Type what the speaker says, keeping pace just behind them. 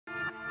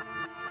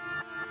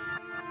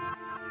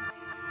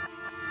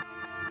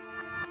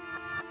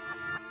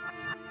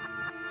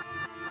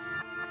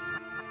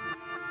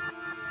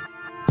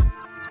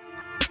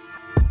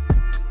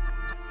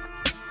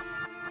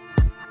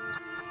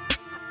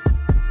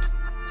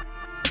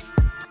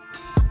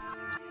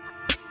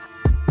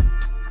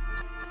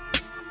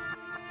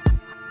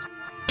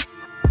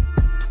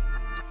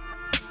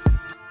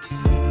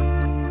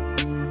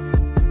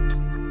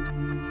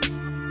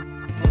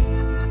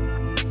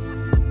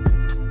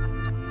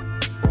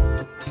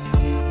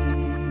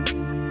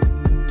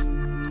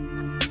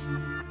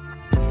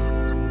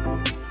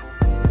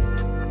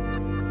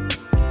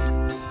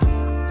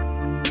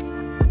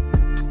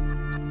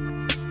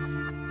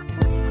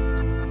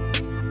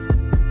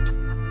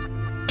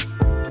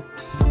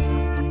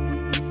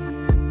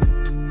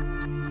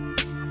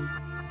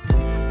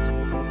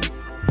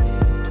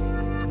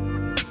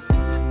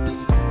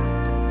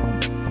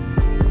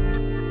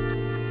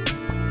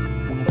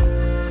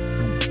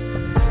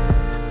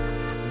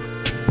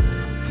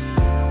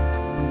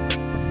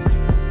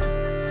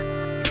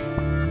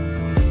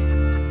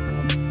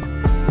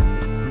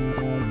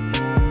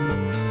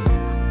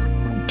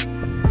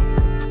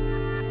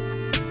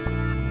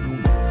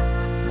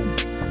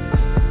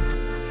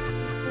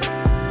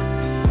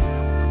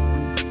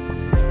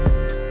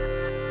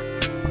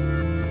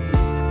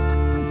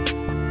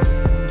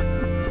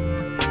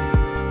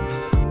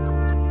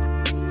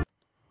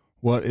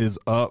What is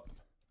up,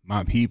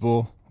 my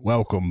people?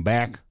 Welcome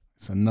back.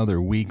 It's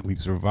another week.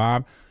 We've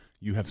survived.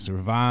 You have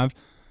survived.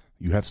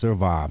 You have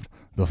survived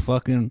the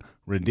fucking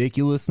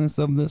ridiculousness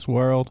of this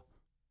world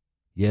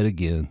yet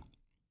again.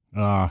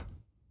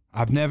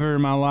 I've never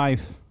in my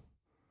life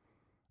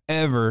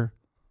ever,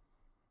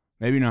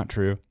 maybe not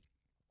true,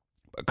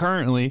 but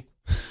currently,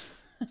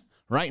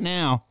 right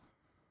now,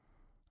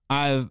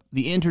 the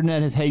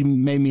internet has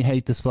made me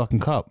hate this fucking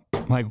cup.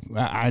 Like,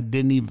 I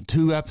didn't even,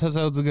 2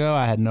 episodes ago,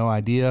 I had no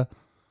idea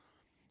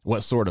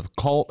what sort of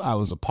cult I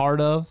was a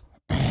part of.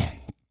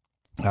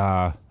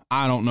 I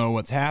don't know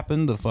what's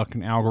happened. The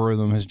fucking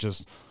algorithm has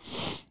just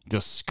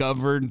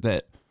discovered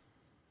that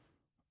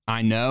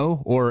I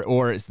know,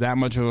 or it's that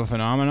much of a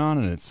phenomenon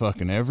and it's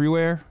fucking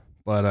everywhere.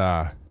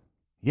 But,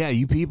 yeah,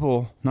 you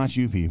people, not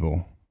you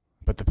people,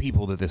 but the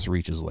people that this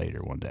reaches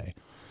later one day,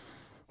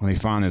 when they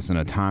find this in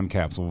a time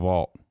capsule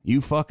vault, you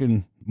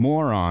fucking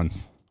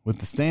morons with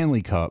the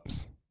Stanley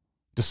Cups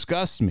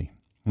disgust me.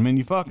 I mean,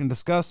 you fucking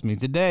disgust me.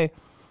 Today,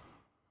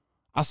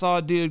 I saw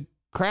a dude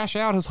crash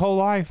out his whole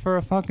life for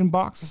a fucking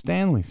box of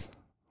Stanleys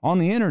on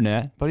the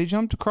internet, but he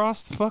jumped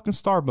across the fucking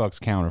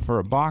Starbucks counter for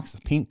a box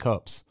of pink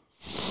cups.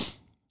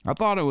 I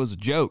thought it was a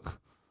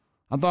joke.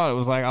 I thought it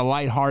was like a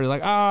lighthearted,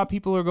 like,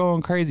 people are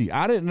going crazy.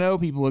 I didn't know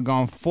people had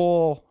gone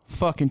full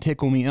fucking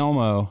Tickle Me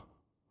Elmo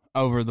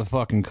over the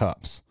fucking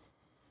cups.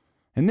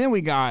 And then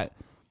we got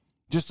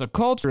just a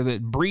culture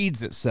that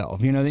breeds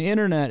itself. You know, the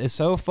internet is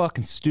so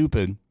fucking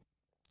stupid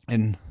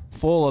and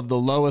full of the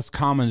lowest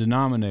common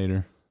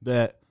denominator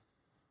that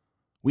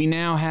we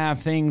now have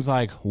things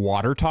like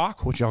water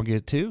talk, which I'll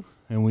get to.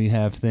 And we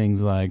have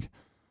things like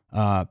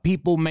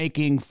people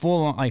making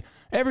full on, like,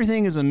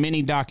 everything is a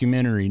mini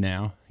documentary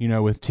now, you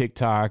know, with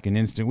TikTok and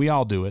Instant. We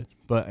all do it,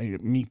 but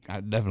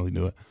I definitely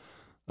do it.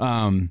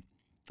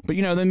 But,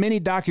 you know, the mini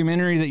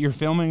documentaries that you're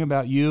filming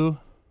about you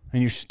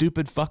and your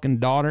stupid fucking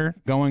daughter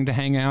going to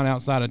hang out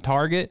outside of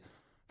Target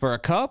for a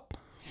cup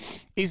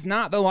is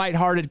not the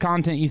lighthearted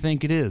content you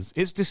think it is.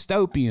 It's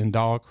dystopian,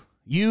 dog.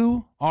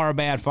 You are a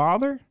bad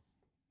father.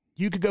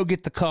 You could go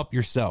get the cup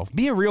yourself.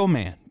 Be a real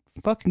man.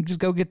 Fucking just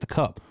go get the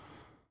cup.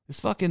 It's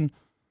fucking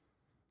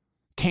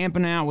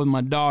camping out with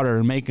my daughter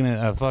and making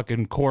it a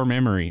fucking core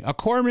memory. A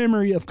core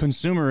memory of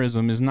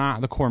consumerism is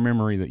not the core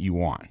memory that you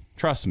want.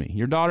 Trust me.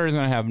 Your daughter is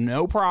going to have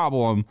no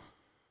problem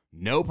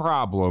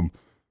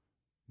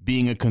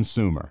being a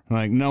consumer.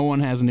 Like, no one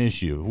has an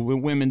issue.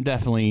 Women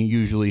definitely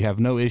usually have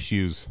no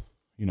issues,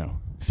 you know,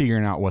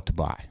 figuring out what to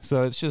buy.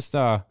 So it's just,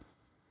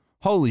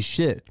 holy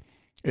shit.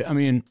 I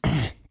mean,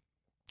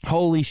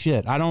 holy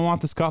shit. I don't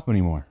want this cup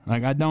anymore.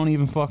 Like, I don't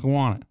even fucking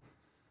want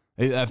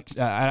it.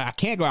 I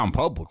can't go out in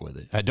public with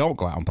it. I don't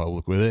go out in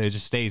public with it. It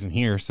just stays in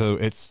here. So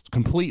it's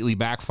completely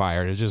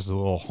backfired. It's just a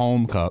little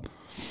home cup.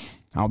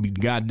 I'll be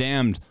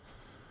goddamned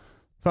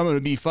if I'm going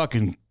to be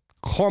fucking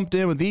clumped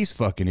in with these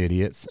fucking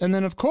idiots. And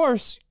then, of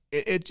course,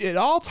 it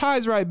all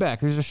ties right back.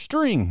 There's a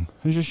string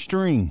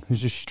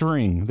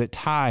that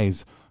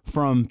ties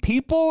from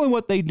people and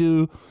what they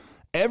do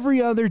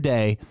every other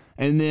day,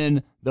 and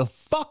then the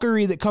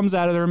fuckery that comes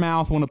out of their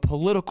mouth when a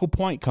political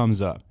point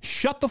comes up.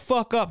 Shut the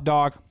fuck up,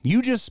 dog.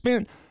 You just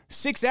spent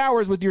 6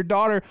 hours with your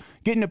daughter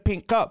getting a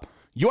pink cup.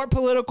 Your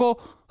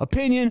political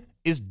opinion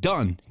is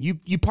done.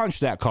 You punched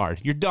that card.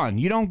 You're done.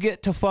 You don't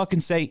get to fucking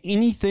say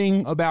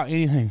anything about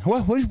anything.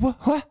 What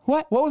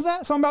was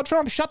that? Something about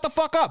Trump? Shut the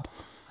fuck up.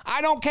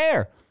 I don't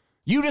care.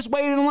 You just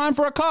waited in line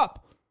for a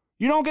cup.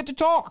 You don't get to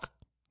talk.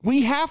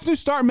 We have to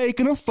start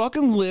making a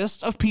fucking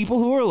list of people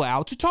who are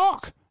allowed to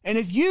talk. And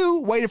if you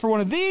waited for one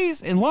of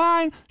these in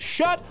line,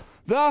 shut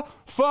the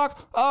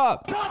fuck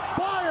up. Shots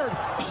fired!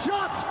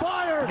 Shots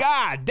fired!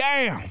 God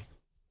damn.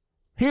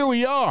 Here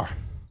we are.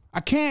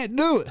 I can't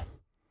do it.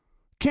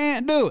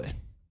 Can't do it.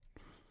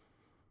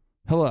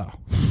 Hello.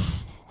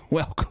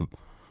 Welcome.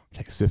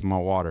 Take a sip of my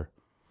water.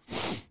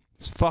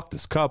 Fuck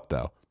this cup,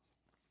 though.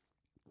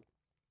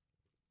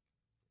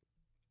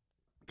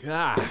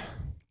 God.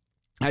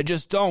 I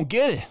just don't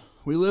get it.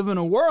 We live in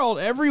a world,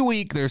 every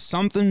week there's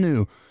something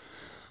new.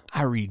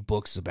 I read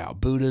books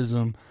about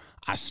Buddhism.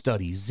 I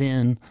study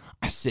Zen.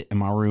 I sit in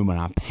my room and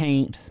I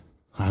paint.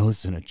 I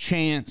listen to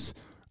chants.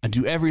 I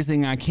do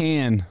everything I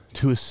can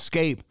to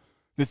escape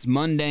this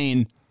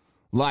mundane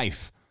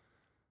life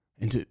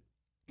and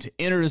to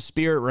enter the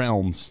spirit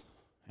realms.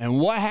 And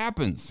what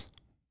happens?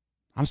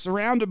 I'm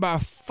surrounded by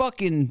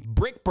fucking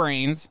brick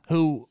brains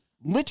who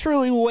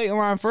literally will wait in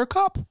line for a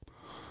cup.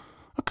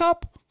 A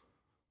cup.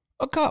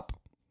 A cup.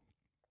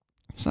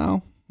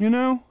 So, you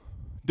know,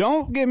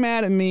 don't get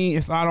mad at me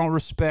if I don't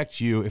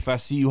respect you if I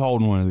see you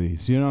holding one of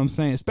these. You know what I'm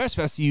saying?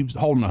 Especially if I see you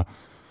holding a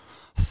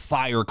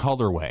fire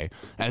colorway,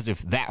 as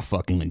if that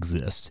fucking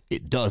exists.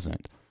 It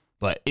doesn't.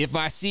 But if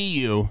I see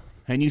you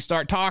and you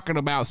start talking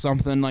about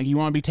something like you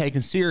want to be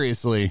taken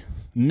seriously,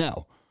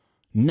 no.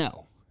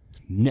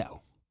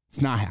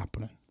 It's not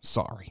happening.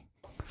 Sorry.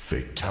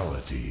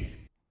 Fatality.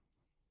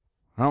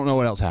 I don't know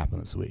what else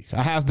happened this week.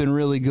 I have been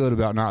really good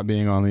about not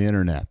being on the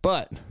internet,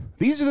 but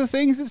these are the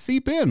things that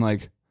seep in.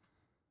 Like,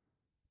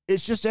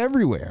 it's just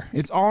everywhere.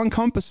 It's all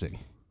encompassing.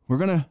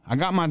 I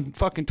got my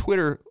fucking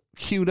Twitter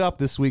queued up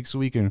this week so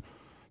we can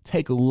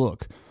take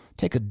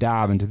a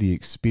dive into the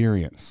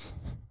experience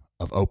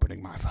of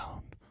opening my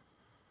phone.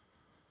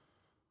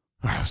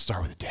 All right, let's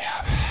start with a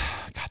dab.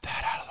 Got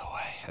that out of the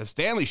way. The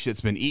Stanley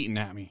shit's been eating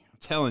at me. I'm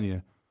telling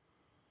you.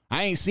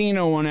 I ain't seen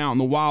no one out in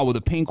the wild with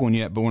a pink one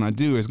yet, but when I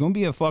do, it's going to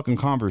be a fucking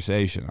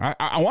conversation.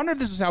 I wonder if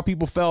this is how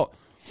people felt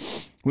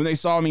when they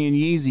saw me in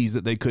Yeezys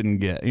that they couldn't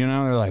get. You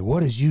know, they're like,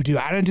 what did you do?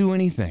 I didn't do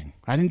anything.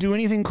 I didn't do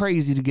anything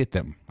crazy to get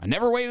them. I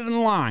never waited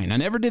in line. I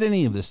never did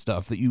any of this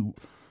stuff that you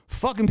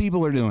fucking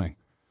people are doing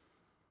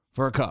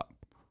for a cup.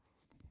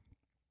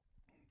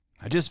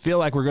 I just feel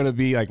like we're going to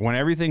be like, when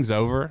everything's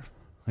over,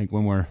 like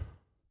when we're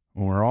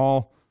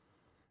all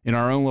in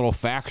our own little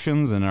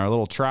factions and our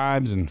little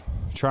tribes and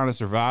trying to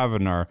survive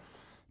and are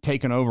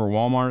taking over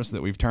Walmarts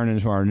that we've turned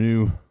into our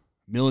new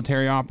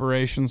military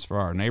operations for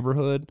our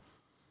neighborhood,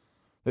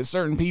 that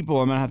certain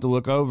people I'm going to have to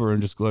look over and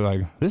just go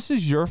like, this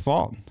is your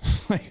fault.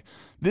 Like,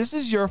 this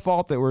is your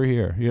fault that we're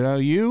here. You know,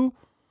 you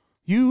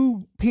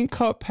pink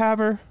cup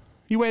haver,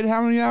 you waited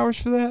how many hours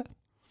for that?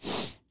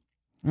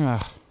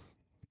 Ugh.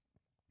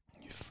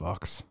 You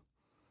fucks.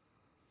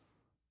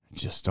 I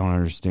just don't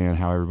understand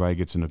how everybody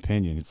gets an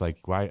opinion. It's like,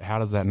 why? How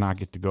does that not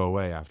get to go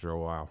away after a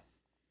while?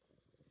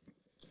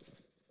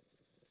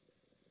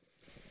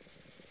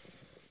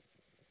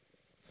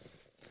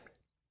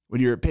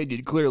 When your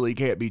opinion clearly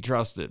can't be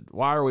trusted,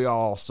 why are we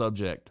all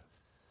subject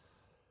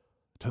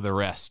to the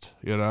rest?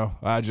 You know,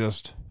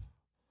 it's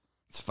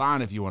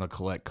fine if you want to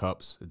collect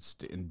cups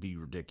and be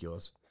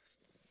ridiculous.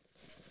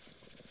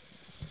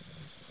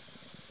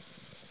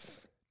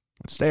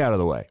 But stay out of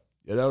the way.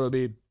 You know what I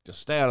mean?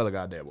 Just stay out of the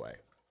goddamn way.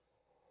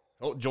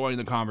 Don't join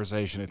the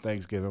conversation at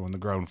Thanksgiving when the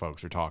grown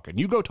folks are talking.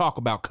 You go talk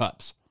about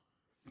cups.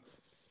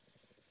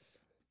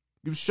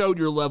 You've showed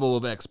your level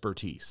of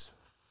expertise.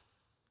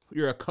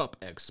 You're a cup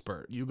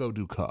expert. You go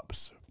do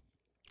cups.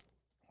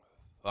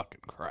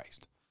 Fucking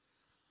Christ.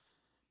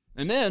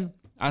 And then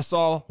I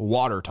saw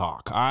water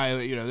talk.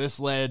 These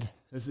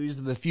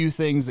are the few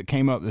things that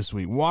came up this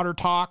week. Water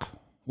talk,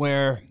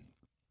 where,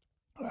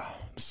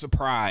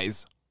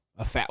 surprise,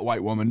 a fat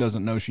white woman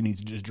doesn't know she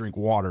needs to just drink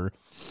water.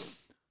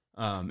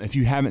 If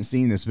you haven't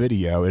seen this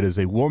video, it is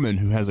a woman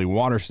who has a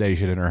water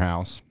station in her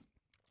house.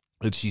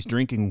 She's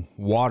drinking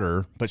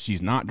water, but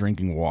she's not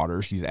drinking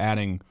water. She's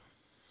adding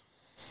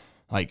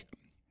like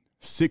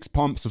 6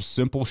 pumps of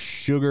simple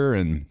sugar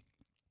and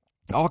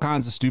all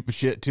kinds of stupid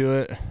shit to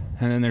it.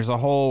 And then there's a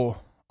whole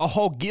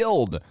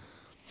guild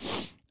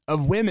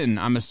of women,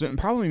 I'm assuming,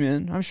 probably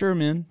men, I'm sure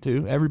men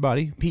too,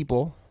 everybody,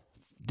 people,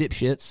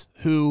 dipshits,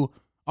 who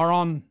are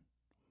on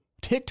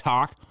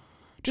TikTok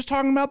just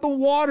talking about the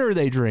water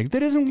they drink.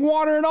 That isn't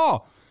water at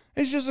all.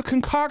 It's just a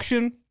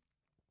concoction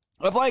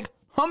of like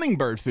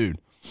hummingbird food.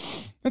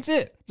 That's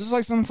it. Just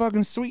like some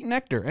fucking sweet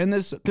nectar. And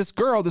this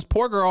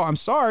poor girl, I'm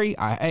sorry.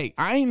 I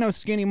ain't no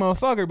skinny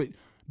motherfucker, but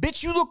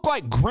bitch, you look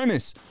like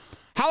Grimace.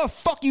 How the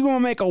fuck you gonna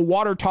make a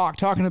water talk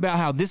talking about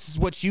how this is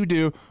what you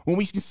do when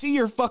we can see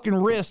your fucking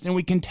wrist and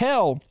we can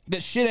tell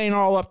that shit ain't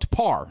all up to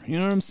par? You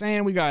know what I'm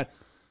saying? We got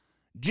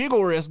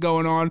jiggle wrist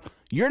going on.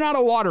 You're not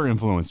a water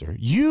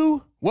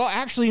influencer. Well,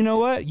 actually, you know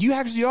what? You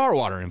actually are a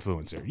water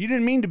influencer. You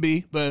didn't mean to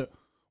be, but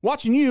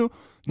watching you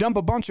dump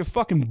a bunch of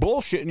fucking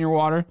bullshit in your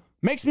water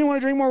makes me want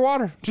to drink more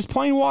water. Just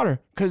plain water.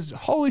 Because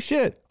holy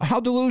shit, how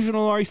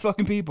delusional are you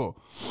fucking people?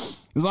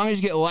 As long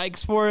as you get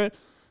likes for it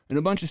and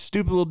a bunch of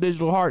stupid little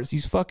digital hearts,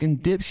 these fucking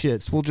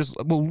dipshits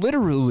will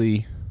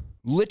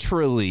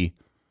literally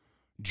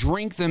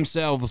drink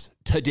themselves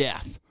to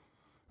death.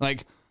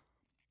 Like,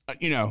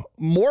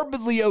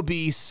 morbidly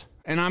obese,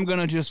 and I'm going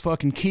to just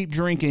fucking keep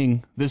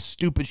drinking this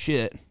stupid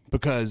shit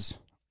because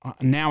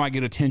now I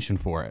get attention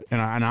for it.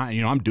 And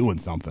I'm doing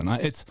something.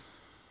 It's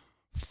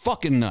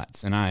fucking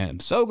nuts. And I am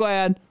so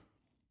glad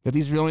that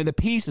these are only the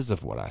pieces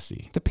of what I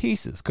see. The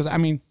pieces. Because,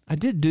 I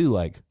did do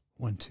like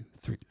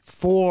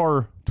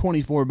 4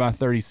 24 by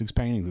 36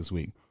 paintings this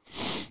week.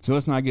 So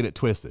let's not get it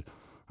twisted.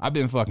 I've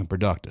been fucking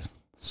productive.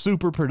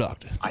 Super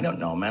productive. I don't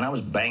know, man. I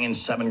was banging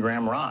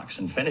 7-gram rocks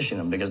and finishing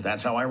them because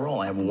that's how I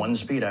roll. I have one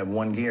speed. I have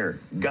one gear.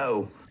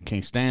 Go.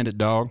 Can't stand it,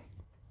 dog.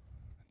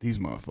 These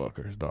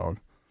motherfuckers, dog.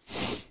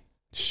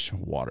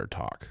 Water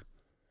talk.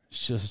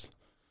 It's just,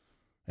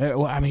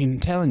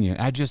 telling you,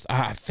 I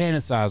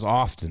fantasize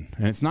often,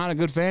 and it's not a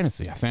good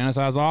fantasy. I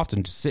fantasize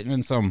often just sitting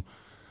in some,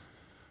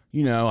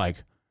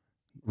 like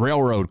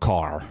railroad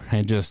car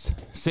and just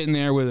sitting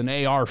there with an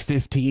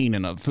AR-15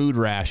 and a food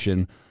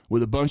ration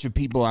with a bunch of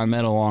people I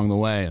met along the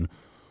way. And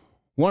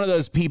one of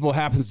those people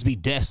happens to be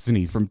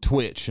Destiny from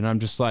Twitch. And I'm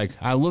just like,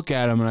 I look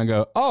at him and I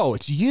go, oh,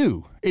 it's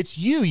you. It's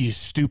you, you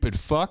stupid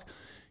fuck.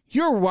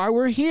 You're why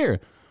we're here.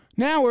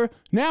 Now we're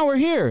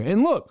here.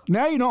 And look,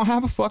 now you don't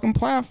have a fucking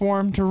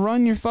platform to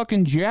run your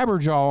fucking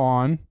jabberjaw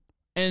on.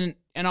 And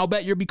I'll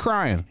bet you'll be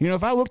crying.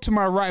 If I look to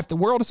my right, if the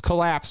world has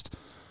collapsed,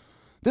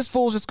 this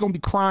fool's just going to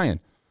be crying.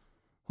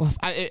 Well,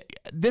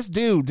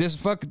 dude,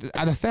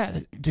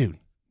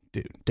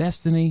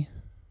 Destiny,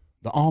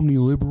 the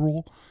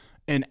omniliberal,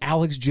 and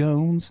Alex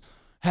Jones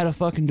had a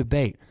fucking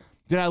debate.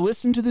 Did I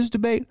listen to this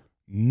debate?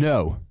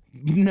 No.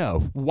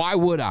 No. Why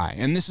would I?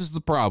 And this is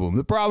the problem.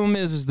 The problem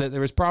is that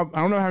there was I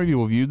don't know how many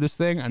people viewed this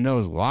thing. I know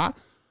it's a lot.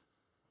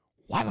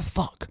 Why the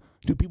fuck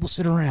do people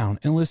sit around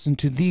and listen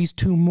to these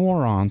two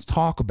morons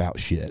talk about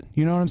shit?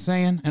 You know what I'm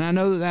saying? And I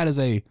know that that is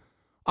a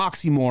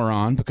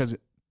oxymoron because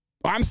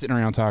I'm sitting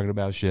around talking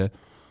about shit,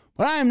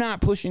 but I am not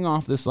pushing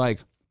off this like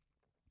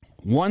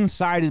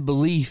one-sided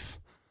belief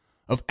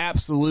of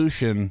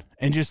absolution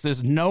and just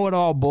this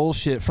know-it-all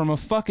bullshit from a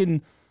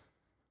fucking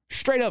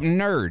straight up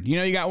nerd. You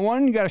know, you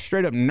got a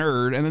straight up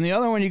nerd, and then the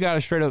other one you got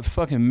a straight up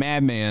fucking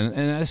madman,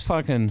 and that's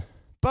fucking,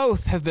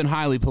 both have been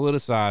highly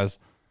politicized.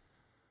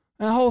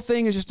 And the whole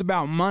thing is just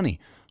about money.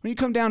 When you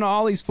come down to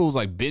all these fools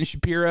like Ben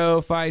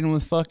Shapiro fighting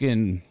with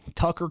fucking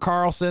Tucker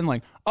Carlson,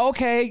 like,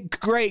 okay,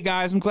 great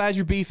guys, I'm glad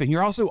you're beefing.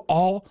 You're also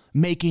all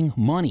making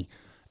money.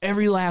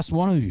 Every last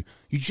one of you.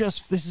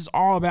 This is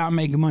all about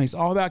making money. It's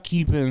all about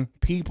keeping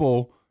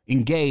people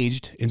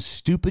engaged in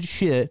stupid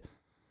shit.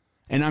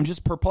 And I'm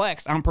just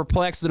perplexed. I'm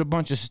perplexed that a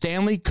bunch of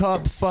Stanley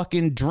Cup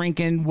fucking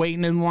drinking,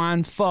 waiting in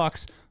line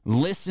fucks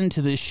listen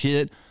to this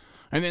shit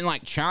and then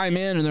like chime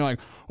in and they're like,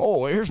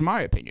 oh, here's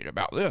my opinion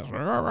about this.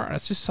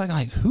 It's just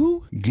like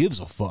who gives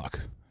a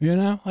fuck? You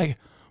know? Like,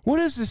 what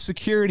is this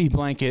security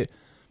blanket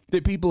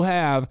that people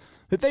have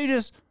that they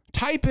just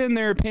type in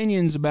their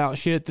opinions about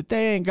shit that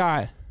they ain't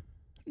got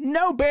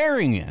no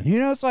bearing in? You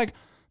know, it's like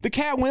the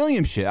Cat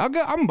Williams shit. I'm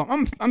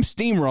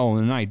steamrolling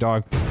tonight,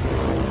 dog.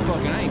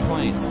 Fucking, I ain't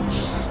playing.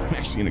 I'm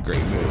actually in a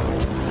great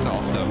mood. This is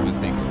all stuff I've been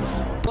thinking.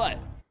 But,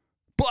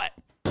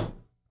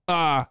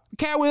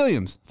 Cat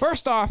Williams.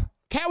 First off,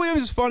 Cat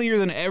Williams is funnier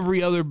than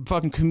every other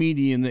fucking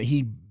comedian that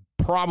he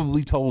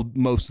probably told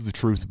most of the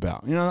truth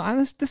about. You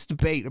know, this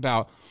debate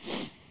about,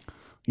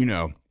 you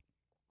know,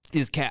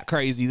 is Cat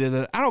crazy?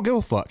 I don't give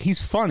a fuck. He's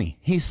funny.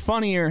 He's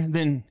funnier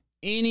than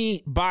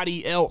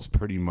anybody else,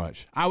 pretty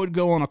much. I would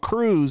go on a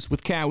cruise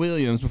with Cat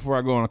Williams before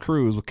I go on a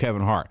cruise with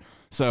Kevin Hart.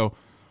 So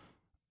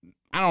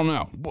I don't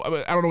know.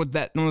 I don't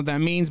know what that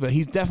means, but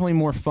he's definitely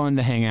more fun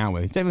to hang out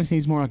with. He definitely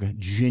seems more like a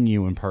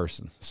genuine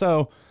person.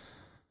 So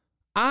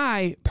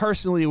I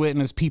personally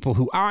witness people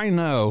who I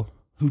know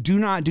who do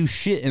not do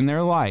shit in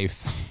their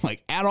life,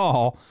 like at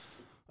all,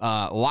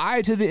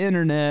 lie to the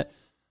internet,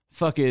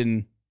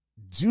 fucking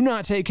do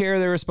not take care of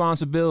their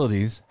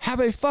responsibilities, have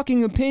a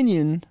fucking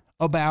opinion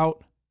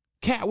about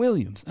Cat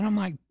Williams. And I'm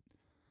like,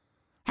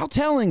 how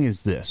telling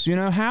is this? You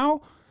know,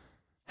 how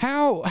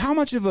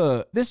much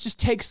of this just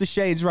takes the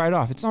shades right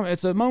off.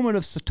 It's a moment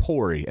of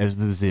satori, as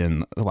the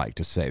Zen like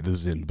to say, the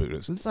Zen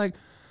Buddhists. It's like,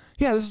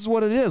 yeah, this is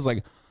what it is.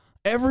 Like,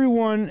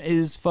 everyone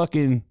is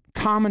fucking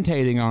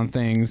commentating on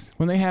things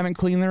when they haven't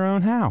cleaned their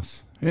own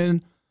house.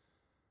 And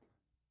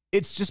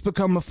it's just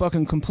become a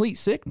fucking complete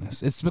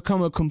sickness. It's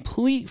become a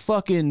complete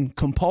fucking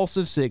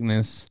compulsive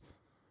sickness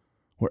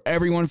where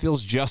everyone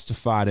feels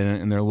justified in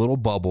it in their little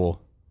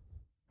bubble.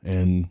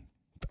 And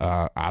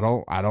I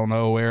don't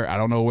know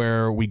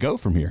where we go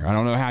from here. I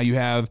don't know how you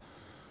have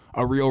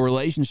a real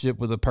relationship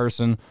with a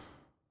person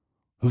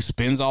who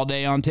spends all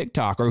day on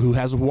TikTok or who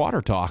has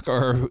water talk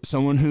or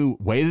someone who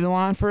waited in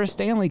line for a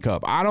Stanley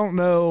Cup. I don't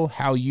know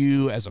how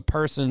you, as a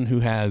person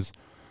who has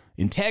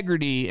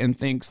integrity and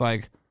thinks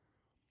like,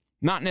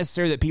 not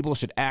necessarily that people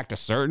should act a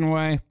certain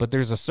way, but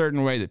there's a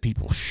certain way that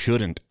people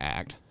shouldn't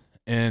act.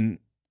 And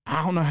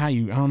I don't know how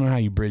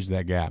you bridge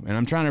that gap. And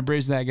I'm trying to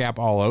bridge that gap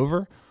all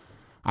over.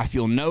 I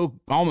feel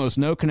almost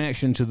no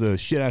connection to the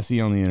shit I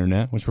see on the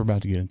internet, which we're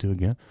about to get into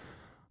again.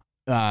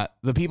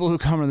 The people who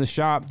come to the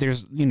shop,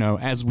 there's, you know,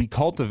 as we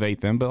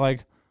cultivate them, but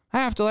like, I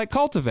have to like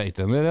cultivate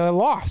them. They're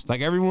lost.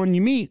 Like, everyone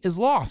you meet is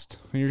lost.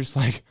 And you're just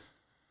like,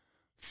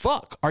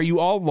 fuck, are you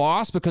all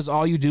lost because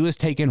all you do is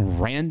take in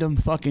random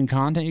fucking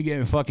content? You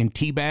get fucking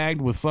teabagged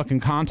with fucking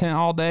content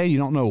all day. You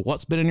don't know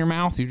what's been in your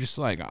mouth. You're just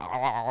like,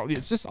 oh,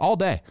 it's just all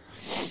day.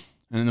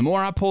 And the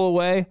more I pull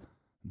away,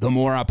 the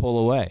more I pull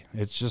away.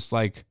 It's just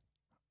like,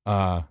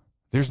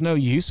 there's no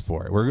use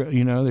for it.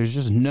 There's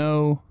just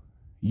no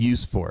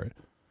use for it.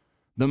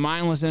 The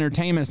mindless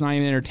entertainment is not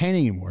even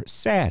entertaining anymore. It's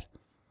sad.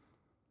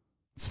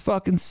 It's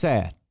fucking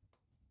sad.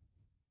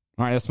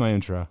 All right, that's my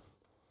intro.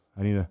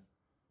 I need a...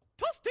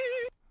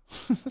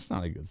 That's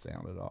not a good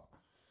sound at all.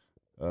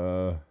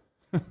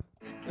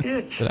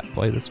 Did I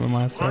play this one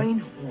last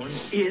time?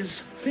 Einhorn is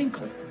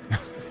Finkel.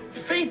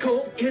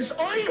 Finkel is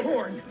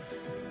Einhorn.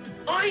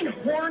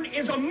 Einhorn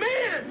is a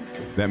man.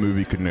 That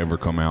movie could never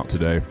come out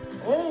today.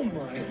 Oh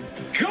my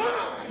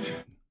God.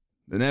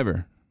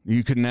 Never.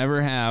 You could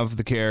never have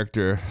the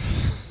character...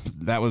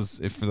 That was,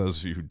 if for those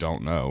of you who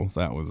don't know,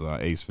 that was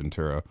Ace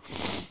Ventura.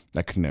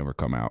 That could never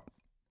come out.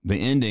 The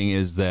ending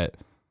is that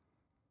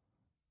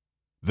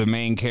the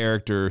main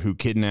character who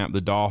kidnapped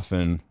the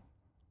dolphin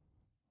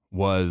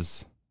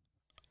was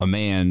a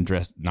man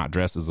not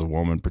dressed as a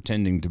woman,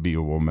 pretending to be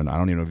a woman. I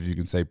don't even know if you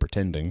can say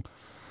pretending.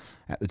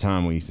 At the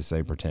time, we used to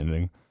say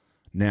pretending.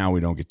 Now we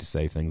don't get to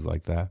say things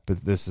like that.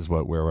 But this is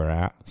where we're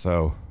at.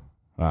 So,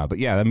 but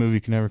yeah, that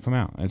movie can never come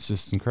out. It's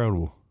just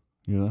incredible,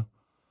 you know?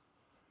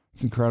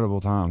 It's incredible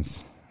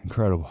times.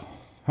 Incredible. All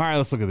right,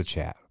 let's look at the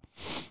chat.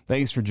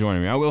 Thanks for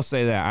joining me. I will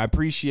say that I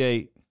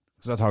appreciate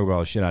because I talk about all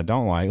the shit I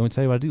don't like. Let me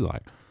tell you what I do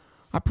like.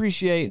 I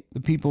appreciate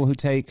the people who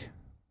take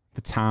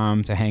the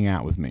time to hang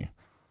out with me.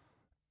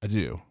 I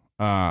do.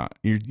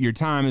 Your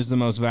time is the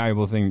most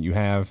valuable thing that you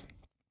have.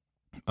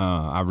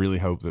 I really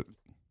hope that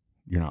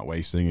you're not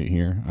wasting it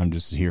here. I'm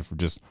just here for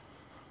just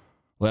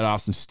let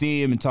off some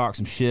steam and talk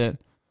some shit.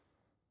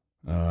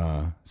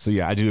 So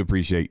yeah, I do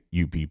appreciate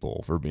you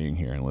people for being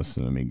here and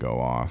listening to me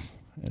go off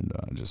and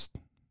just,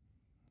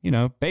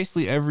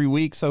 basically every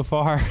week so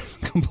far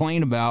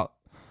complain about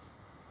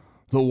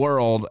the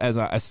world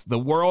as the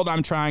world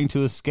I'm trying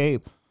to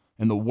escape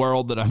and the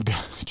world that I'm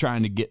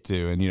trying to get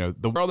to. And,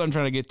 the world I'm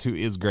trying to get to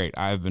is great.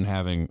 I've been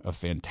having a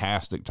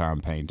fantastic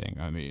time painting.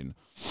 I mean,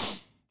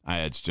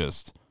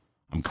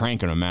 I'm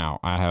cranking them out.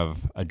 I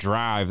have a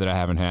drive that I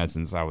haven't had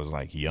since I was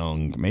like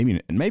young,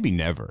 maybe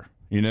never,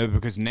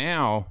 because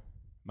now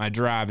my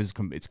drive it's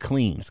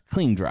clean. It's a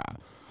clean drive.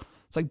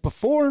 It's like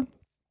before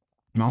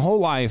my whole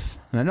life,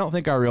 and I don't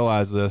think I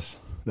realized this,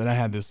 that I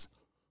had this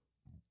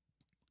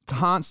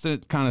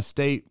constant kind of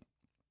state,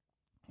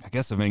 I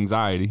guess, of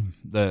anxiety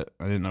that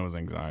I didn't know was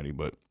anxiety,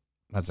 but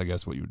that's, I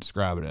guess, what you would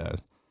describe it as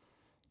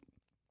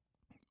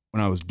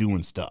when I was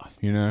doing stuff,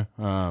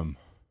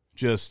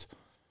 just,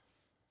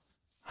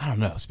 I don't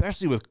know,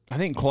 especially with, I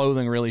think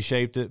clothing really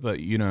shaped it, but,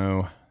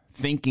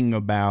 thinking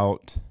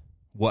about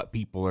what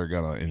people are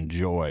going to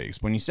enjoy.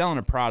 When you're selling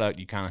a product,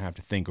 you kind of have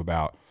to think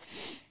about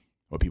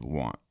what people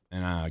want.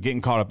 And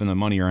getting caught up in the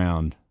money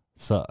round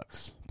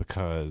sucks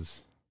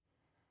because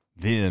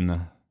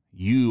then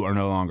you are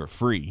no longer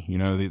free.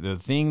 The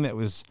thing that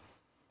was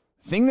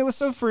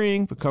so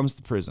freeing becomes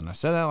the prison. I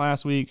said that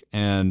last week,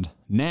 and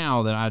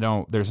now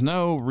that there's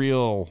no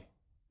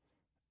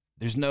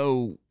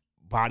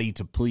body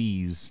to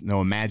please,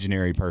 no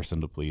imaginary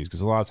person to please, because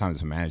a lot of times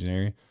it's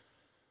imaginary,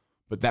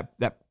 but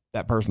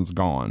that person's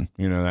gone.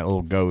 That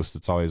little ghost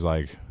that's always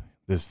like,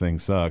 this thing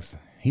sucks,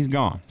 he's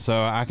gone.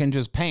 So I can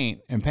just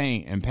paint and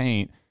paint and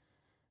paint,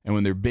 and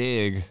when they're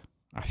big,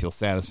 I feel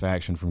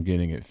satisfaction from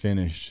getting it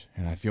finished,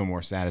 and I feel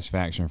more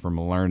satisfaction from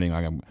learning,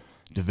 like I'm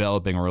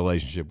developing a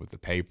relationship with the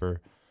paper,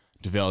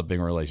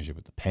 developing a relationship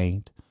with the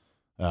paint,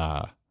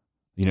 the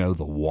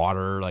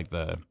water, like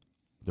the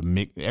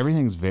mix,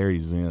 everything's very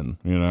zen,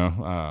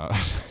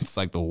 it's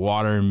like the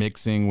water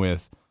mixing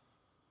with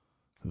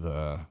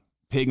the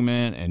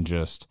pigment and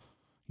just,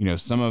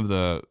 some of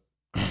the,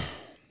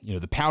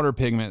 the powder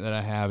pigment that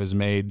I have is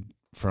made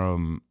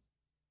from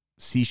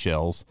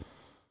seashells,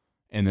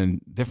 and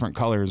then different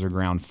colors are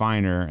ground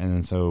finer. And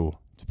then so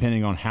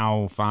depending on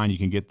how fine you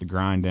can get the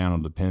grind down will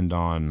depend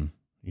on,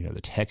 the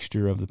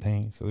texture of the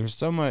paint. So there's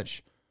so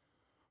much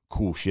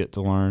cool shit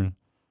to learn.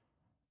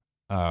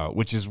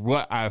 Which is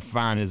what I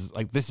find is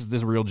like, this is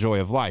this real joy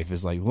of life,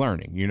 is like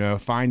learning,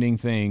 finding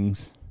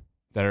things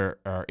that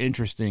are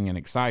interesting and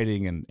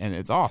exciting, and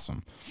it's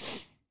awesome.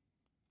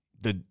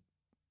 The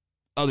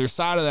other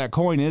side of that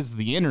coin is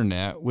the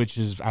internet, which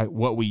is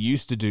what we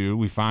used to do.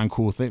 We find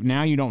cool things.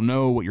 Now you don't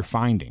know what you're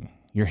finding.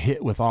 You're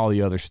hit with all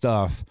the other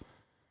stuff,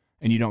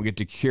 and you don't get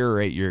to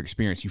curate your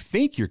experience. You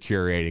think you're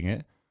curating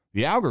it.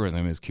 The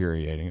algorithm is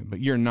curating it, but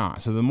you're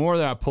not. So the more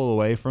that I pull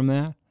away from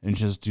that and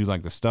just do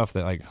like the stuff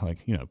that like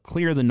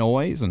clear the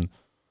noise and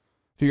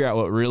figure out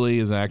what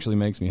really actually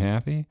makes me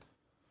happy,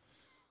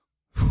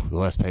 the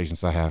less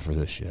patience I have for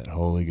this shit.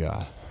 Holy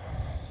God.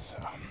 So,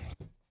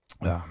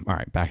 all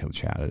right, back to the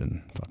chat. I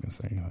didn't fucking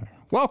say anything.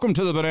 Welcome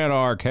to the Banana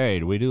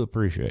Arcade. We do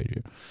appreciate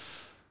you.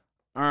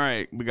 All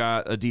right, we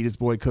got Adidas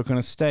Boy cooking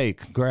a steak.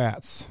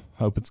 Congrats.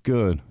 Hope it's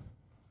good.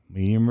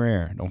 Medium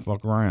rare. Don't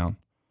fuck around.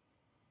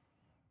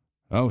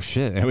 Oh,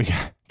 shit. And we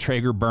got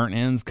Traeger burnt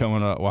ends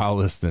coming up while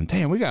listening.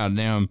 Damn, we got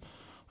a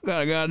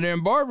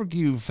goddamn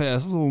barbecue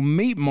fest, a little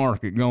meat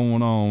market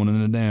going on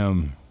in the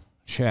damn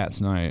chat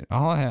tonight.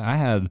 I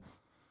had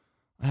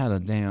a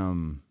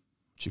damn,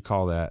 what you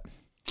call that?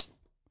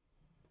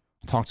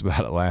 I talked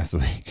about it last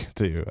week,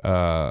 too.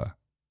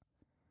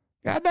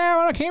 Goddamn,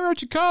 I can't remember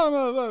what you call it,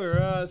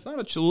 motherfucker. It's not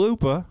a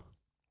chalupa.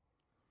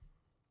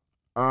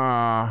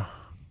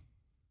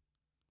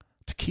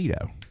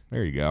 Taquito.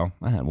 There you go.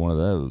 I had one of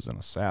those in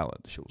a salad.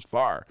 Shit was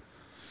fire.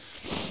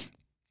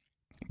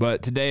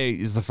 But today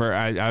is the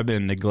first. I've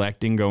been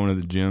neglecting going to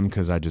the gym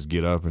because I just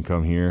get up and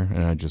come here,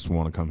 and I just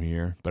want to come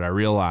here. But I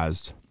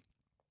realized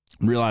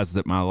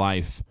that my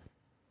life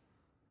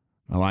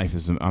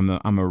is I'm a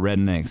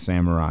redneck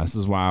samurai. This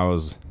is why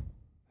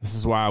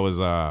I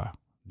was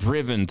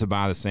driven to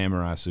buy the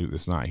samurai suit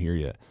that's not here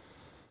yet.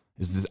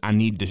 I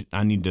need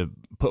to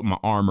put my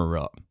armor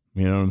up.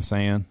 You know what I'm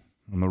saying?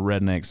 I'm a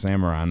redneck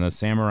samurai, and the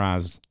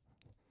samurais,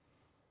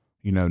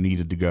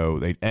 needed to go.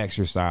 They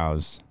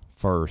exercise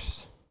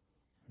first,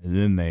 and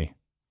then they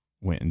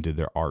went and did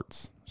their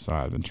arts. So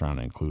I've been trying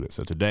to include it.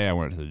 So today I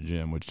went to the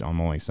gym, which I'm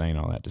only saying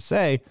all that to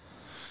say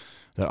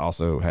that I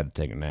also had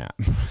to take a nap.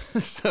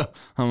 So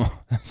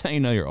that's how you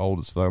know you're old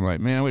as fuck. I'm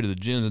like, man, I went to the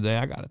gym today.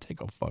 I got to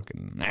take a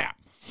fucking nap.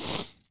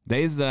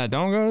 Days that I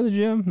don't go to the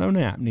gym, no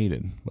nap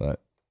needed.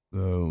 But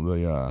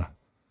the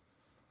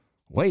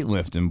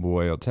weightlifting,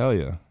 boy, I'll tell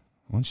you.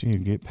 once you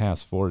get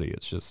past 40,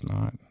 it's just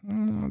not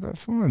that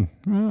fun.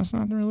 It's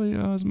not really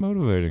as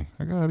motivating.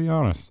 I gotta be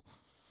honest.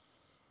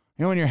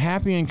 You know, when you're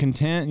happy and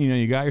content, you know,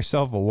 you got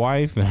yourself a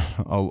wife and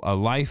a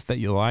life that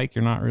you like,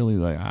 you're not really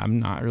like, I'm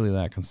not really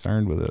that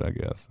concerned with it, I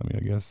guess. I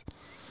mean,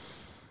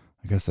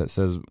 I guess that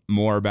says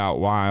more about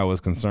why I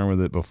was concerned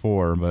with it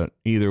before, but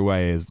either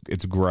way,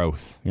 it's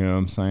growth. You know what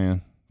I'm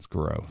saying? It's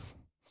growth.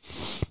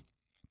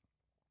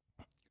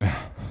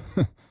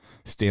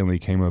 Stanley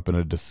came up in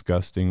a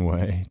disgusting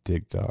way.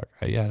 TikTok.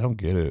 Yeah, I don't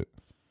get it.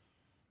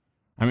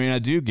 I mean, I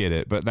do get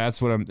it, but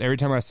that's what every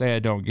time I say I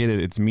don't get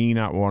it, it's me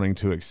not wanting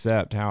to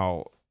accept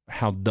how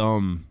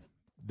dumb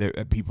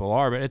people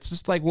are. But it's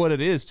just like what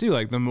it is too.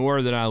 Like the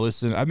more that I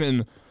listen, I've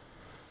been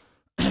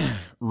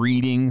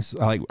readings.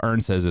 Like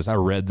Ern says this, I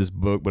read this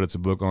book, but it's a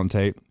book on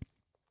tape.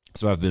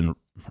 So I've been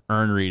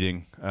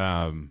reading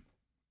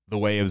The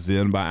Way of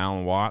Zen by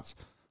Alan Watts,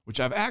 which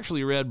I've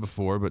actually read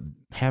before, but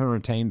haven't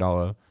retained all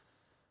of.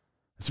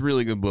 It's a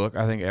really good book.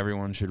 I think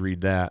everyone should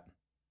read that.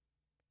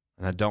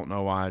 And I don't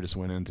know why I just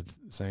went into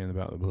saying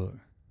about the book.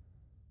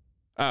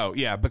 Oh,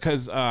 yeah,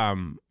 because,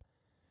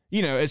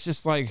 you know, it's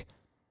just like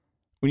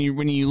when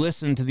you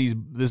listen to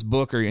this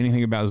book or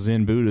anything about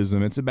Zen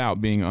Buddhism, it's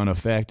about being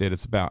unaffected.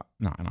 It's about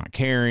not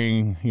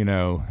caring, you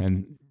know,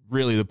 and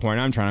really the point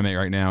I'm trying to make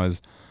right now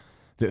is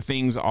that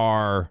things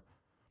are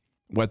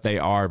what they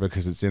are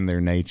because it's in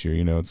their nature.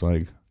 You know, it's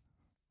like,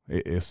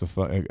 it's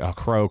a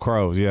crow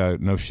crows. Yeah,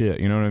 no shit.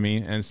 You know what I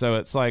mean? And so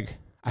it's like,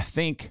 I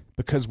think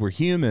because we're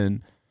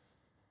human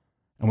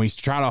and we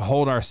try to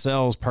hold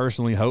ourselves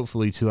personally,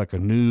 hopefully to like a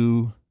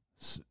new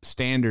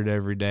standard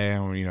every day,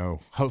 and, you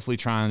know, hopefully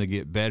trying to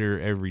get better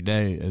every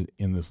day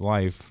in this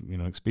life, you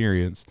know,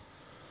 experience.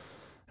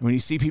 And when you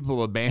see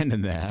people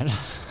abandon that,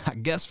 I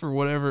guess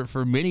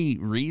for many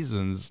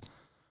reasons,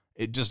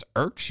 it just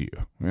irks you,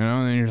 you know,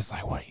 and then you're just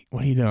like,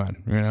 what are you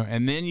doing? You know,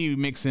 and then you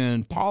mix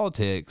in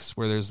politics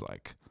where there's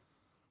like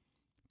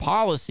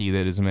policy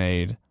that is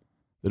made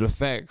that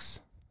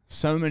affects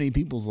so many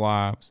people's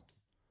lives.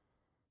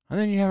 And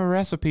then you have a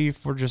recipe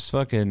for just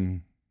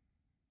fucking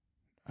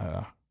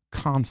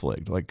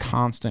conflict, like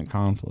constant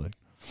conflict.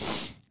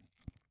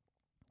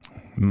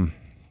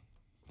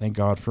 Thank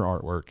God for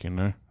artwork, you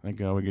know. Thank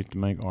God we get to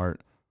make art.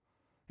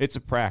 It's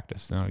a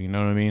practice, though, you know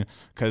what I mean?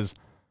 Because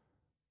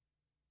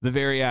the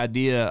very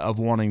idea of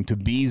wanting to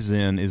be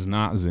Zen is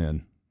not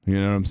Zen. You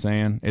know what I'm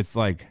saying? It's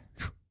like,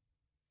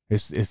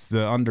 it's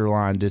the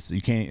underlying,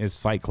 you can't, it's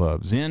Fight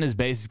Club. Zen is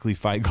basically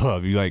Fight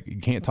Club. You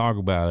can't talk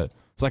about it.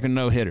 It's like a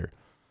no-hitter.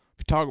 If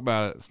you talk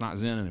about it, it's not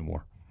Zen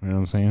anymore. You know what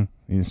I'm saying?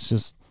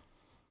 It's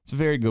a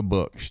very good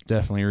book. You should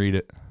definitely read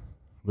it.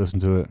 Listen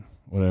to it.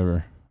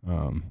 Whatever.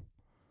 Alan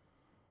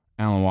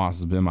Watts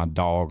has been my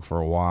dog for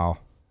a while.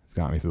 He's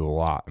got me through a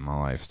lot in my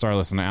life. Started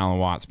listening to Alan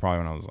Watts probably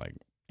when I was like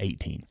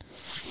 18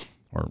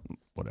 or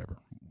whatever,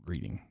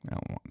 reading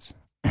Alan Watts.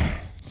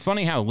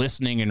 Funny how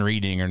listening and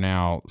reading are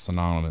now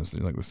synonymous.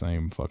 They're like the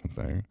same fucking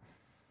thing.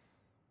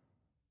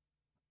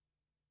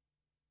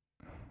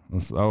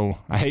 So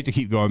I hate to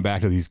keep going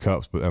back to these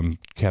cups, but I'm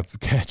kept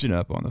catching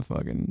up on the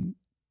fucking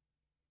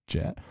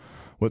chat.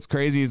 What's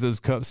crazy is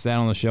those cups sat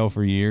on the shelf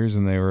for years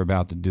and they were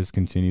about to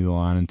discontinue the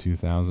line in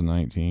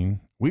 2019.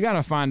 We got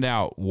to find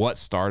out what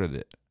started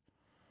it.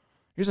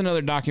 Here's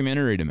another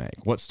documentary to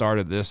make. What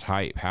started this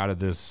hype? How did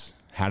this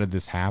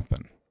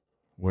happen?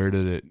 Where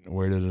did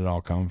it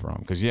all come from?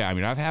 Because, yeah, I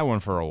mean, I've had one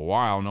for a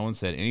while. No one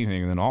said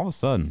anything. And then all of a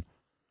sudden,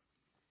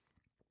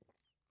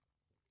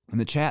 in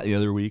the chat the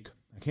other week,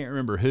 I can't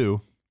remember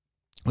who,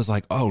 was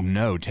like, oh,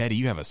 no, Teddy,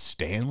 you have a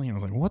Stanley? And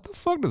I was like, what the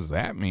fuck does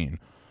that mean?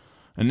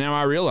 And now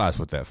I realize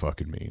what that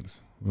fucking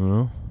means.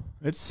 Well,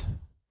 I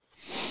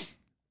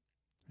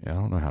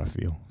don't know how to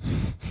feel.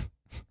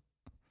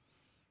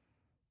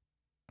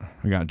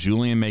 We got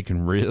Julian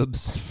making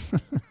ribs.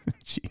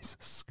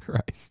 Jesus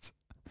Christ.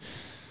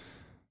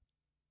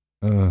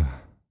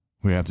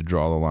 We have to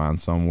draw the line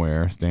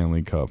somewhere.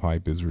 Stanley Cup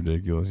hype is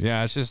ridiculous.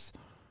 Yeah, it's just,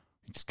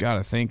 you just got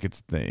to think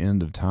it's the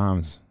end of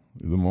times.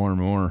 The more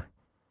and more.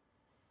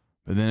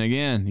 But then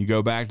again, you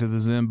go back to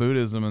the Zen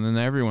Buddhism, and then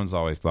everyone's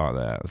always thought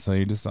that. So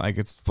you just like,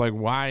 it's like,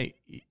 why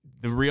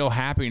the real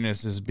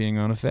happiness is being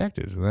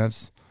unaffected.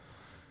 That's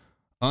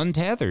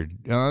untethered,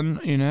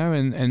 you know,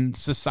 and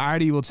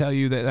society will tell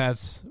you that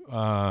that's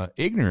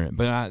ignorant.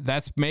 But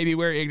that's maybe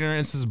where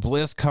ignorance is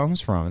bliss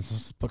comes from. It's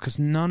just because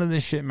none of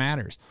this shit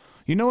matters.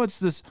 You know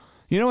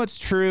what's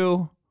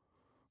true?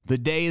 The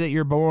day that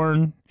you're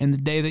born and the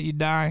day that you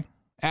die,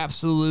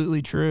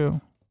 absolutely true,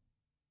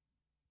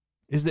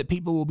 is that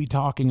people will be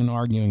talking and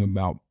arguing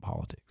about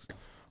politics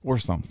or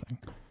something.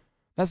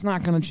 That's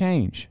not going to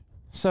change.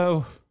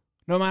 So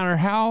no matter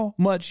how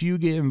much you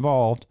get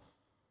involved,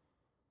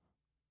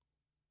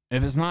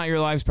 if it's not your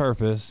life's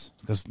purpose,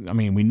 because, I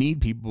mean, we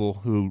need people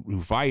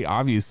who fight,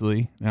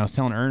 obviously. And I was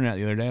telling Ern that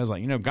the other day. I was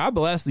like, you know, God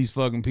bless these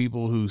fucking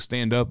people who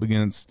stand up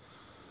against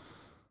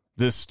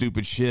this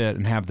stupid shit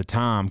and have the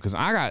time, because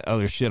I got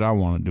other shit I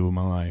want to do with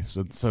my life.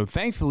 So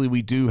thankfully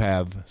we do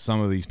have some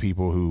of these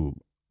people who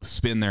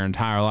spend their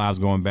entire lives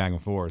going back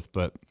and forth,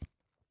 but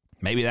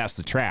maybe that's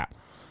the trap,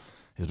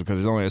 is because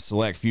there's only a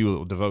select few that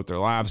will devote their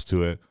lives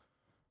to it.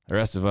 The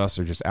rest of us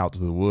are just out to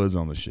the woods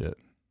on the shit.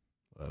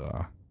 But,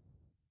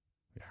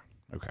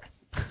 yeah. Okay.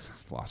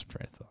 Lost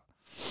train of thought.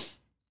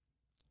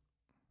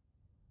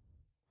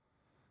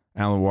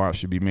 Alan Watts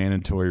should be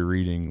mandatory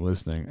reading,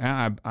 listening.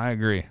 I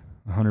agree.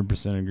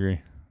 100%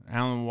 agree.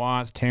 Alan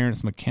Watts,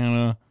 Terrence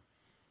McKenna.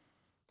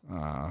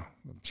 I'm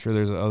sure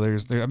there's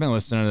others. I've been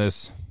listening to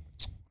this.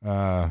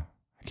 I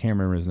can't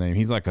remember his name.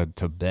 He's like a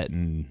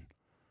Tibetan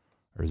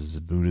or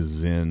Buddhist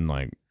Zen,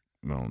 like,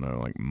 I don't know,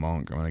 like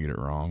monk. I'm going to get it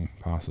wrong,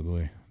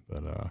 possibly.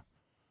 But,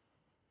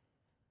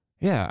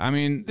 yeah, I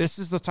mean, this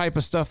is the type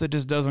of stuff that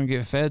just doesn't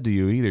get fed to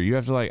you either. You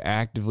have to, like,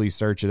 actively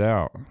search it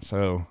out.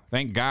 So,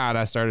 thank God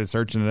I started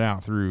searching it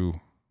out through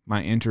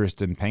my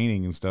interest in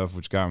painting and stuff,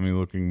 which got me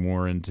looking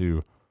more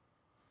into,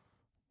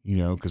 you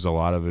know, because a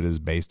lot of it is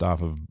based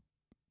off of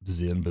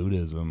Zen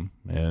Buddhism.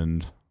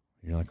 And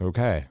you're like,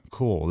 okay,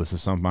 cool. This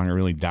is something I can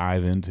really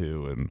dive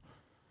into and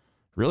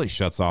really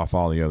shuts off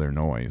all the other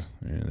noise.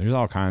 And there's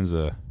all kinds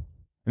of...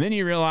 And then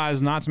you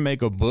realize, not to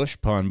make a bush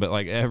pun, but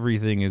like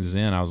everything is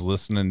Zen. I was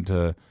listening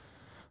to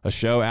a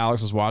show.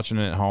 Alex was watching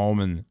it at home,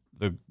 and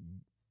the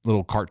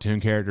little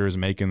cartoon character is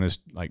making this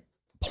like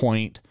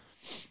point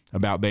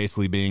about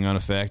basically being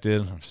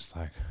unaffected. I'm just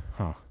like,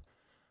 huh,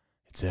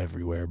 it's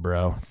everywhere,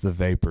 bro. It's the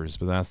vapors,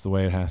 but that's the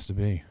way it has to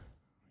be.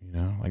 You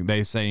know, like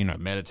they say, you know,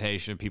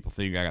 meditation, people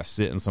think I got to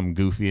sit in some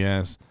goofy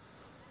ass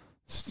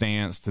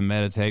stance to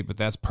meditate, but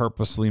that's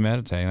purposely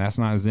meditating. That's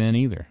not Zen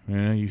either. You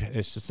know,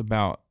 it's just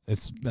about,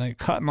 it's like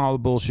cutting all the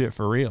bullshit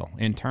for real.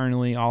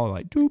 Internally, all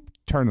like, doop,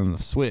 turning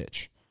the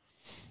switch,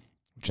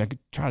 which I could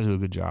try to do a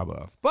good job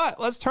of. But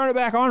let's turn it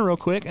back on real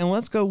quick, and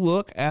let's go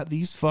look at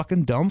these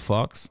fucking dumb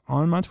fucks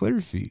on my Twitter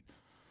feed.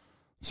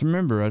 So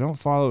remember, I don't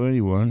follow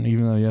anyone,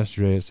 even though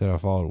yesterday it said I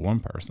followed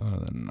one person,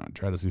 and then I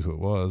tried to see who it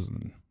was,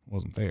 and it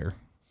wasn't there.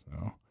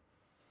 So,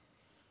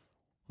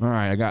 all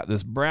right, I got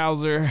this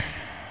browser.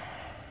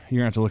 You're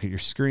gonna have to look at your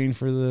screen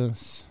for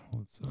this.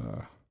 Let's take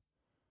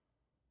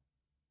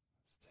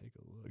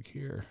a look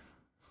here.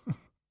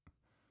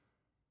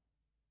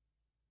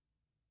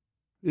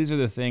 These are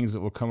the things that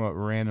will come up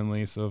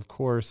randomly. So of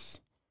course,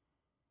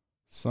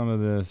 some of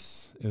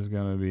this is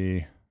gonna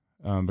be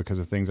because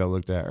of things I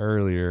looked at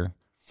earlier.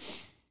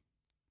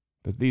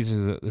 But these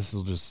are let's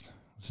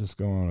just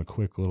go on a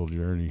quick little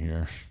journey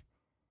here.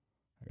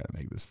 I gotta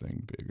make this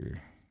thing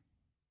bigger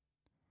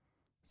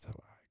so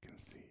I can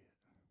see it.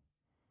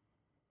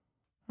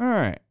 All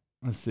right,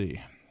 let's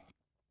see.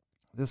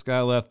 This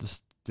guy left the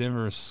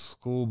Denver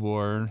school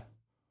board.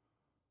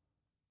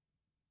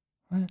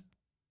 What?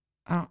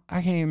 I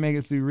can't even make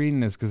it through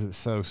reading this because it's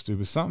so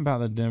stupid. Something about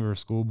the Denver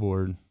school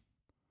board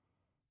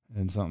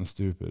and something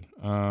stupid.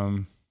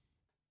 The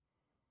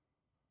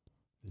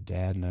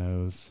dad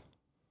knows.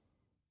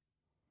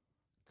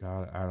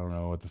 God, I don't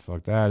know what the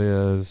fuck that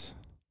is.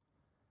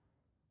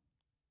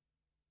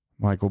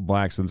 Michael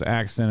Blackson's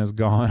accent is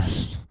gone.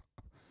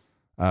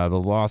 The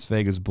Las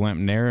Vegas blimp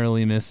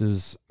narrowly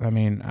misses. I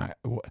mean,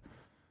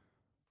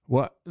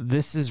 what?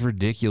 This is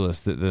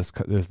ridiculous that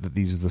that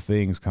these are the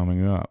things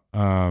coming up.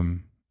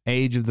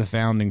 Age of the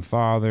founding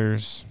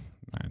fathers.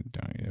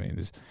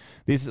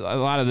 These a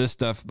lot of this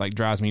stuff like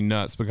drives me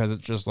nuts because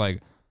it's just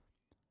like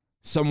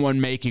someone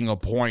making a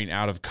point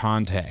out of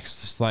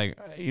context. It's like,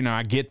 you know,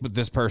 I get what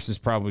this person's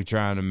probably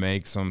trying to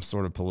make, some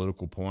sort of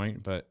political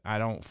point, but I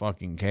don't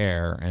fucking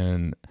care.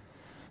 And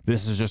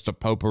this is just a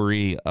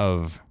potpourri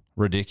of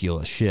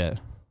ridiculous shit.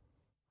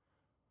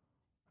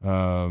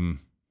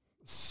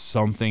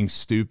 Something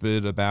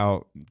stupid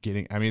about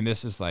getting, I mean,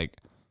 this is like,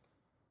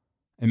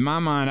 in my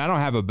mind, I don't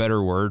have a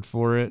better word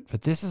for it,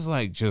 but this is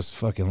like just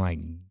fucking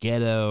like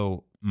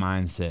ghetto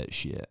mindset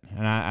shit.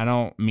 And I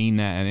don't mean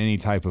that in any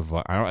type of,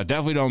 I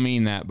definitely don't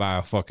mean that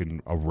by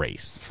a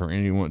race, for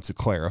anyone to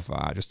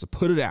clarify, just to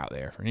put it out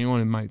there for anyone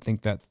who might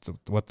think that's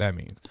what that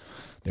means.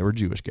 They were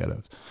Jewish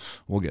ghettos.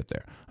 We'll get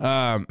there.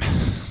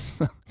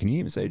 Can you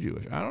even say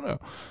Jewish? I don't know.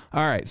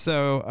 All right.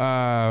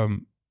 So,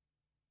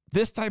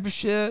 this type of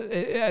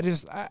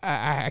shit,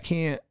 I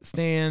can't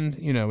stand,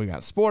 you know, we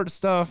got sports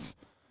stuff.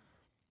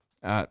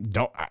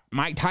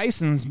 Mike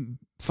Tyson's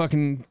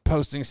fucking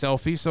posting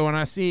selfies. So when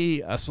I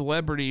see a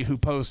celebrity who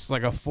posts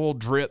like a full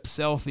drip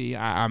selfie,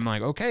 I'm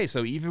like, okay,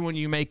 so even when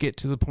you make it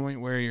to the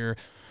point where you're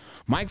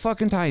Mike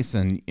fucking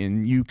Tyson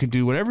and you can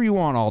do whatever you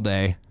want all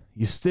day,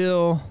 you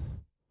still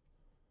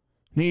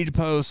need to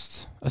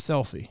post a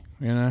selfie,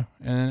 you know?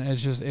 And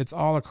it's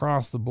all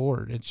across the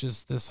board. It's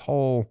just this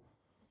whole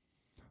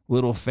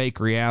little fake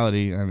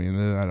reality. I mean,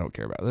 I don't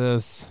care about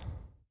this.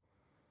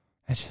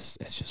 It's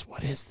just,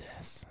 what is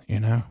this? You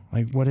know,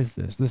 like, what is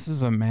this? This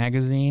is a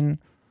magazine.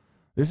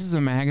 This is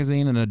a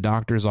magazine in a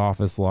doctor's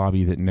office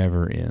lobby that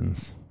never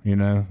ends. You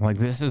know, like,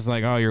 this is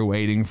like, oh, you're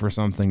waiting for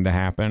something to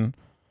happen.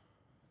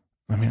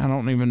 I mean, I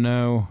don't even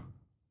know.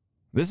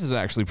 This is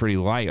actually pretty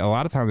light. A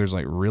lot of times there's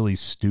like really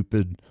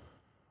stupid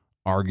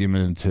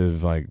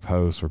argumentative like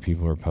posts where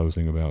people are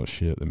posting about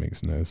shit that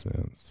makes no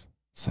sense.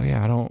 So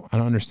yeah, I don't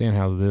understand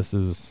how this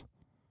is.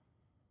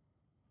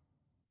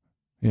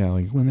 Yeah,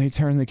 like when they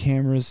turn the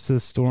cameras to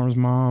Storm's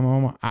mom,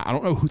 oh my, I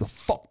don't know who the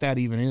fuck that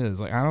even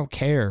is. Like, I don't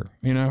care,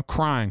 you know,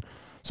 crying.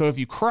 So if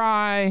you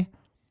cry,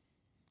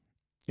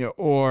 you know,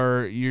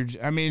 or you're,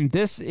 I mean,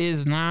 this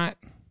is not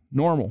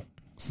normal.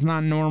 This is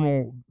not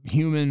normal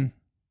human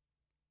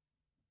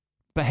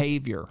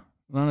behavior.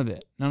 None of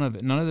it. None of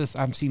it. None of this.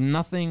 I've seen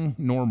nothing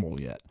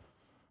normal yet.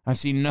 I've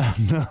seen not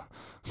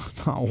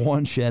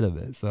one shed of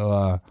it.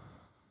 So,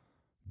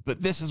 but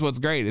this is what's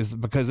great, is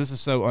because this is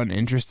so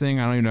uninteresting.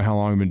 I don't even know how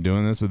long I've been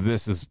doing this, but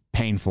this is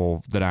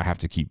painful that I have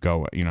to keep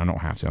going. You know, I don't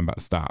have to. I'm about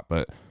to stop.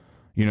 But,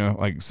 you know,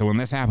 like, so when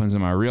this happens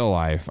in my real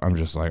life, I'm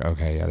just like,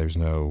 okay, yeah, there's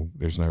no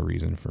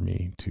reason for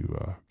me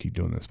to keep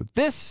doing this. But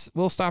this,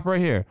 we'll stop right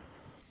here.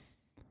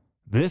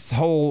 This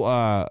whole,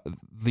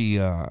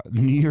 the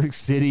New York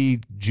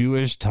City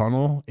Jewish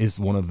tunnel is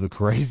one of the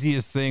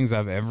craziest things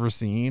I've ever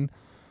seen,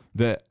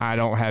 that I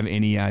don't have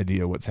any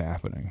idea what's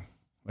happening,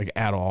 like,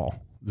 at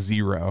all.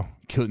 Zero.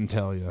 Couldn't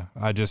tell you.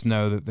 I just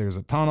know that there's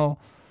a tunnel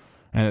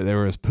and that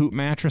there was poop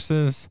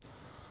mattresses,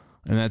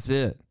 and that's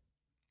it,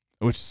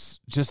 which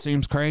just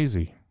seems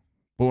crazy.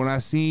 But when I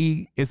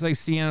see, it's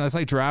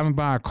like driving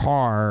by a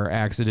car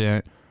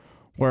accident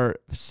where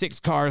 6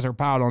 cars are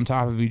piled on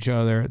top of each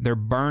other. They're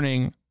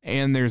burning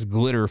and there's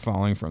glitter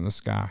falling from the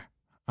sky.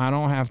 I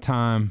don't have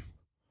time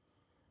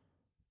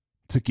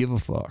to give a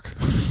fuck.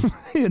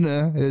 You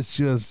know, it's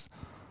just,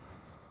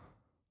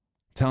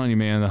 telling you,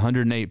 man, the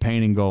 108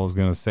 painting goal is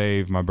going to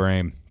save my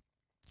brain,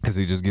 because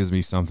it just gives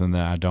me something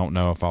that I don't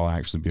know if I'll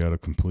actually be able to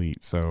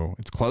complete. So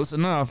it's close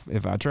enough.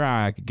 If I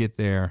try, I could get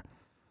there,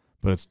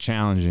 but it's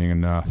challenging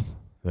enough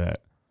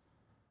that,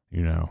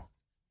 you know,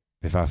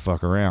 if I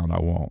fuck around, I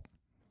won't.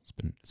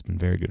 It's been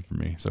very good for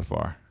me so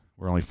far.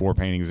 We're only 4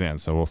 paintings in,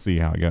 so we'll see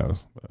how it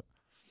goes. But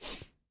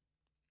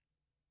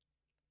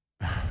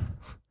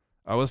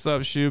oh, what's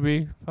up,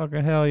 Shuby?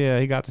 Fucking hell yeah,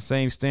 he got the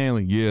same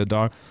Stanley. Yeah,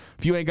 dog.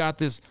 If you ain't got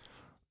this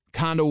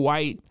kind of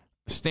white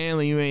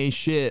Stanley, you ain't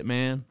shit,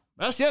 man.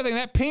 That's the other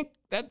thing.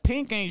 That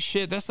pink ain't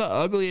shit. That's the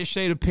ugliest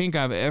shade of pink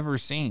I've ever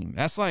seen.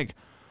 That's like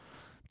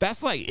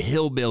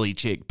hillbilly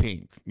chick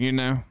pink, you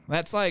know?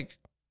 That's like,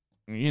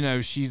 you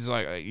know, she's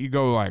like, you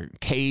go like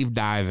cave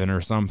diving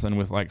or something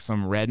with like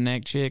some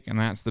redneck chick, and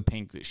that's the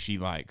pink that she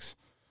likes.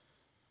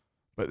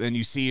 But then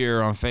you see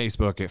her on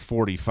Facebook at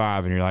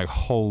 45 and you're like,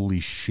 holy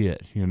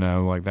shit, you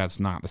know, like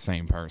that's not the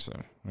same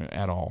person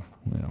at all,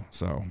 you know?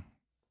 So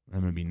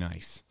I'm gonna be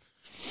nice.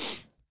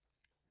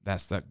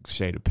 That's that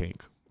shade of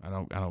pink. I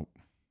don't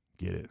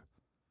get it.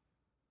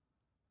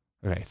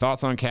 Okay,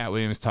 thoughts on Cat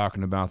Williams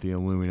talking about the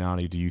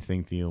Illuminati. Do you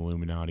think the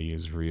Illuminati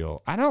is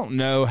real? I don't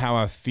know how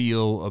I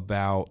feel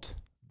about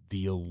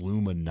the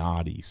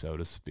Illuminati, so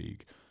to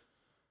speak.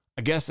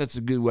 I guess that's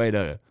a good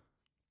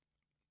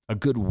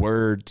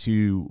word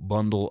to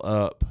bundle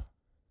up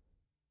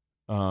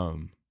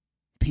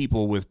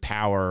people with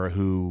power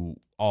who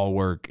all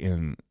work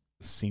in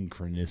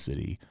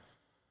synchronicity.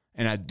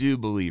 And I do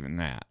believe in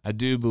that. I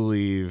do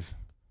believe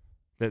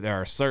that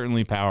there are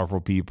certainly powerful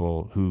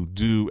people who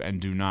do and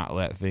do not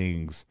let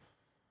things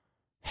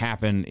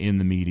happen in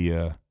the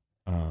media,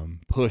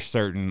 push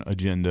certain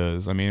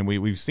agendas. I mean,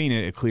 we've seen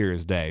it clear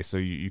as day, so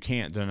you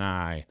can't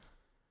deny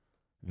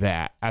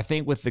that. I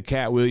think with the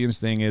Cat Williams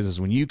thing is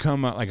when you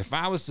come up, like if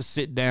I was to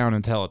sit down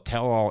and tell a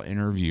tell-all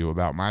interview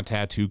about my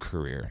tattoo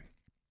career,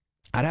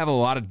 I'd have a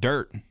lot of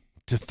dirt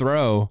to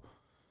throw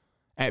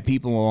at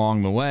people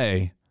along the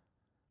way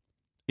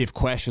if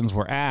questions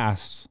were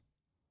asked,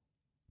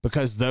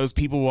 because those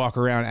people walk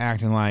around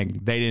acting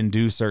like they didn't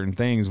do certain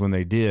things when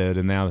they did,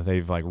 and now that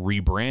they've like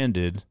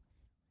rebranded,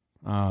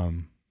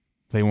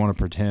 they want to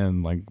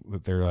pretend like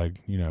that they're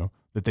like, you know,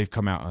 that they've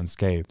come out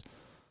unscathed.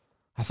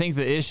 I think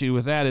the issue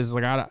with that is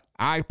like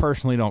I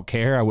personally don't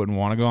care. I wouldn't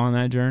want to go on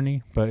that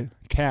journey, but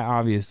Kat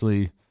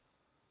obviously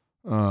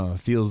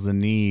feels the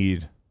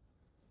need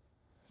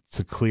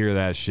to clear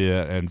that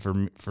shit, and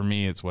for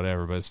me it's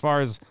whatever. But as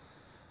far as,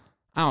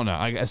 I don't know,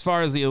 like as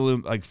far as the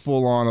like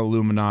full on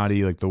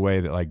Illuminati, like the way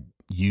that like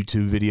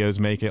YouTube videos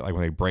make it, like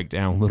when they break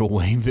down Lil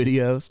Wayne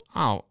videos,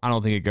 I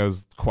don't think it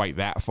goes quite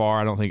that far.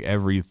 I don't think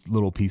every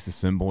little piece of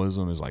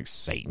symbolism is like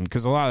Satan,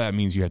 because a lot of that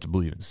means you have to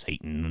believe in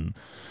Satan and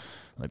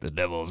like the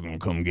devil is gonna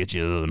come get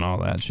you and all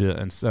that shit,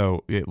 and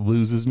so it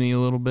loses me a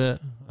little bit.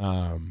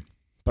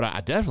 But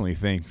I definitely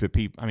think that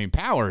people, I mean,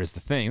 power is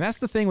the thing. That's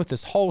the thing with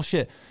this whole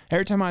shit.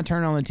 Every time I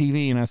turn on the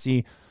TV and I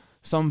see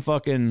some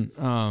fucking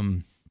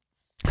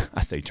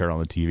I say turn on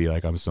the TV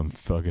like I'm some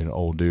fucking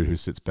old dude who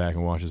sits back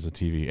and watches the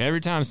TV.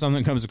 Every time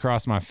something comes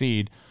across my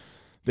feed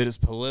that is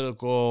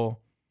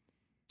political,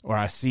 or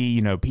I see,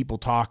 you know, people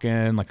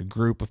talking, like a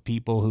group of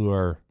people who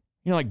are,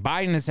 you know, like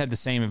Biden has had the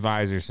same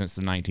advisor since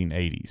the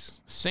 1980s.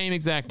 Same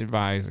exact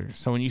advisor.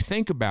 So when you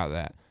think about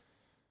that,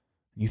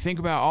 you think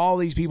about all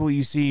these people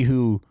you see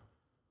who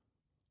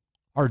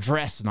are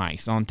dressed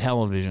nice on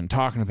television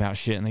talking about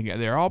shit, and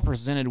they're all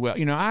presented well.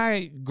 You know,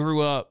 I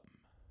grew up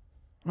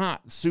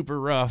not super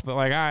rough, but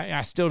like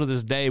I still to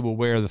this day will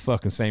wear the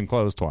fucking same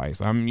clothes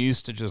twice. I'm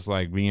used to just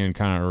like being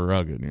kind of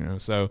rugged, you know.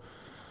 So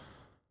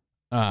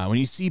when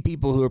you see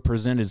people who are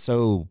presented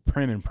so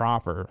prim and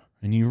proper,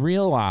 and you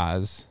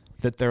realize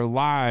that their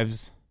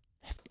lives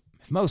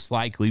have most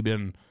likely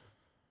been,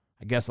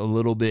 I guess, a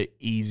little bit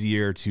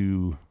easier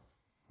to,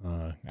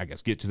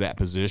 get to that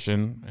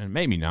position, and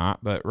maybe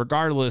not, but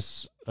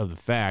regardless of the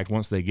fact,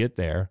 once they get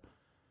there,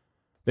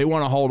 they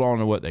want to hold on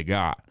to what they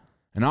got.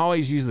 And I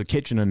always use the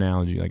kitchen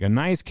analogy, like a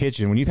nice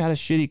kitchen. When you've had a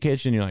shitty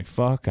kitchen, you're like,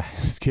 fuck,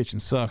 this kitchen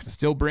sucks. It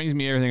still brings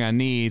me everything I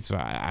need, so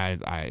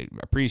I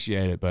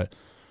appreciate it. But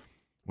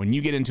when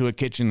you get into a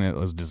kitchen that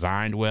was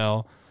designed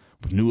well,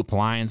 with new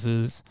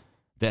appliances,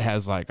 that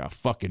has like a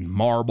fucking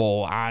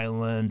marble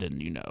island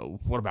and,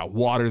 what about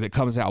water that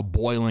comes out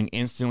boiling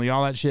instantly,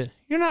 all that shit,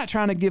 you're not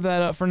trying to give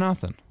that up for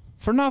nothing.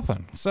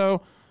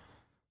 So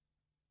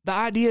the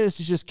idea is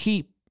to just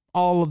keep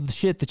all of the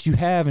shit that you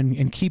have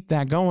and keep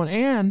that going.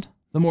 And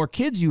the more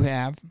kids you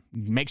have,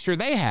 make sure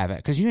they have it,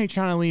 because you ain't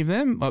trying to leave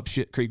them up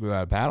shit creek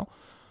without a paddle.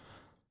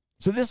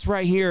 So this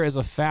right here is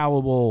a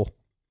fallible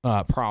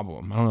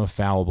problem. I don't know if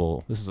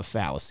fallible, this is a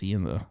fallacy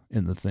in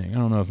the thing. I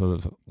don't know if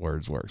the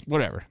words work.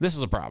 Whatever. This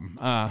is a problem.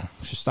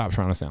 Should stop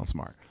trying to sound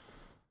smart.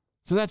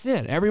 So that's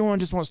it. Everyone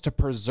just wants to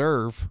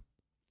preserve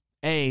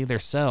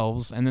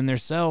theirselves, and then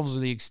themselves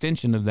are the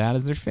extension of that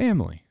as their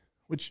family,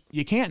 which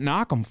you can't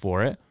knock them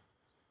for it.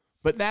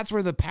 But that's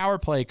where the power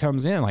play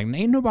comes in. Like,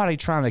 ain't nobody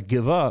trying to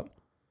give up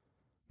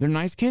their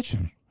nice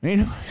kitchen.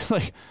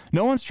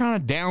 No one's trying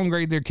to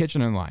downgrade their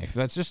kitchen in life.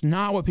 That's just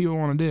not what people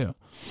want to do.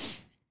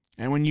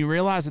 And when you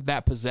realize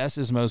that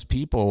possesses most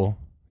people,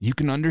 you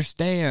can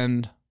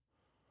understand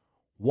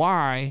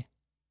why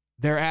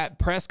they're at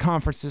press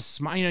conferences.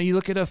 You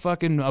look at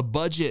a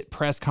budget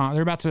press con.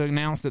 They're about to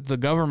announce that the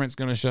government's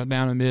going to shut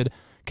down amid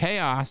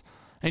chaos.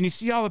 And you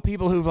see all the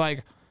people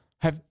who've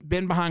have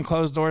been behind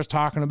closed doors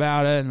talking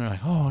about it, and they're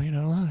like, oh,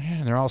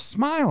 and they're all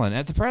smiling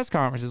at the press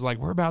conferences like,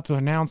 we're about to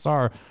announce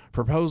our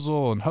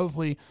proposal, and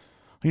hopefully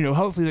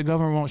the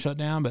government won't shut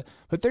down.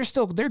 But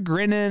they're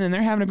grinning and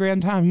they're having a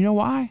grand time. You know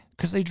why?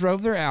 Because they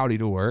drove their Audi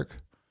to work.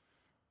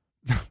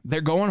 They're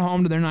going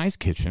home to their nice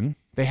kitchen.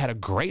 They had a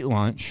great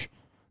lunch.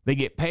 They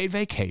get paid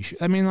vacation.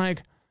 I mean,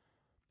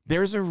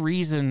 there's a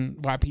reason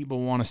why people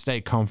want to stay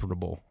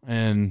comfortable.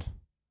 And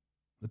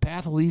the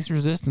path of least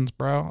resistance,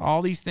 bro.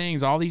 All these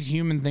things, all these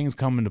human things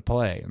come into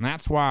play. And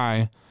that's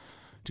why,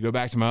 to go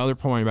back to my other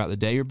point about the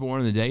day you're born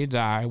and the day you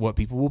die, what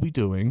people will be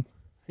doing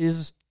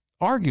is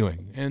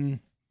arguing. And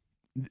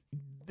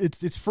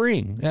it's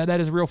freeing. That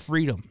is real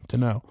freedom to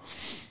know.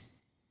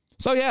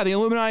 So yeah, the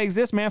Illuminati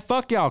exists, man.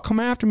 Fuck y'all. Come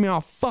after me, I'll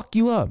fuck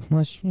you up.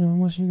 Unless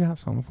you got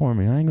something for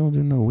me. I ain't gonna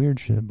do no weird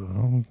shit, but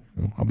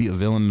I'll be a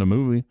villain in a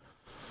movie.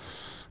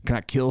 Can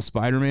I kill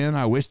Spider-Man?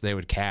 I wish they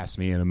would cast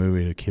me in a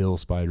movie to kill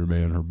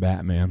Spider-Man or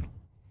Batman.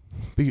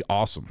 Be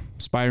awesome.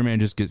 Spider-Man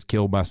just gets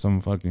killed by some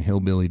fucking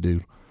hillbilly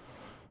dude.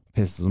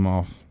 Pisses him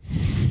off.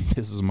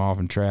 Pisses him off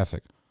in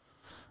traffic.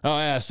 Oh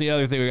yeah, that's the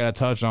other thing we gotta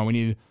touch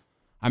on.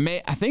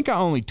 I think I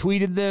only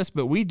tweeted this,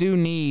 but we do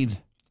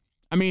need,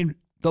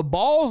 the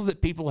balls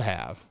that people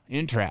have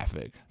in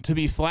traffic to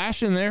be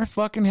flashing their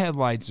fucking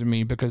headlights at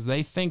me because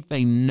they think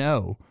they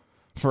know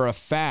for a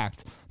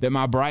fact that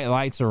my bright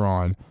lights are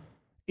on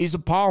is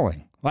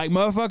appalling. Like,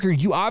 motherfucker,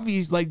 you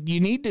obviously, you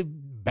need to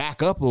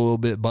back up a little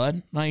bit,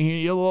 bud. Like,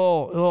 you're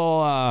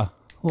a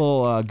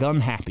little gun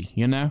happy,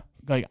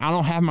 Like, I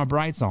don't have my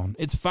brights on.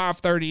 It's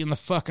 5:30 in the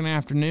fucking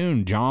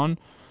afternoon, John.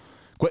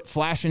 Quit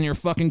flashing your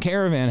fucking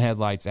Caravan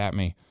headlights at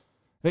me.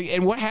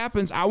 And what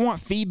happens, I want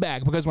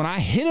feedback, because when I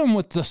hit them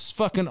with this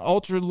fucking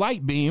ultra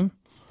light beam,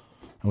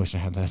 I wish I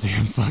had that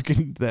damn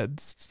fucking,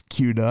 that's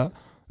queued up.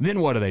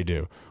 Then what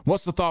do?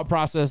 What's the thought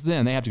process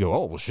then? They have to go,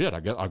 oh, well, shit, I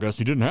guess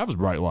he didn't have his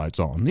bright lights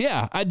on.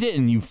 Yeah, I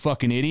didn't, you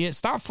fucking idiot.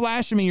 Stop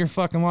flashing me your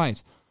fucking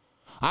lights.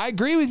 I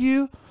agree with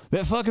you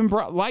that fucking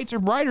lights are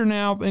brighter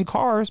now in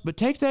cars, but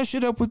take that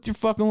shit up with your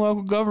fucking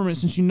local government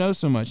since you know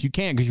so much. You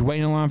can't, because you're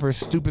waiting in line for a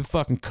stupid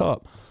fucking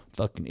cup.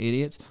 Fucking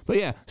idiots. But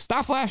yeah,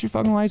 stop flashing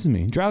fucking lights at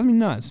me. It drives me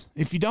nuts.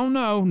 If you don't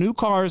know, new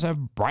cars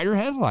have brighter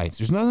headlights.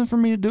 There's nothing for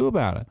me to do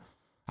about it.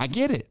 I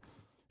get it.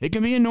 It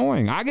can be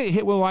annoying. I get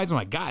hit with lights. I'm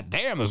like, God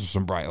damn, those are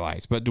some bright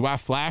lights. But do I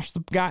flash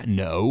the guy?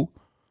 No.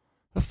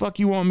 The fuck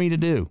you want me to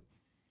do?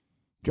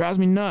 Drives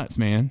me nuts,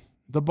 man.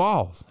 The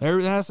balls.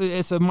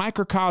 It's a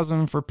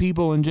microcosm for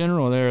people in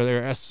general.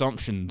 Their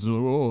assumptions.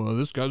 Oh,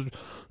 look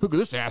at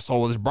this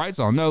asshole with his brights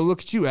on. No, look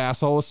at you,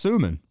 asshole,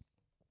 assuming.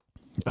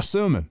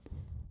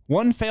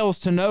 One fails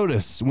to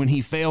notice when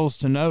he fails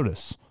to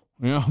notice.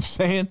 You know what I'm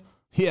saying?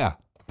 Yeah.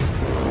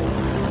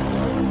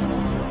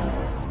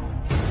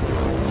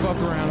 Fuck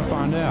around and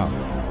find out.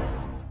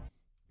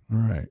 All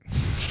right.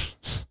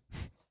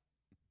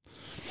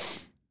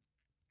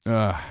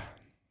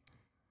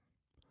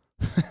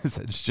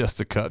 It's just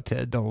a cup,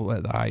 Ted. Don't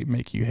let the hype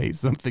make you hate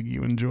something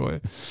you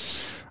enjoy.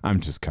 I'm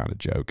just kind of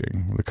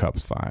joking. The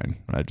cup's fine.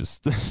 I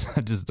just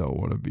don't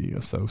want to be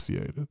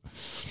associated.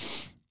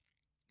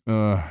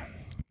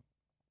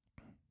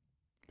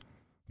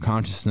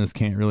 Consciousness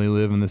can't really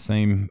live in the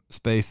same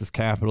space as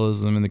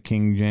capitalism and the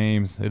King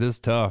James. It is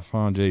tough,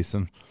 huh,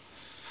 Jason?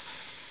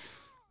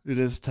 It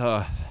is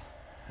tough.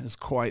 It's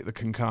quite the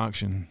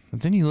concoction.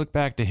 But then you look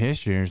back to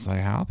history and it's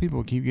like, how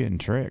people keep getting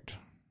tricked.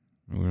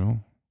 You know,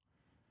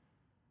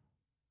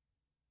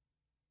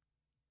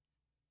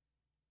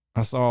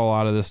 I saw a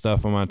lot of this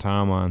stuff on my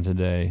timeline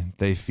today.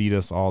 They feed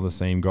us all the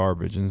same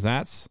garbage, and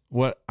that's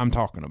what I'm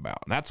talking about.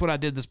 That's what I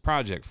did this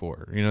project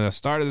for. You know, I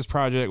started this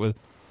project with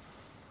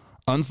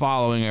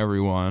unfollowing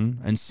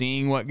everyone and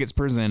seeing what gets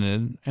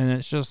presented, and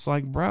it's just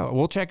like, bro,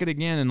 we'll check it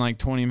again in like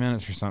 20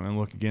 minutes or something and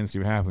look again and see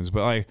what happens.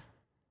 But like,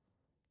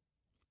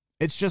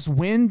 it's just,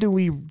 when do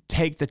we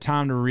take the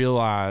time to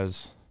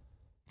realize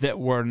that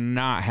we're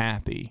not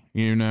happy?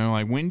 You know,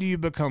 like, when do you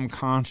become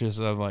conscious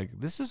of like,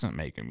 this isn't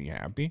making me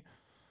happy?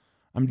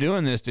 I'm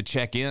doing this to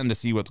check in to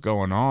see what's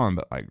going on,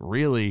 but like,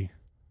 really,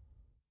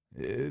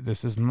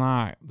 this is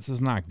not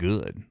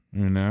good,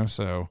 you know?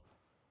 So,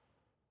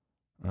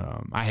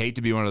 I hate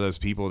to be one of those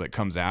people that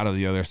comes out of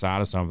the other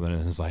side of something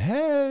and is like,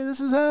 hey,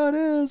 this is how it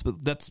is.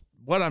 But that's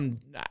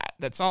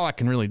all I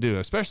can really do,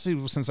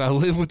 especially since I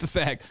live with the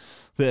fact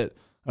that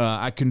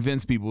I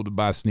convince people to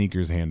buy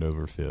sneakers hand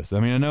over fist. I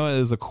mean, I know it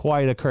is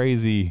quite a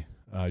crazy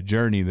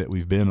journey that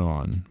we've been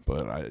on,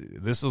 but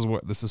this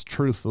is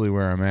truthfully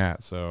where I'm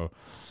at. So,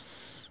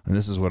 and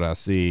this is what I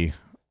see.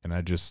 And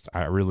I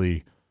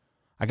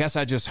guess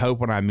I just hope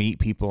when I meet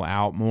people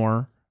out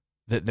more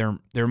that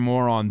they're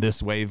more on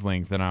this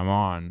wavelength than I'm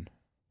on.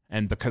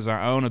 And because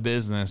I own a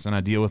business and I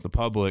deal with the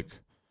public,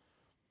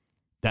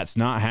 that's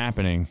not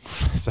happening.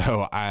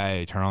 So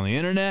I turn on the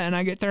internet and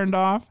I get turned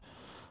off.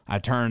 I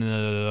turn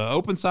the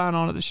open sign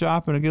on at the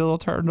shop and I get a little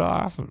turned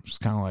off. I'm just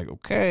kind of like,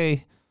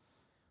 okay.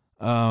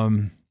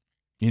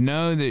 You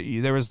know,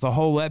 there was the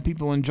whole let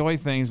people enjoy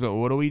things, but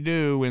what do we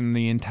do when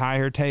the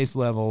entire taste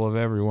level of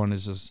everyone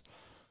is just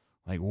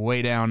like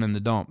way down in the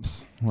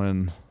dumps?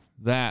 When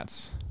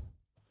that's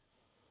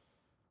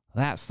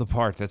the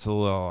part that's a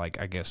little, like,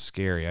 I guess,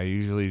 scary. I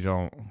usually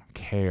don't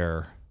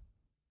care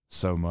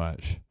so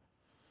much.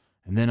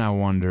 And then I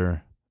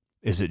wonder,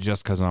 is it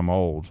just because I'm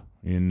old?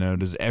 You know,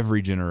 does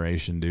every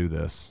generation do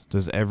this?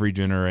 Does every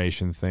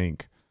generation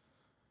think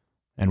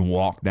and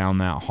walk down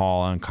that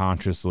hall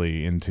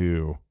unconsciously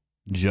into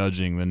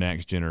judging the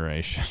next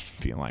generation,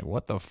 being like,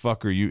 what the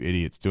fuck are you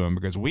idiots doing?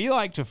 Because we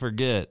like to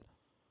forget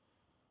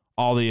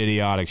all the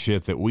idiotic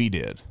shit that we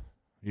did.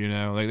 You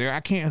know, like, I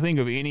can't think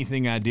of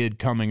anything I did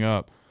coming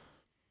up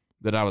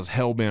that I was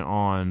hell-bent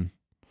on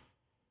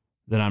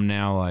that I'm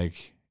now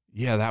like,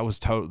 yeah, that was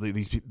totally,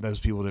 those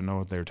people didn't know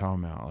what they were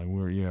talking about. Like,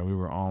 we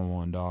were on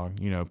one, dog.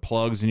 You know,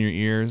 plugs in your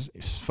ears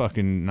is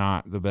fucking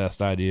not the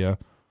best idea.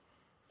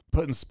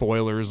 Putting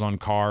spoilers on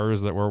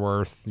cars that were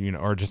worth, you know,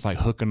 or just like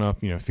hooking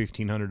up, you know,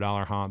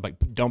 $1,500 Honda, like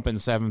dumping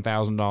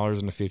 $7,000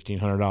 into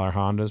 $1,500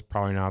 Honda is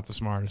probably not the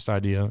smartest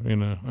idea. You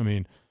know, I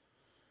mean,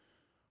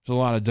 there's a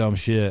lot of dumb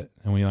shit,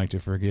 and we like to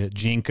forget.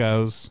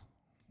 Jinkos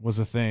was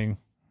a thing.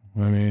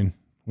 I mean,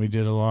 we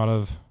did a lot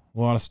of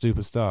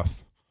stupid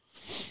stuff.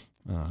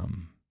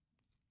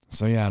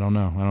 So yeah, I don't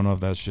know. I don't know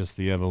if that's just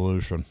the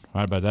evolution.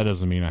 But that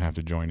doesn't mean I have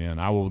to join in.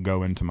 I will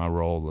go into my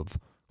role of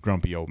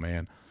grumpy old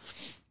man.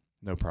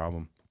 No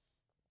problem.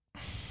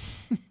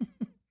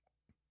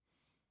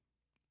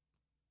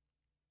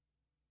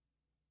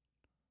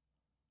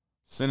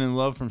 Sending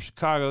love from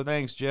Chicago.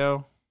 Thanks,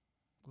 Joe.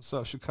 What's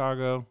up,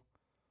 Chicago?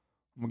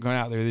 I'm going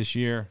out there this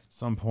year at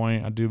some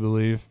point, I do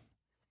believe.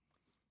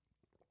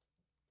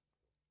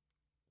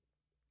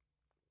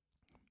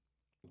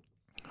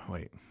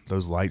 Wait,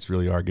 those lights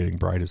really are getting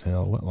bright as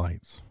hell. What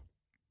lights?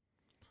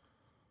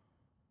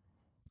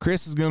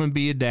 Chris is going to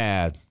be a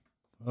dad.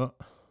 Oh.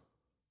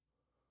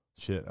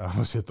 Shit, I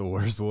almost hit the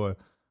worst one.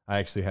 I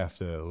actually have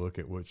to look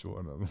at which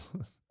one of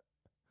them.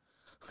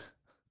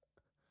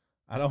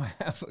 I don't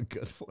have a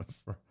good one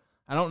for...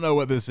 I don't know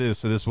what this is,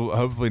 so this will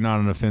hopefully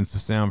not an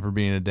offensive sound for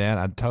being a dad.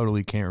 I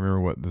totally can't remember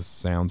what this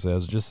sound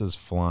says. It just says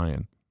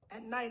flying.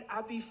 At night,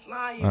 I be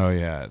flying. Oh,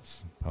 yeah,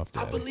 it's Puff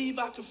Daddy. I believe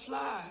I can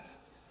fly.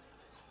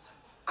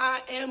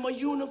 I am a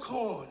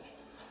unicorn.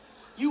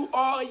 You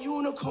are a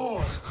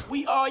unicorn.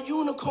 We are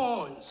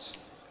unicorns.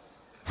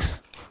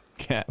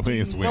 Cat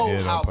Williams You know went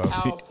in how on Puffy.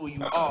 powerful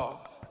you are.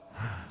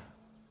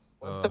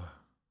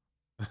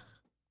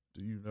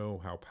 Do you know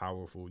how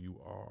powerful you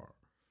are?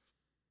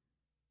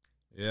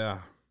 Yeah.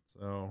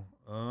 So,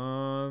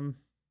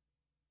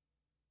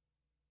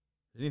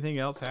 anything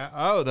else?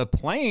 The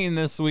plane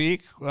this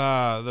week.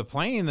 The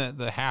plane that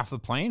half the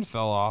plane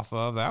fell off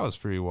of. That was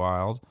pretty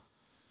wild.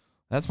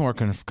 That's more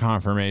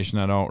confirmation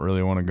I don't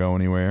really want to go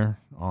anywhere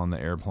on the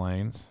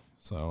airplanes.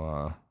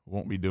 So,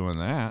 won't be doing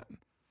that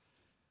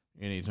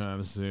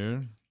anytime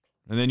soon.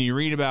 And then you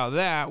read about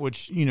that,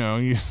 which, you know,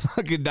 you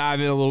could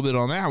dive in a little bit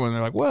on that one.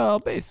 They're like, well,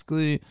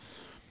 basically,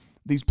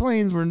 these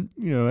planes were, you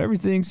know,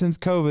 everything since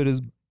COVID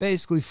is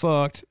basically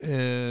fucked.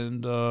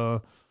 And,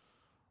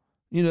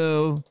 you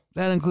know,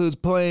 that includes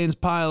planes,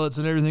 pilots,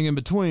 and everything in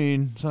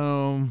between.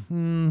 So,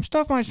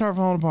 stuff might start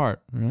falling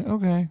apart. Like,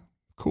 okay,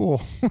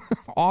 cool.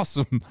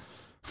 Awesome.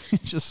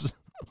 Just,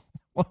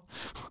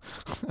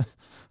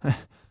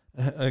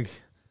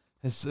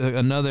 it's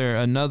another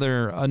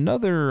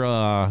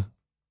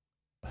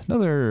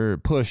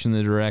push in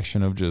the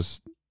direction of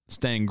just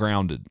staying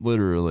grounded,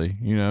 literally,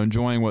 you know,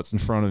 enjoying what's in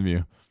front of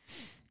you.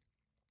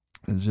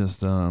 It's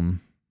just,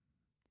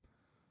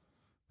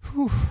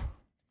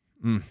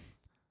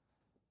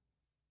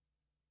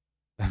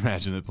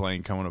 Imagine the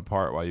plane coming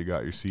apart while you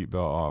got your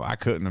seatbelt off. I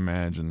couldn't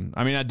imagine.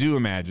 I mean, I do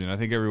imagine. I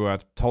think everywhere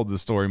I've told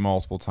this story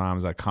multiple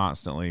times, I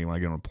constantly, when I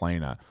get on a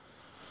plane, I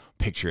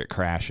picture it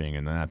crashing,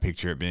 and then I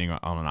picture it being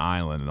on an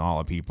island and all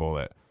the people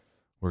that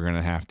we're going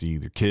to have to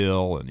either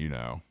kill. And, you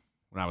know,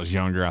 when I was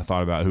younger, I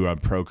thought about who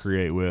I'd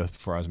procreate with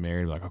before I was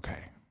married. Like,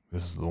 okay,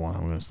 this is the one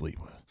I'm going to sleep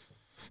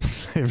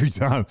with every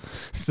time.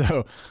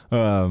 So,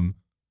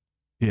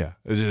 yeah,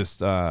 it's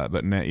just,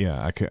 but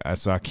yeah,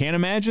 so I can't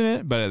imagine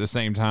it, but at the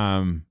same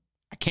time,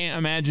 I can't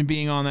imagine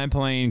being on that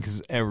plane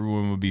because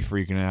everyone would be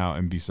freaking out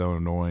and be so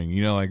annoying.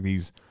 You know, like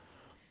these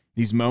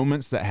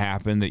moments that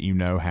happen that you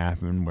know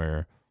happen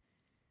where,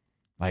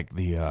 like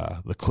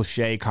the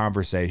cliche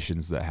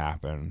conversations that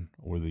happen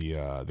or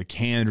the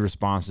canned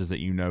responses that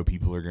you know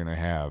people are gonna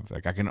have.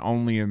 Like I can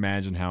only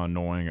imagine how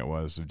annoying it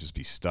was to just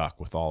be stuck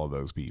with all of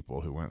those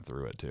people who went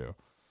through it too.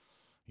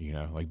 You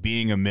know, like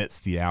being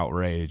amidst the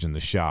outrage and the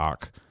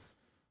shock.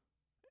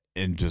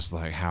 And just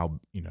like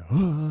how, you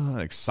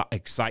know,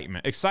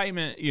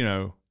 excitement, you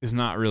know, is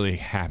not really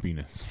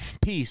happiness.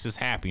 Peace is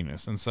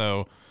happiness. And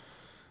so,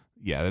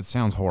 yeah, that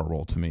sounds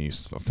horrible to me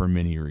for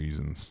many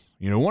reasons.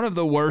 You know, one of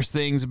the worst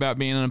things about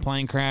being in a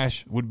plane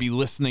crash would be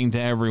listening to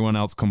everyone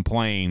else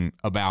complain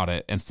about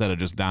it instead of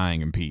just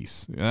dying in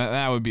peace.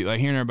 That would be like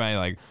hearing everybody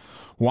like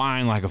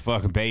whine like a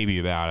fucking baby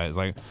about it. It's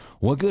like,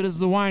 what good is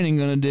the whining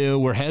going to do?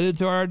 We're headed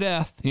to our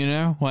death, you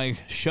know? Like,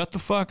 shut the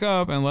fuck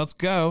up and let's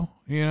go.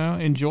 You know,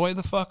 enjoy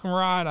the fucking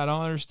ride. I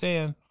don't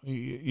understand.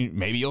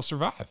 Maybe you'll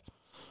survive.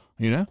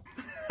 You know?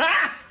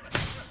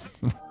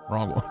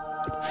 Wrong one.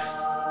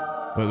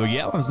 But the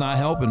yelling's not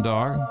helping,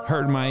 dog.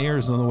 Hurting my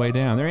ears on the way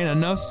down. There ain't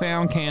enough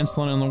sound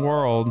canceling in the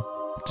world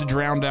to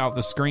drown out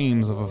the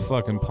screams of a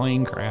fucking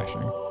plane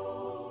crashing.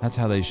 That's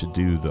how they should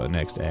do the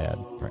next ad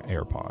for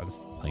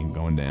AirPods. Plane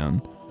going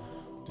down.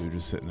 Dude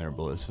just sitting there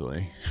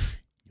blissfully.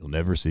 You'll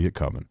never see it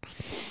coming.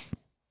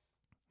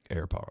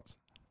 AirPods.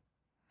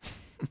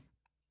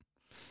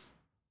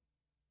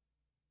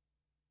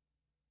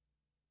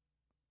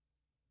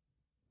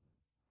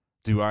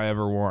 Do I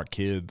ever want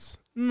kids?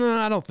 No,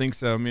 I don't think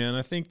so, man.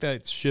 I think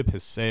that ship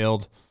has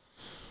sailed.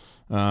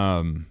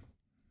 No,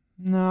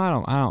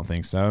 I don't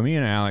think so. Me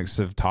and Alex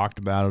have talked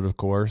about it, of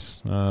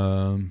course.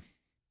 I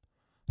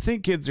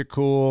think kids are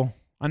cool.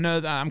 I know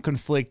that I'm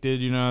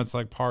conflicted, you know, it's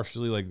like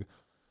partially like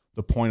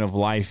the point of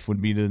life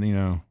would be to, you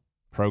know,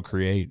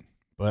 procreate.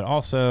 But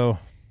also,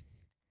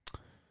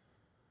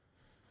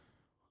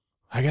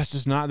 I guess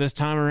just not this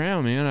time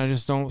around, man. I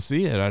just don't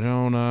see it. I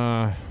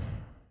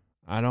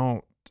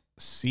don't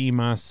see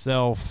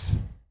myself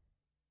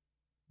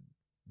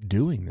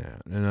doing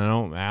that. And I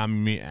don't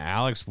think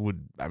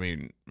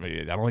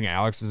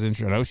Alex is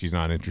interested. I know she's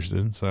not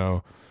interested.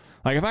 So,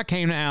 like, if I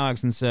came to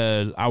Alex and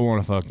said, I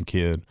want a fucking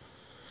kid,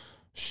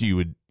 she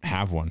would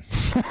have one.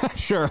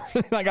 Sure.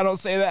 Like, I don't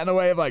say that in a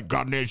way of like,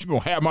 God damn, she's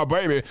gonna have my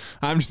baby.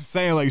 I'm just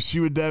saying, like, she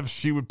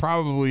would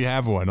probably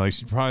have one. Like,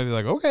 she'd probably be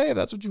like, okay, if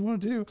that's what you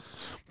want to do.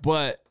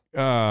 But,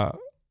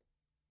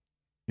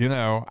 you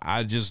know,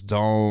 I just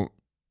don't.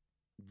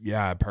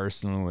 Yeah, I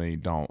personally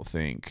don't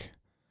think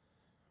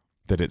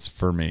that it's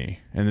for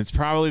me. And it's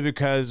probably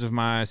because of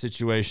my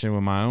situation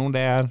with my own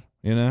dad,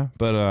 you know?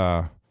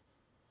 But,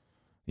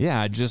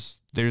 yeah,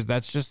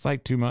 that's just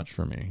like too much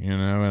for me, you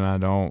know? And I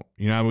don't,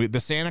 you know, the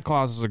Santa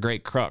Claus is a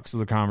great crux of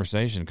the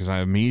conversation because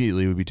I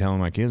immediately would be telling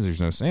my kids there's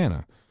no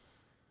Santa.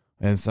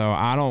 And so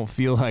I don't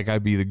feel like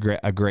I'd be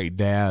a great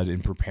dad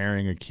in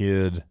preparing a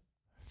kid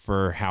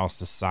for how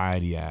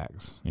society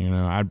acts. You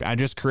know, I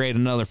just create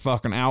another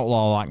fucking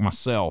outlaw like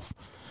myself.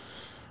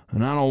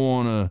 And I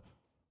don't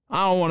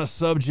want to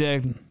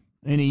subject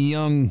any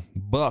young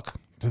buck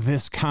to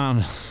this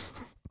kind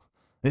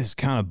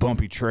of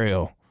bumpy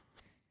trail.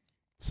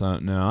 So,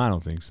 no, I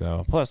don't think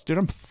so. Plus, dude,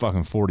 I'm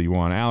fucking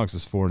 41. Alex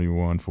is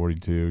 41,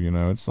 42, you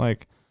know. It's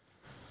like,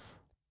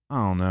 I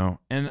don't know.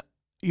 And,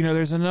 you know,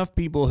 there's enough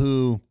people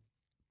who,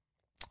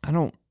 I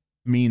don't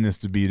mean this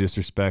to be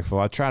disrespectful.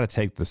 I try to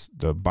take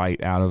the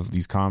bite out of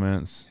these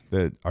comments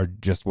that are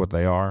just what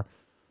they are,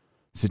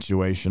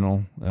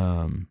 situational.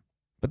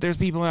 But there's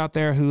people out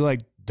there who, like,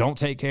 don't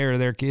take care of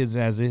their kids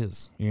as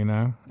is, you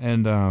know?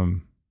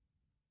 And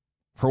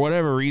for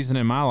whatever reason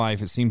in my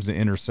life, it seems to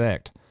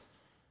intersect.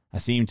 I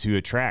seem to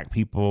attract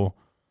people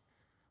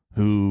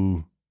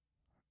who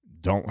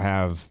don't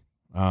have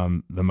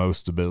the most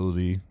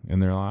stability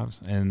in their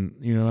lives. And,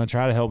 you know, I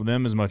try to help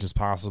them as much as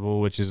possible,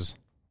 which is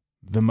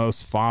the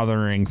most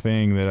fathering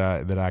thing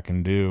that I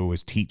can do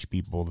is teach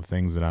people the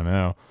things that I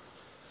know.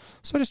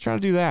 So I just try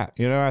to do that.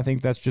 You know, I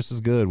think that's just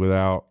as good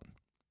without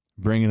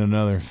bringing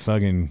another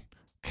fucking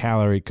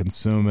calorie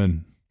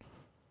consuming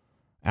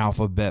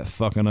alphabet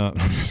fucking up.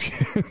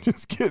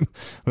 Just kidding.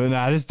 But no,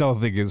 I just don't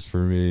think it's for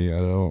me. I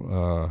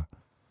don't,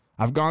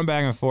 I've gone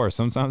back and forth.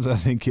 Sometimes I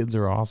think kids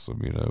are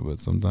awesome, you know, but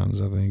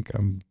sometimes I think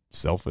I'm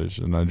selfish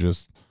and I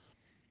just,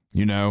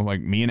 you know,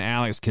 like me and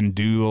Alex can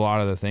do a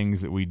lot of the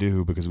things that we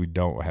do because we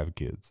don't have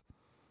kids.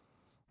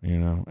 you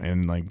know,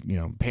 and like, you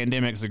know,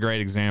 pandemic's a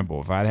great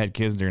example. If I'd had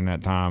kids during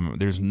that time,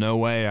 there's no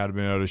way I'd have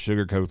been able to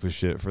sugarcoat the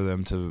shit for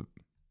them to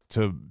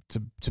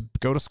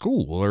go to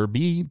school or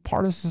be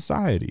part of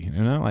society.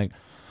 You know, like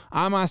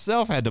I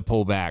myself had to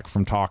pull back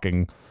from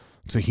talking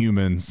to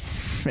humans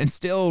and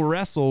still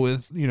wrestle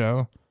with, you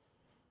know,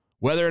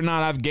 whether or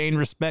not I've gained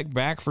respect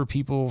back for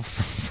people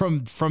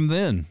from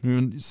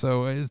then.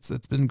 So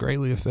it's been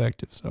greatly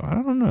effective. So I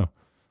don't know.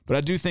 But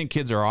I do think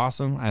kids are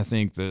awesome. I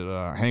think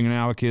that hanging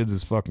out with kids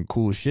is fucking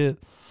cool as shit.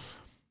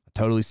 I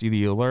totally see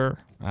the allure.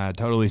 I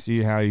totally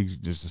see how you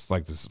just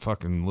like this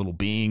fucking little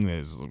being that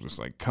is just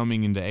like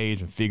coming into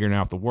age and figuring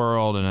out the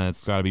world. And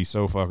it's got to be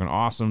so fucking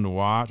awesome to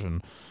watch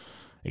and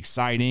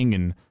exciting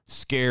and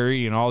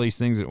scary and all these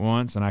things at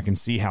once. And I can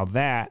see how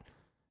that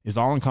is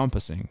all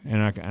encompassing.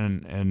 And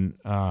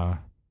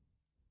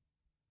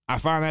I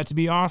find that to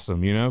be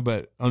awesome, you know,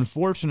 but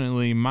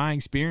unfortunately my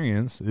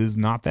experience is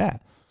not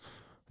that.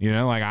 You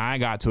know, like I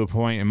got to a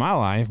point in my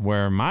life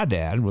where my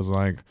dad was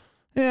like,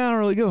 yeah, I don't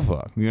really give a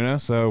fuck, you know?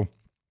 So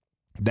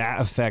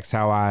that affects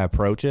how I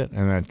approach it.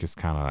 And that just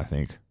kind of, I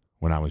think,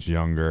 when I was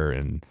younger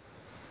and,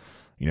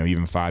 you know,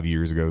 even 5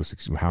 years ago,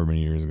 however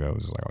many years ago, it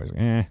was like always,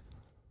 I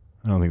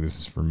don't think this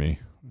is for me,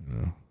 you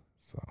know?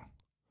 So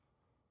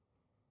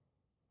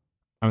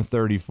I'm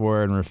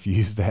 34 and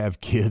refuse to have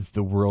kids.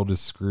 The world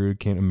is screwed.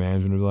 Can't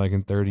imagine it like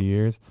in 30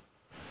 years.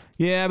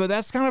 Yeah, but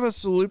that's kind of a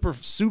super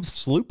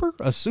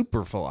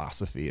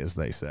philosophy, as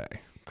they say,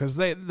 because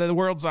the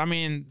world's. I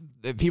mean,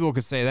 people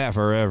could say that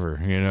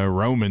forever. You know,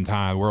 Roman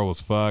time, the world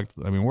was fucked.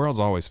 I mean, world's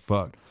always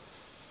fucked.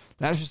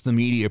 That's just the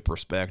media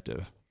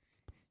perspective,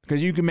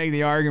 because you can make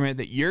the argument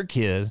that your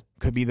kid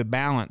could be the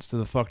balance to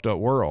the fucked up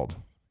world.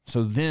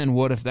 So then,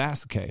 what if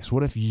that's the case?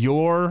 What if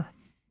your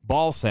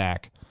ball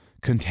sack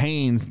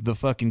contains the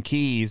fucking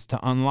keys to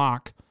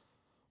unlock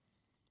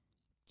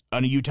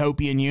a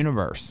utopian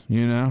universe?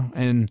 You know,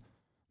 and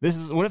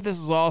what if this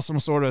is all some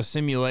sort of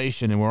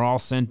simulation and we're all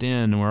sent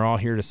in and we're all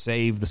here to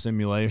save the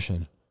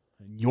simulation?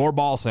 Your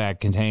ball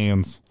sack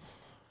contains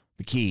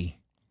the key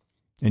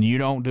and you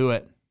don't do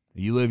it.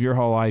 You live your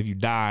whole life, you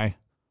die,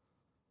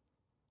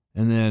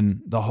 and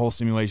then the whole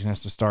simulation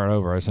has to start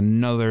over. It's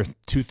another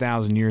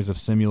 2,000 years of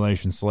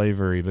simulation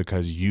slavery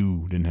because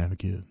you didn't have a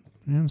kid.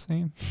 You know what I'm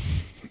saying?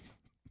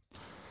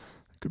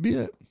 Could be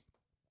it.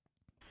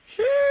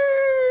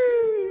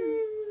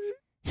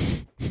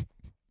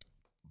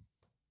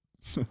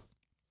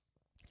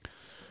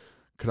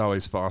 Could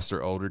always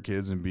foster older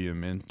kids and be a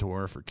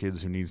mentor for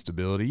kids who need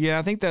stability. Yeah,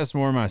 I think that's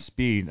more my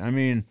speed. I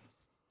mean,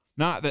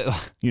 not that,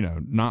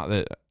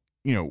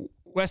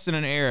 Weston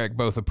and Eric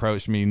both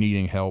approached me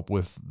needing help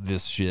with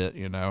this shit,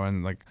 you know,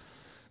 and like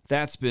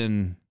that's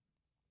been,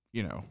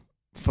 you know,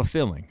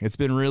 fulfilling. It's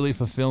been really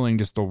fulfilling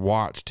just to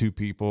watch two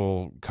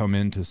people come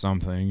into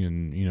something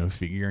and, you know,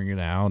 figuring it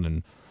out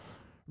and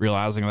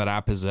realizing that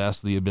I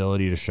possess the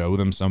ability to show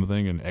them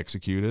something and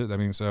execute it. I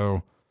mean,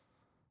 so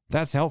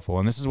that's helpful.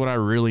 And this is what I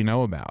really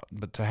know about.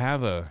 But to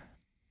have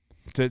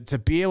to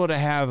be able to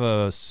have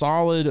a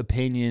solid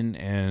opinion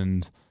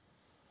and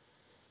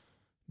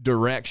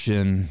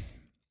direction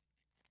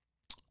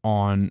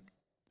on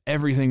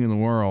everything in the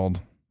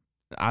world,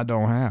 I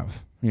don't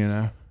have, you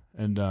know?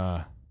 And,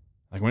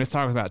 like when it's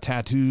talking about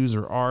tattoos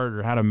or art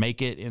or how to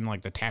make it in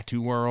like the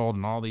tattoo world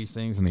and all these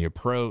things and the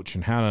approach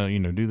and how to, you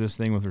know, do this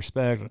thing with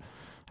respect,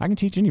 I can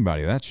teach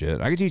anybody that shit.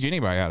 I can teach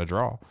anybody how to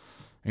draw.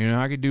 You know,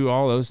 I could do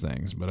all those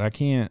things, but I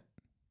can't,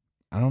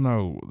 I don't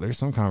know. There's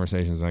some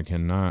conversations I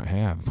cannot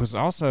have. Because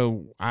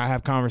also I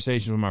have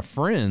conversations with my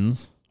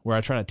friends where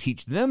I try to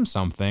teach them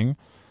something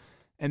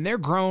and they're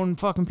grown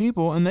fucking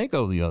people and they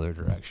go the other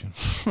direction.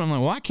 I'm like,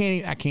 well, I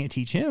can't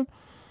teach him.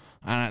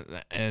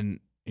 And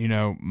you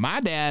know,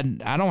 my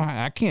dad,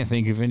 I can't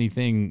think of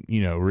anything,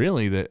 you know,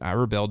 really that I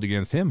rebelled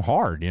against him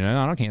hard. You know,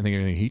 I can't think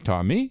of anything he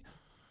taught me.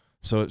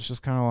 So it's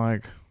just kind of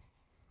like,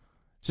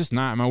 it's just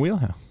not in my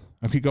wheelhouse.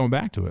 I keep going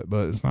back to it,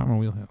 but it's not my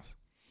wheelhouse.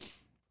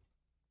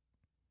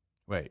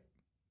 Wait,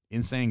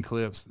 insane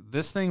clips.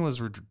 This thing was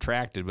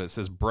retracted, but it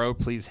says, bro,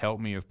 please help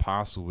me if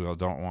possible. I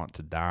don't want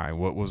to die.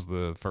 What was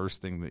the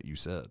first thing that you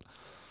said?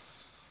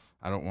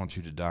 I don't want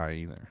you to die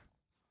either.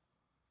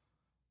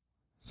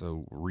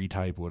 So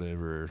retype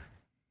whatever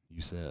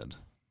you said,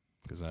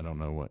 because I don't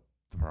know what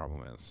the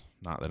problem is.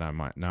 Not that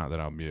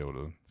I'll be able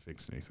to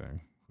fix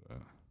anything.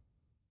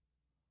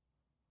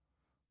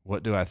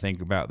 What do I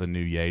think about the new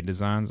Ye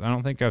designs? I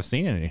don't think I've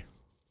seen any.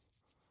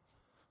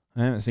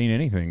 I haven't seen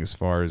anything as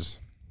far as...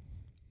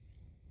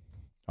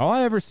 All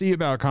I ever see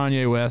about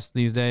Kanye West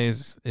these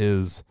days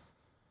is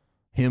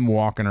him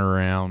walking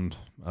around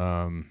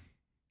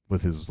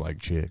with his like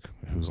chick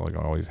who's like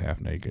always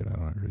half naked.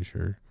 I'm not really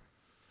sure.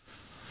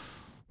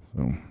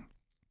 So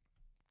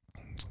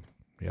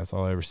yeah, that's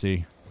all I ever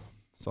see.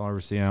 That's all I ever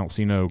see. I don't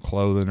see no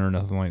clothing or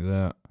nothing like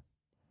that.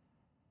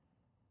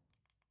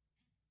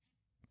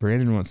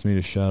 Brandon wants me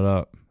to shut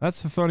up.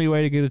 That's a funny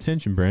way to get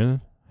attention,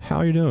 Brandon. How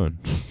are you doing?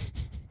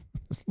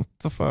 What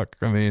the fuck?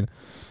 I mean,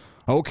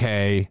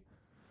 okay.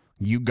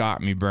 You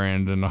got me,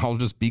 Brandon. I'll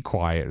just be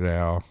quiet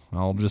now.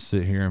 I'll just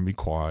sit here and be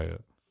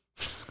quiet.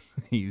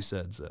 You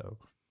said so.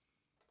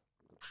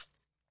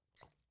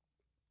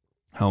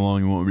 How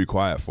long you want to be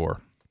quiet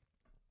for?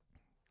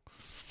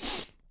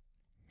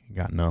 You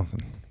got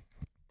nothing.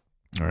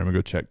 All right, I'm going to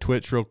go check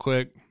Twitch real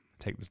quick.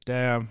 Take this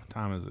dab. What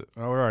time is it?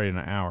 Oh, we're already in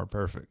an hour.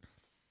 Perfect.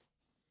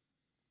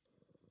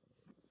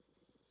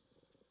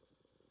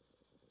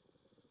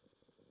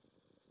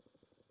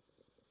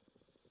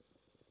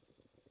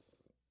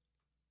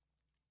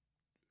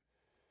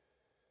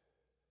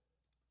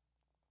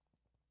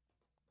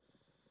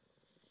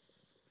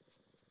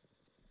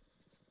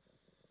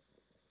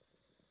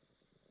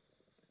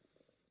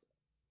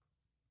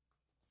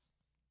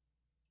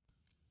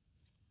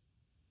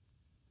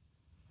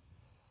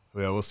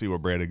 Yeah, we'll see where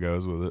Brandon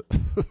goes with it.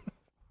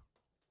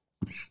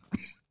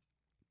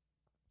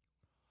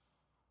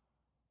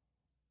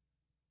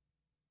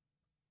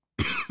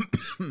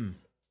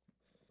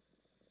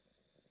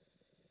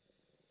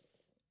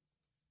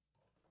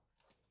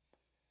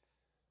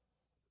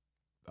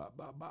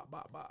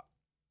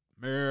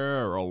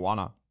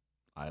 Marijuana.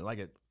 I like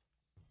it.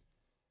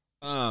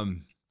 Yeah,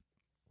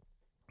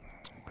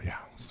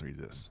 let's read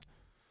this.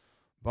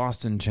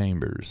 Boston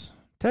Chambers.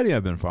 Teddy,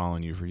 I've been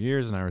following you for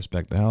years, and I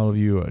respect the hell of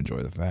you. I enjoy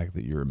the fact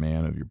that you're a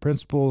man of your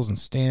principles and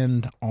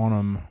stand on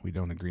them. We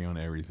don't agree on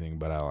everything,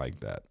 but I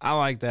like that. I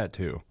like that,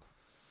 too.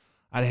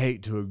 I'd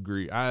hate to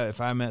agree. If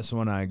I met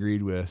someone I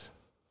agreed with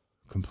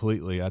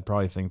completely, I'd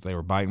probably think they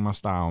were biting my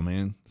style,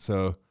 man.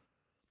 So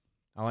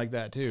I like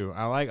that, too.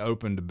 I like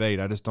open debate.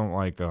 I just don't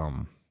like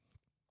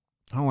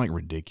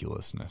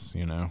ridiculousness,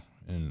 you know?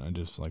 And I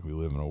just like we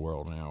live in a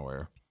world now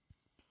where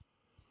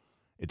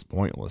it's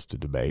pointless to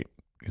debate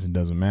because it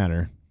doesn't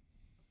matter.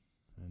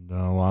 And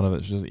a lot of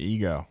it's just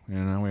ego. You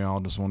know, we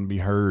all just want to be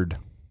heard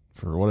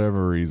for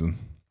whatever reason.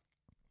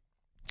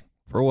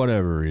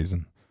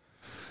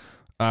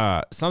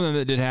 Something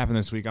that did happen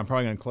this week, I'm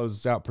probably going to close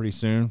this out pretty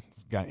soon.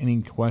 Got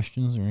any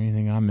questions or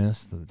anything I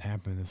missed that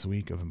happened this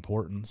week of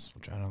importance,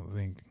 which I don't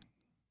think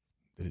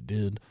that it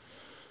did.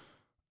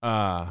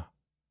 But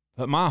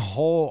my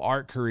whole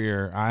art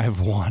career, I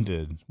have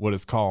wanted what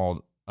is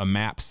called a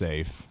map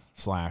safe /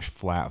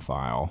 flat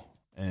file.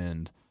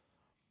 And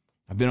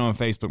I've been on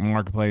Facebook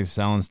Marketplace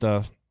selling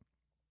stuff,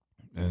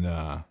 and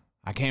I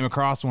came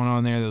across one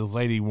on there that this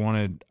lady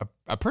wanted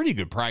a pretty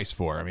good price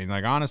for. I mean,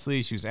 like,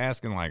 honestly, she was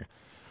asking like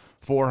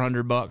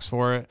 $400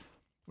 for it,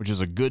 which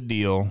is a good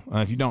deal.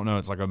 If you don't know,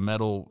 it's like a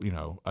metal, you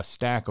know, a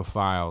stack of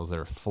files that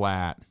are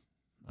flat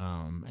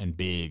and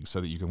big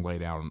so that you can lay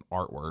down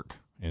artwork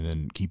and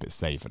then keep it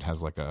safe. It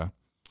has like a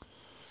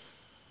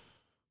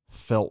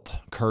felt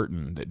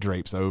curtain that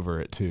drapes over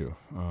it too.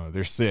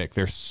 They're sick.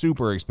 They're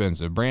super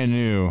expensive. Brand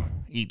new.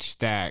 Each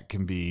stack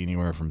can be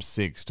anywhere from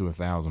 $600 to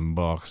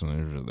 $1,000,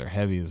 and they're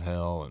heavy as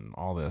hell and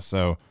all this.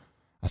 So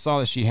I saw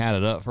that she had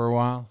it up for a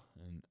while,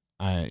 and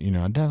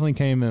I definitely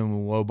came in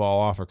with a low ball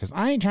offer because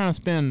I ain't trying to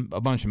spend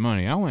a bunch of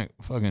money. I went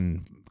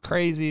fucking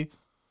crazy.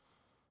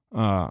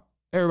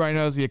 Everybody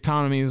knows the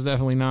economy is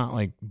definitely not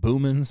like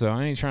booming, so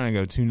I ain't trying to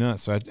go too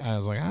nuts. So I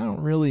was like, I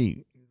don't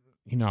really.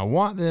 I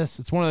want this.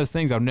 It's one of those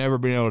things I've never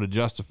been able to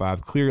justify. I've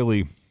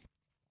clearly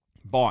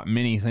bought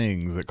many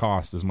things that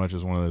cost as much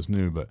as one of those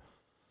new, but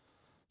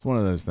it's one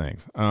of those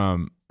things.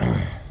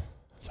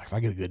 It's like, if I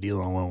get a good deal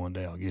on one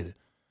day, I'll get it.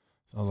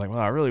 So I was like, well,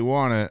 I really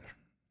want it.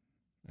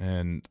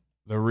 And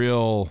the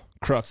real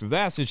crux of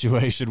that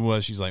situation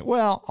was she's like,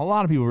 well, a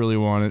lot of people really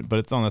want it, but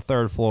it's on the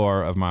 3rd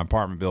floor of my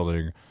apartment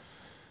building,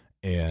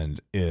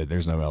 and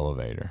there's no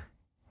elevator,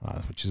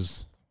 which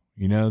is,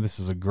 this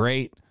is a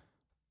great...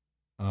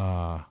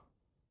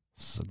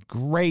 It's a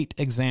great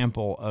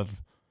example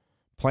of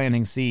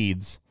planting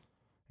seeds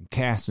and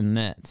casting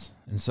nets.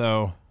 And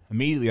so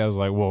immediately I was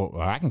like, well,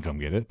 I can come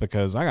get it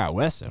because I got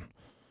Weston.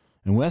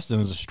 And Weston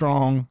is a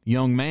strong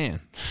young man.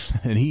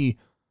 And he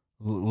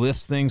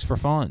lifts things for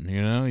fun,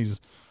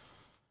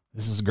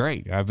 This is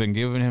great. I've been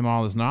giving him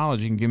all this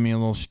knowledge. He can give me a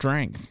little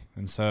strength.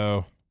 And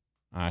so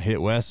I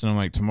hit Weston. I'm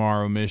like,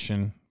 tomorrow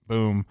mission,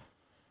 boom.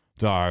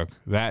 Dog,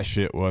 that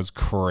shit was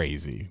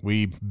crazy.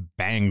 We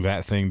banged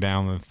that thing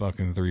down the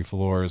fucking 3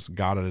 floors,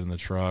 got it in the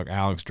truck.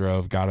 Alex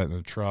got it in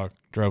the truck,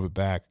 drove it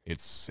back.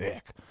 It's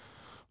sick.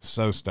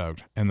 So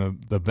stoked. And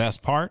the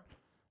best part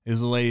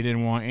is the lady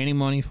didn't want any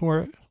money for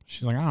it.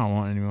 She's like, I don't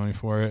want any money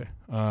for it.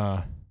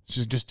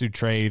 She's just do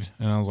trade.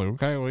 And I was like,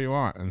 okay, what do you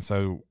want? And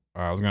so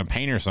I was going to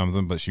paint her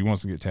something, but she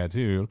wants to get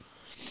tattooed.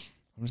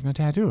 I'm just going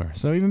to tattoo her.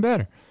 So even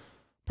better.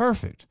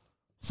 Perfect.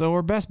 So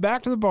we're best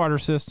back to the barter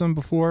system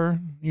before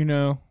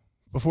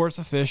it's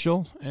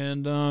official.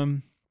 And,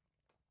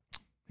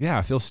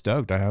 I feel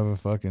stoked. I have a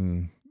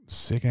fucking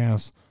sick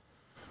ass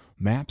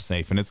map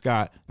safe, and it's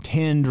got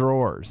 10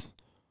 drawers.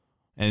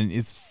 And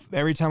it's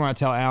every time I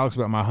tell Alex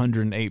about my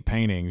 108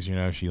 paintings,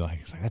 she's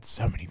like, that's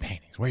so many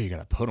paintings. Where are you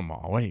going to put them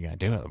all? What are you going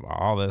to do with them all?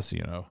 All this,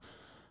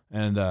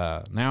 And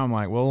now I'm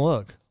like, well,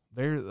 look,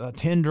 there's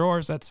 10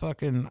 drawers. That's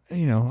fucking,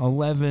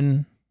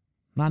 11,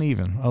 not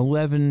even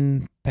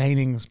 11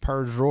 paintings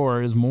per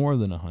drawer is more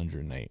than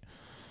 108.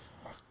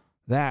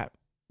 That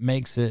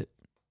makes it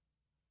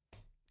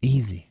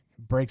easy,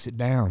 breaks it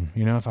down.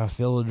 If I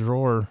fill a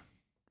drawer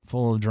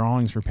full of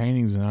drawings for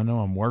paintings, and I know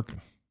I'm working.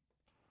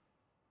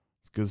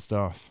 It's good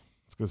stuff.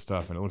 It's good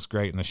stuff, and it looks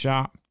great in the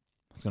shop.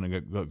 It's going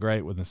to look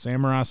great when the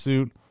samurai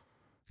suit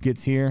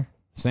gets here.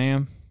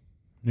 Sam,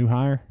 new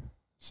hire.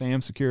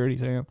 Sam, security,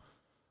 Sam.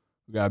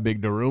 We got a big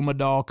Daruma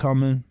doll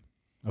coming.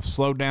 I've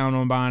slowed down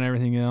on buying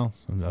everything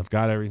else. I've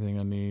got everything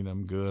I need.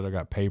 I'm good. I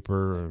got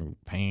paper and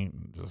paint.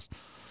 And it's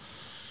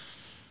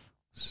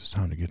just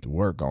time to get to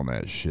work on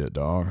that shit,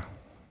 dog.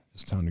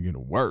 It's time to get to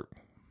work.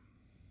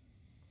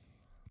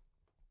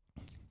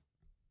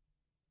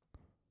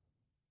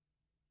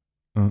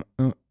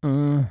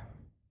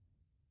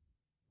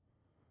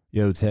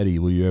 Yo, Teddy,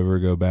 will you ever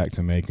go back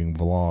to making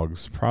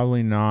vlogs?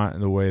 Probably not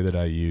the way that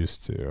I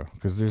used to,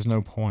 because there's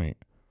no point.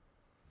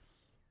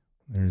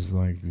 There's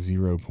like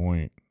 0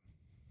 point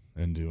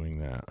in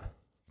doing that.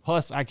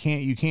 Plus,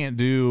 you can't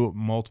do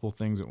multiple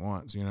things at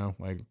once, you know?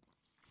 Like,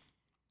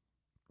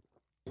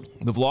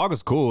 the vlog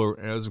is cool.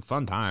 It was a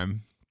fun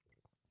time.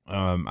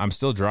 I'm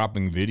still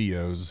dropping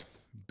videos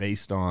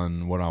based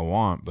on what I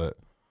want, but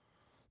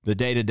the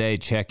day-to-day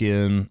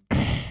check-in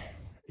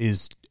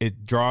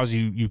it draws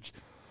you.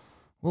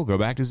 We'll go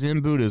back to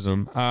Zen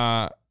Buddhism.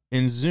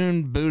 In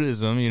Zen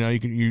Buddhism, you know,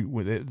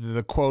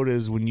 the quote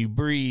is, when you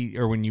breathe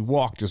or when you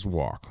walk, just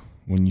walk.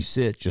 When you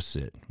sit, just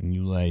sit. When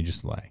you lay,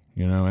 just lay.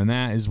 You know, and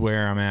that is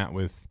where I'm at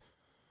with,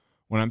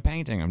 when I'm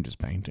painting, I'm just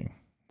painting.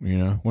 You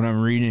know, when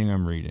I'm reading,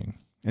 I'm reading.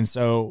 And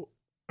so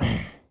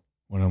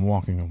when I'm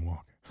walking, I'm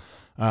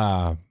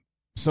walking.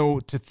 So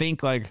to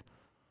think like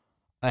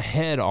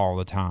ahead all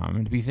the time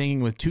and to be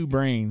thinking with two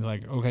brains,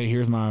 like, okay,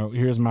 here's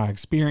my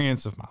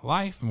experience of my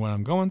life and what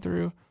I'm going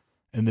through.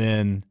 And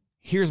then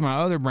here's my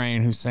other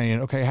brain who's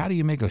saying, okay, how do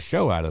you make a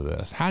show out of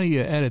this? How do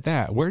you edit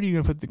that? Where do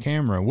you put the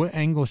camera? What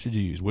angle should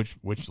you use?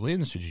 Which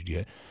lens should you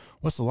get?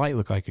 What's the light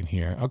look like in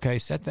here? Okay,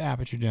 set the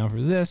aperture down for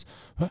this.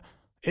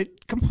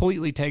 It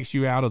completely takes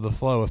you out of the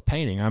flow of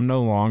painting. I'm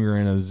no longer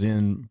in a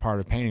Zen part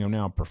of painting. I'm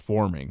now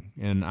performing.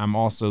 And I'm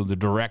also the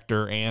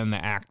director and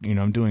the act. You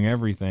know, I'm doing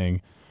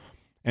everything.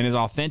 And as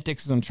authentic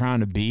as I'm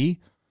trying to be,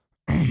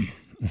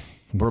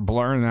 we're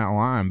blurring that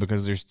line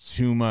because there's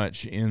too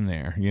much in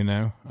there, you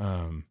know?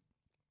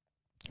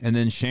 And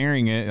then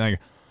sharing it, like,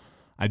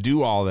 I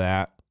do all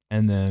that,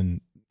 and then,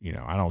 you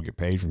know, I don't get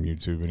paid from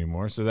YouTube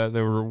anymore, so that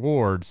the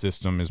reward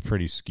system is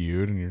pretty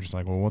skewed, and you're just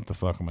like, well, what the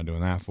fuck am I doing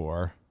that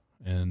for?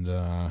 And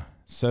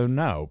so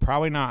no,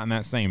 probably not in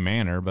that same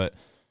manner, but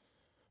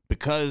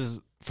because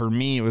for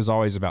me it was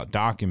always about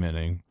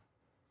documenting,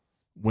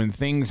 when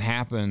things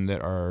happen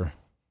that are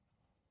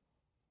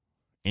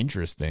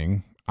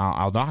interesting,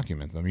 I'll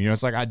document them. You know,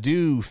 it's like I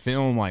do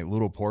film like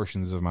little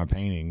portions of my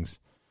paintings.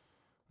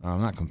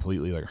 I'm not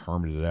completely like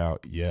hermited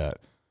out yet.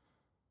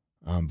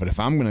 But if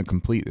I'm going to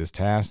complete this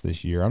task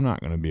this year, I'm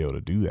not going to be able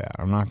to do that.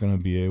 I'm not going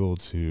to be able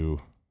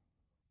to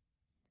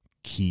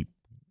keep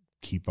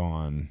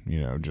on, you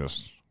know,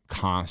 just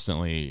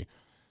constantly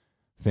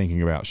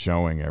thinking about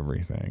showing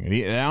everything.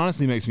 It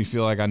honestly makes me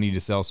feel like I need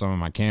to sell some of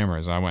my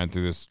cameras. I went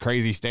through this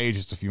crazy stage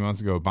just a few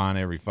months ago, buying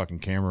every fucking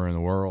camera in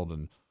the world,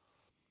 and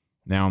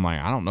now I'm like,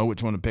 I don't know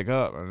which one to pick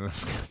up. I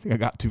think I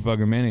got too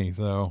fucking many,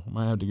 so I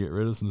might have to get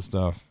rid of some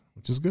stuff,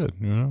 which is good.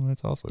 You know,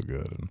 that's also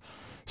good. And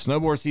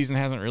snowboard season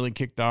hasn't really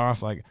kicked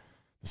off. Like,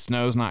 the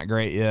snow's not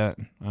great yet.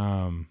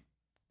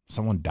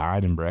 Someone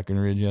died in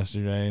Breckenridge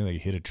yesterday. They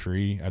hit a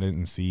tree. I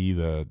didn't see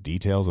the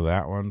details of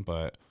that one,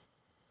 but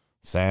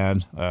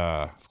sad,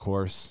 of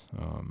course.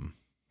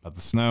 But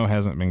the snow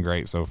hasn't been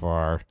great so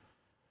far,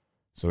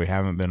 so we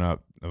haven't been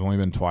up. I've only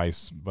been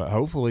twice, but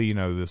hopefully, you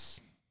know,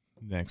 this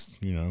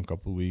next, you know,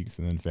 couple of weeks,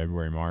 and then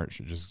February, March,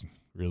 it just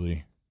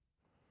really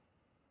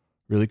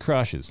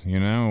crushes, you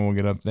know, and we'll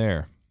get up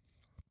there.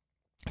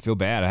 I feel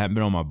bad. I haven't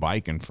been on my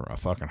bike in for a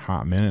fucking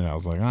hot minute. I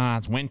was like,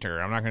 it's winter.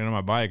 I'm not going to do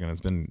my bike, and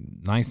it's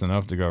been nice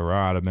enough to go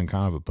ride. I've been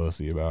kind of a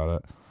pussy about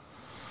it.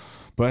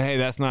 But hey,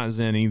 that's not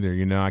Zen either.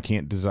 You know, I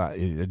can't decide.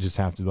 I just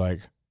have to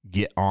like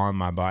get on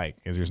my bike.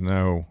 There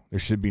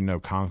should be no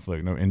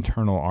conflict, no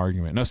internal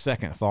argument, no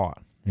second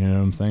thought. You know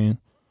what I'm saying?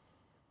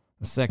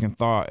 The second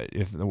thought,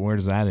 where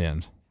does that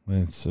end?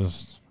 It's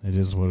just, it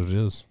is what it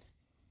is.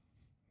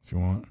 If you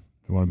want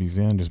to be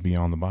Zen, just be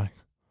on the bike.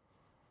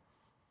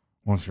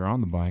 Once you're on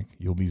the bike,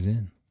 you'll be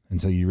Zen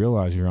until you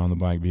realize you're on the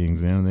bike being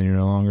Zen, and then you're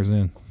no longer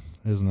Zen.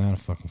 Isn't that a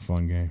fucking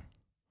fun game?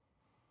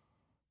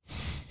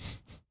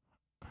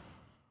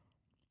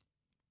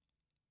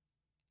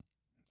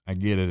 I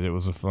get it. It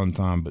was a fun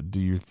time, but do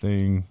your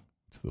thing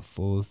to the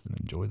fullest and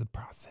enjoy the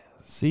process.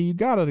 See, you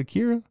got it,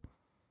 Akira.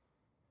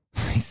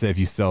 He said, if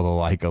you sell the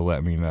Leica,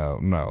 let me know.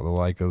 No, the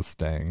Leica's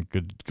staying.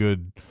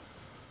 Good.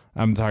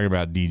 I'm talking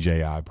about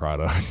DJI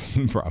products,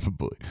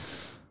 probably.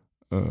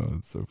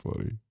 It's so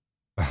funny.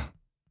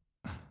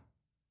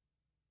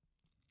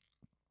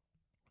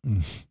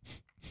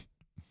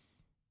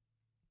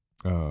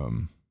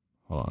 Hold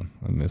on.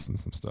 I'm missing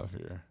some stuff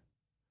here.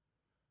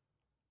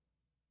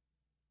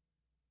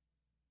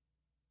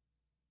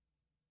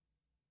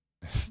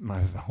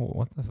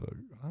 What the fuck?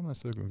 Why am I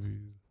so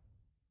confused?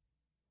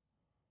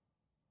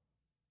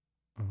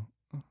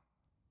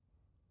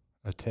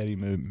 A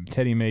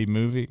Teddy-made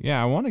movie.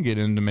 Yeah, I want to get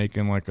into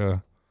making like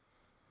a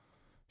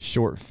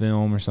short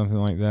film or something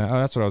like that. Oh,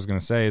 that's what I was going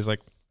to say is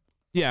like,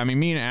 yeah, I mean,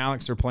 me and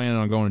Alex are planning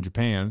on going to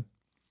Japan.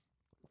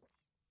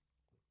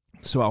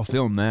 So I'll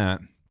film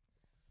that,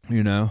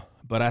 you know.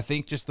 But I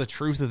think just the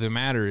truth of the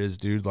matter is,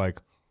 dude, like,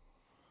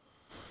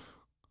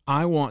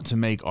 I want to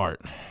make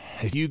art.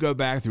 If you go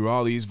back through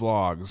all these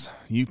vlogs,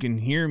 you can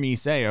hear me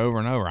say over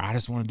and over, I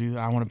just want to do that.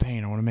 I want to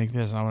paint. I want to make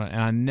this.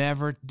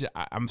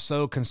 I'm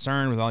so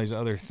concerned with all these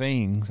other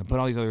things and put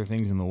all these other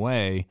things in the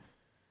way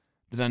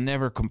that I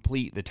never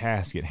complete the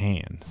task at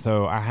hand.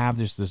 So I have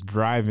just this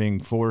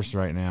driving force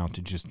right now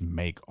to just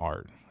make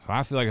art. So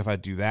I feel like if I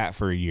do that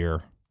for a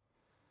year,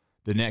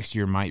 the next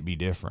year might be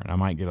different. I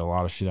might get a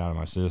lot of shit out of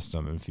my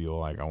system and feel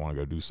like I want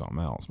to go do something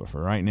else. But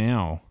for right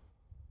now,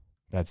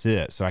 that's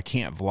it. So I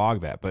can't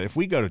vlog that. But if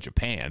we go to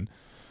Japan,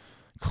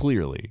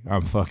 clearly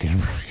I'm fucking,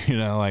 you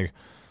know, like,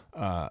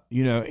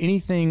 you know,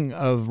 anything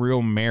of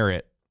real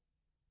merit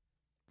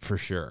for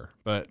sure.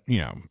 But, you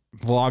know,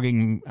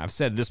 vlogging, I've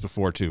said this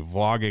before too,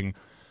 vlogging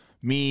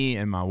me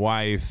and my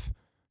wife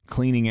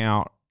cleaning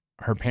out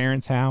her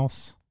parents'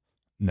 house.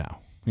 No,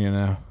 you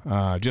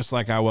know, just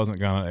like I wasn't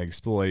going to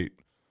exploit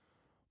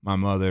my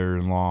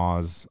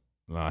mother-in-law's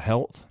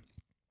health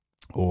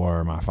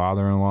or my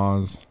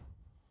father-in-law's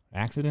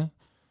accident.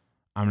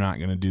 I'm not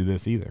going to do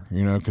this either,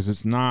 you know, because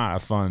it's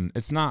not fun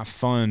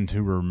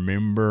to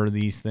remember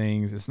these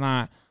things.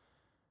 I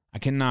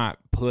cannot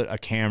put a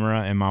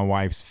camera in my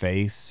wife's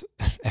face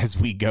as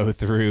we go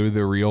through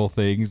the real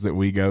things that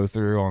we go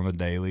through on the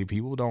daily.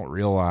 People don't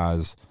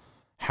realize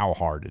how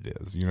hard it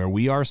is. You know,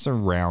 we are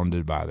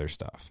surrounded by their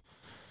stuff,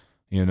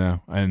 you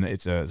know, and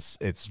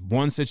it's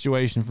one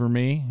situation for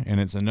me and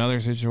it's another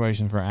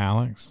situation for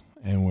Alex,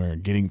 and we're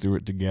getting through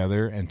it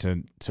together. And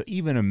to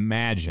even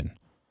imagine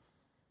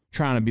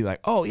trying to be like,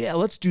 oh yeah,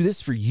 let's do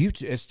this for you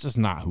too. It's just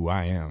not who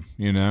I am,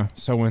 you know?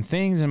 So when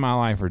things in my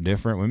life are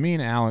different, when me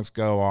and Alex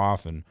go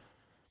off and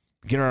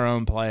get our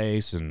own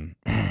place and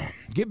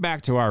get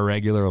back to our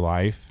regular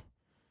life,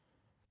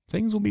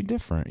 things will be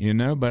different, you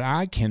know? But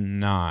I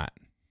cannot,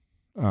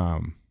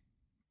 and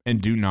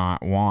do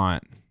not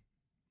want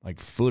like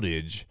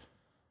footage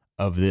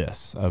of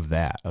this, of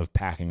that, of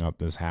packing up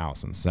this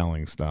house and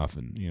selling stuff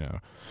and, you know,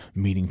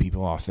 meeting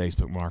people off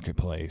Facebook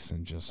Marketplace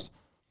and just,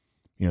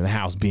 you know, the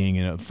house being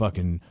in a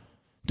fucking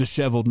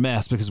disheveled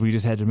mess because we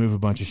just had to move a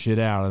bunch of shit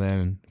out and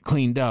then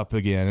cleaned up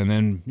again. And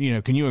then, you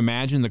know, can you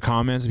imagine the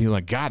comments of people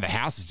like, God, the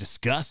house is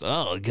disgusting.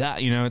 Oh,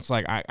 God. You know, it's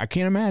like, I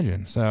can't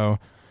imagine. So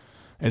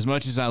as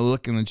much as I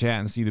look in the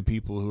chat and see the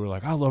people who are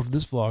like, I love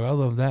this vlog, I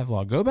love that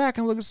vlog, go back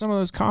and look at some of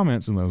those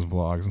comments in those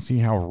vlogs and see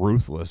how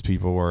ruthless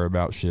people were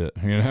about shit,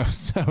 you know?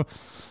 So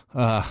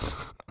I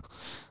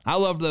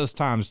love those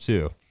times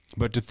too.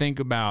 But to think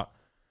about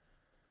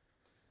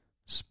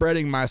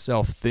spreading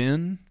myself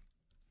thin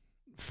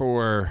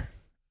for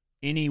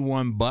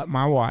anyone but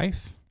my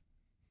wife,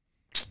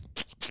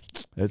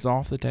 it's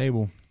off the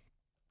table,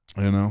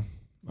 you know?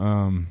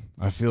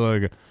 I feel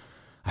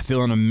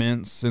an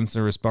immense sense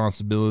of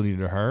responsibility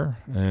to her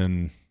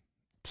and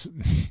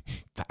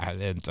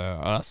to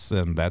us,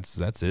 and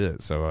that's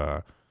it.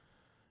 So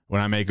when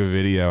I make a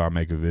video,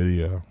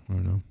 you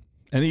know?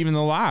 And even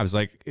the lives,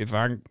 like if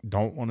I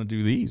don't want to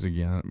do these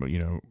again, but you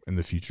know, in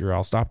the future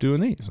I'll stop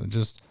doing these.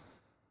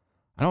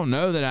 I don't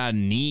know that I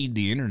need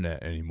the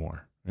internet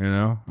anymore, you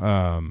know?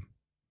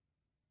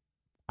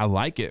 I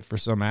like it for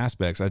some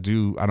aspects. I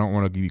don't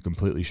want to be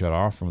completely shut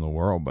off from the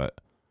world, but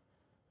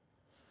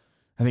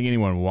I think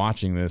anyone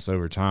watching this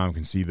over time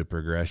can see the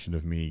progression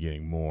of me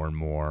getting more and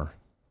more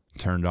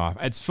turned off.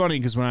 It's funny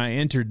because when I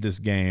entered this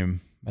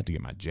game, I'm about to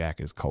get my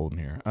jacket, it's cold in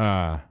here.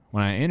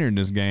 When I entered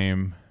this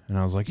game and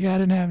I was like, yeah, I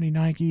didn't have any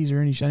Nikes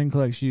or I didn't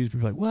collect shoes.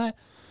 People were like,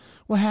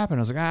 what happened?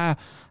 I was like,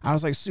 I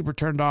was like super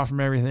turned off from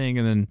everything.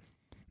 And then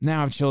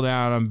now I've chilled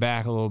out. I'm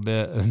back a little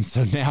bit. And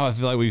so now I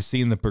feel like we've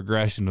seen the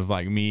progression of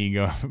like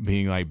me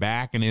being like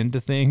back and into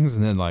things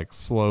and then like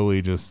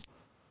slowly just,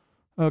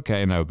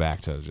 okay, no, back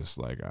to just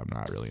like, I'm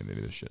not really into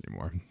this shit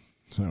anymore.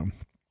 So,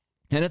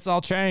 and it's all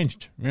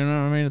changed. You know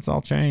what I mean? It's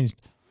all changed.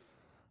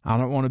 I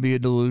don't want to be a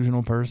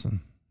delusional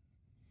person.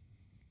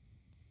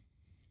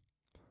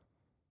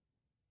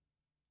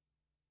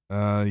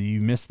 You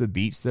missed the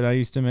beats that I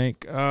used to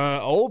make.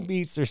 Old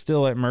beats are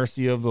still at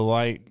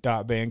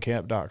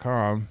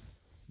mercyofthelight.bandcamp.com.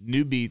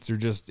 New beats are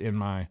just in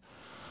my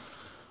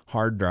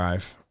hard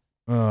drive.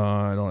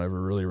 I don't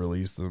ever really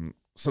release them.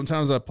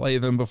 Sometimes I play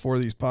them before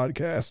these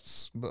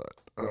podcasts, but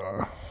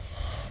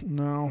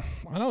no,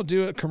 I don't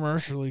do it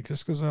commercially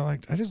just because I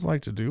just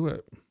like to do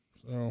it.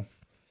 So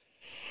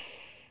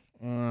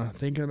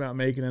thinking about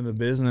making it a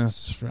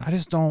business, I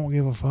just don't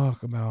give a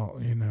fuck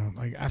about, you know,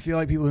 like I feel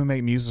like people who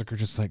make music are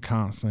just like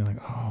constantly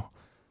like, oh,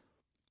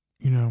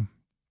 you know,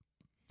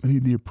 I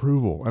need the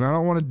approval, and I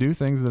don't want to do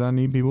things that I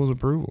need people's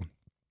approval.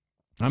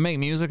 I make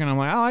music and I'm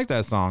like, I like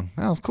that song.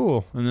 That was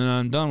cool. And then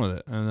I'm done with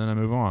it. And then I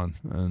move on.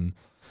 And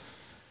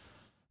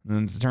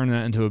then to turn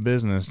that into a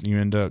business, you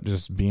end up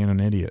just being an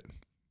idiot.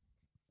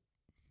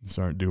 You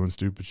start doing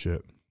stupid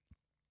shit.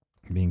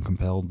 Being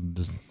compelled to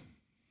just,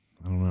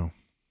 I don't know,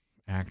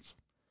 act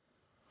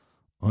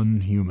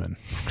unhuman.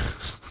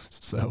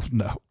 So,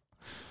 no.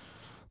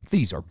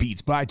 These are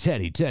beats by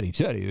Teddy,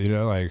 you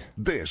know, like.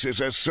 This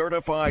is a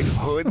certified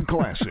hood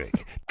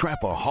classic.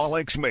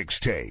 Trapaholics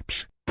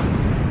Mixtapes.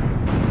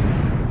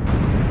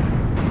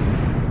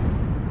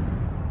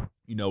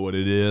 You know what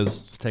it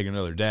is. Let's take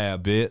another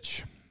dab,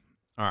 bitch.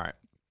 All right.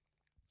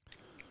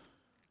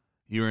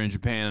 You were in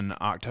Japan in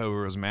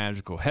October. It was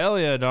magical. Hell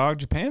yeah, dog.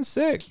 Japan's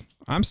sick.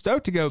 I'm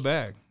stoked to go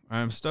back.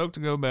 I'm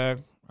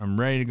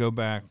ready to go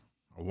back.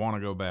 I want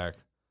to go back.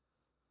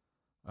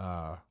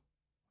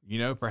 You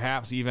know,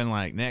 perhaps even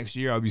like next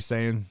year, I'll be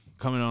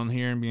coming on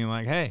here and being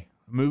like, hey,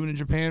 I'm moving to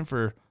Japan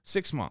for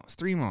 6 months,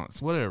 3 months,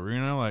 whatever, you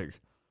know, like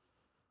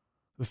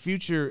the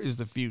future is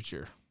the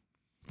future.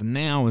 The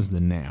now is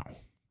the now.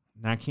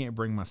 And I can't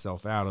bring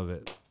myself out of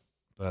it,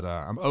 but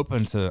I'm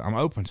open to it.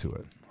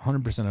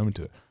 100% open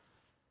to it.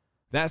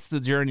 That's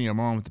the journey I'm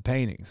on with the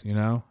paintings, you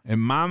know? In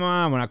my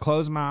mind, when I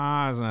close my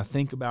eyes and I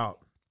think about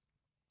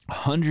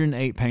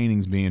 108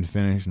 paintings being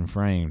finished and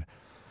framed,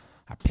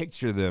 I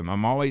picture them.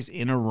 I'm always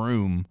in a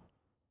room.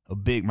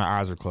 My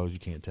eyes are closed. You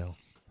can't tell.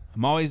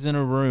 I'm always in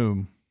a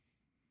room.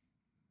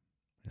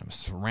 I'm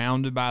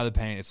surrounded by the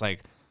paint. It's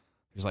like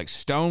there's like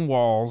stone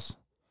walls,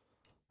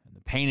 and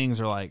the paintings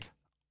are like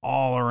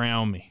all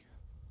around me.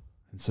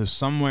 And so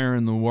somewhere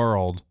in the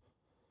world,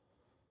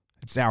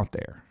 it's out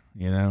there,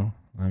 you know?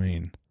 I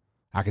mean,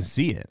 I can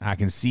see it. I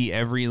can see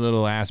every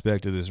little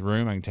aspect of this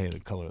room. I can tell you the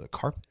color of the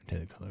carpet, I can tell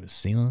you the color of the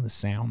ceiling, the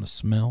sound, the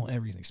smell,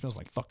 everything. It smells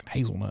like fucking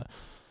hazelnut.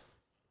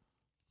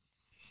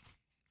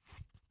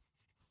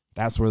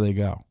 That's where they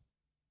go.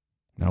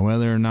 Now,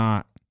 whether or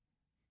not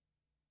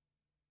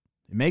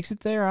it makes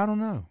it there, I don't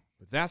know.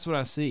 But that's what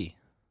I see.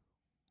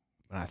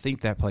 But I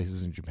think that place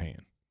is in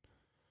Japan.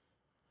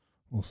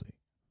 We'll see.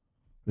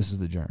 This is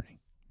the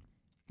journey.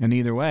 And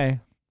either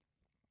way,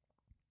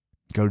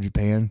 go to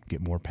Japan,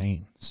 get more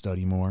paint,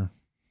 study more,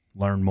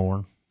 learn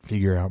more,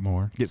 figure out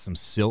more, get some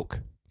silk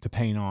to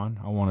paint on.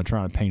 I want to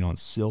try to paint on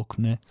silk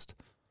next.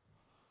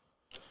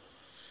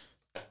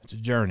 It's a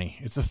journey.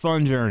 It's a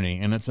fun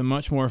journey, and it's a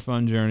much more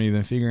fun journey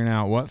than figuring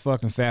out what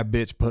fucking fat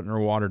bitch put in her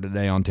water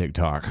today on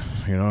TikTok.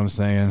 You know what I'm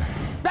saying?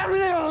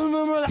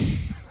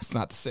 That's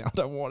not the sound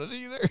I wanted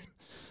either.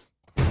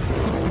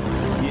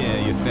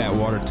 Yeah, you fat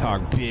water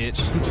talk bitch.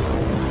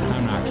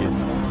 I'm not kidding.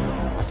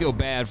 I feel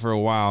bad for a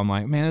while. I'm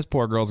like, man, this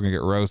poor girl's going to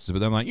get roasted. But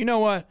then I'm like, you know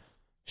what?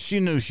 She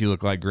knew she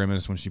looked like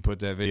Grimace when she put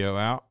that video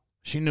out.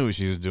 She knew what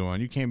she was doing.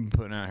 You can't be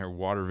putting out her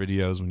water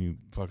videos when you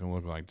fucking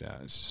look like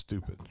that. It's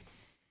stupid.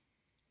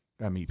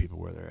 Gotta meet people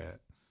where they're at.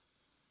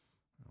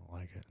 I don't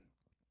like it.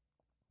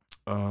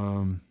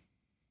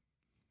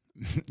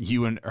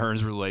 You and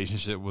Ern's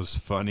relationship was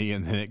funny,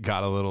 and then it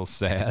got a little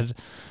sad.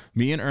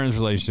 Me and Ern's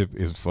relationship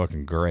is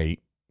fucking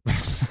great.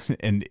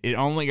 And it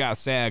only got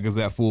sad because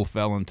that fool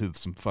fell into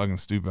some fucking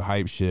stupid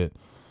hype shit.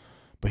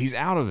 But he's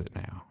out of it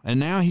now. And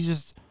now he's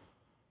just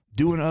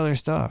doing other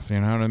stuff. You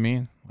know what I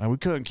mean? Like, we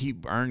couldn't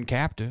keep Ern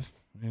captive.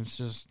 It's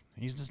just,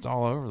 he's just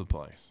all over the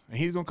place. And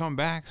he's going to come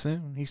back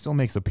soon. He still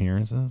makes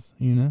appearances,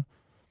 you know?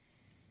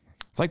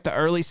 It's like the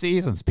early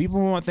seasons.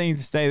 People want things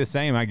to stay the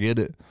same. I get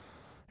it.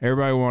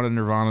 Everybody wanted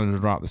Nirvana to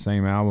drop the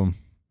same album.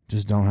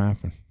 Just don't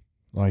happen.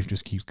 Life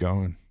just keeps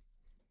going.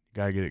 You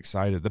got to get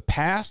excited. The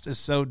past is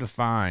so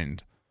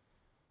defined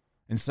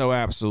and so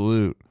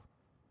absolute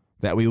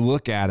that we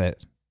look at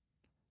it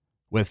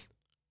with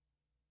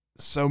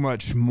so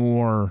much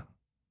more,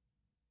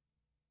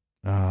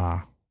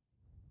 I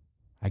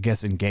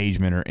guess,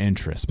 engagement or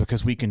interest,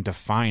 because we can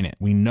define it.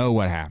 We know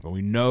what happened.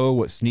 We know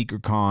what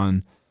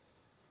SneakerCon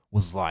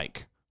was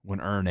like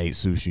when Ern ate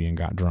sushi and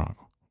got drunk.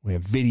 We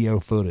have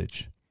video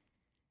footage,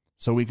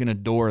 so we can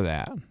adore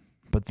that.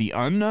 But the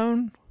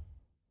unknown,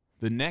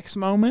 the next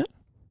moment,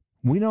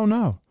 we don't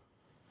know.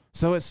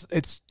 So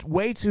it's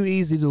way too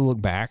easy to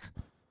look back.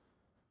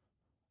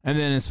 And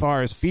then as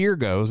far as fear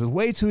goes, it's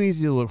way too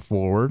easy to look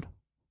forward,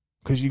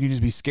 because you can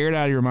just be scared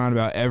out of your mind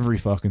about every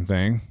fucking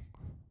thing.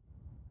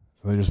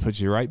 So they just put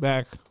you right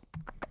back,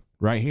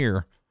 right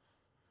here.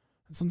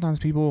 And sometimes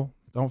people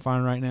don't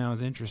find right now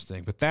as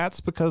interesting. But that's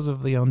because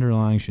of the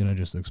underlying shit I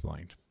just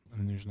explained.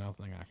 And there's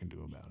nothing I can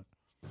do about it.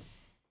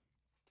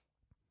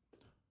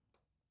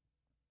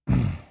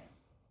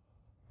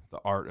 The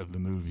art of the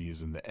movie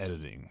is in the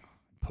editing,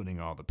 putting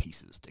all the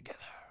pieces together.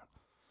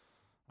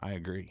 I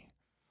agree.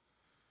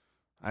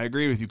 I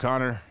agree with you,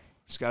 Connor.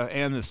 Just got to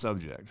end this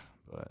subject.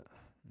 But,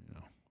 you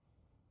know,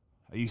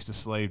 I used to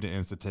slave to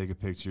Insta, take a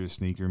picture of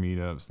sneaker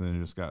meetups, then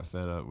just got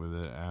fed up with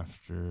it.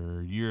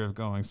 After a year of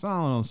going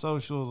silent on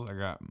socials, I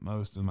got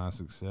most of my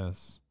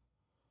success.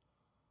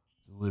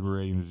 It's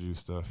liberating to do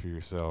stuff for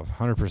yourself.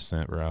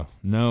 100%, bro.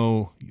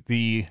 No,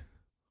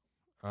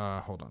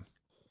 hold on.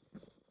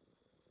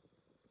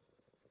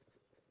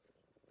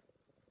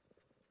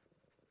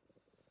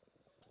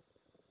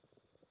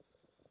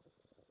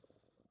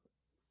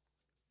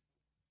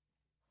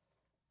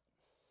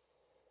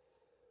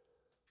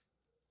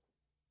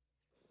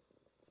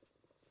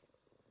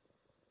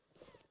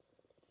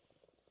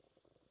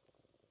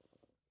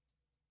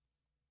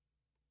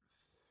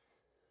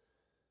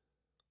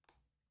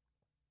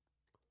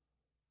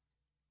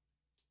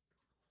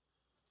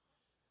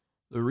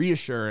 the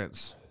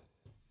reassurance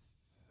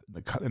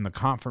and the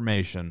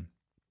confirmation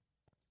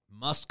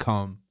must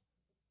come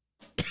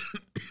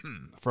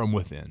from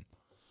within.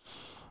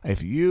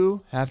 If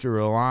you have to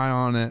rely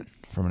on it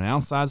from an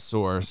outside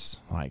source,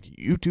 like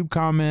YouTube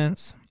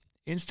comments,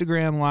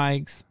 Instagram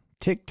likes,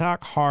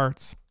 TikTok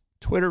hearts,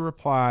 Twitter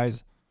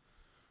replies,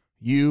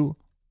 you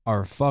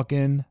are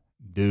fucking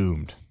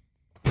doomed.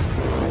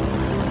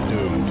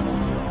 Doomed.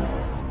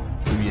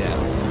 So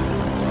yes,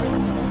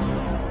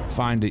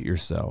 find it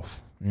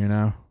yourself, you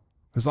know?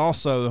 Because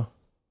also,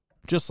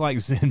 just like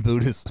Zen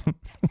Buddhism,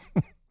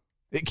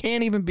 it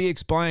can't even be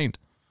explained.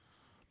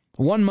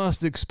 One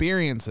must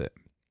experience it.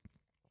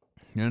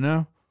 You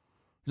know?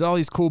 There's all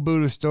these cool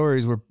Buddhist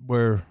stories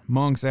where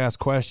monks ask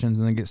questions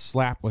and then get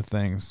slapped with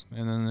things.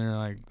 And then they're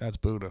like, that's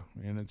Buddha.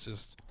 And it's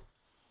just,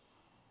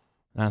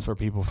 that's where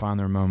people find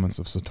their moments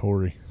of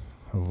satori,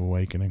 of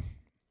awakening.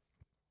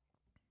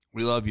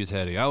 We love you,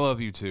 Teddy. I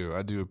love you too.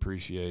 I do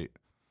appreciate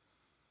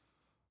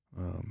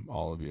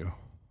all of you.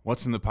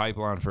 What's in the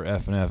pipeline for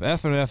F&F?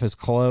 F&F is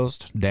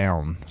closed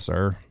down,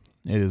 sir.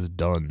 It is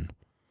done.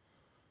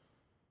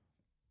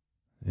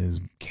 It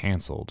is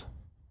canceled.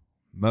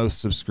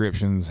 Most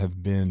subscriptions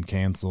have been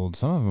canceled.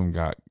 Some of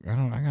them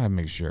I gotta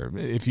make sure.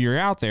 If you're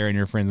out there and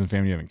your friends and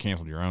family haven't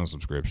canceled your own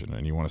subscription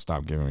and you want to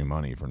stop giving me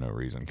money for no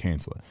reason,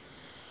 cancel it.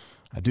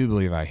 I do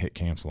believe I hit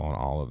cancel on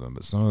all of them,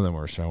 but some of them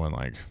were showing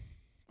like,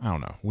 I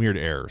don't know, weird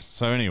errors.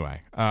 So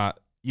anyway,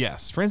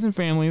 yes, friends and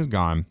family is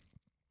gone.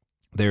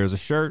 There's a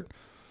shirt.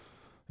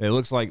 It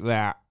looks like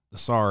that.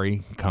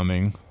 Sorry,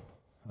 coming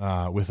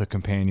with a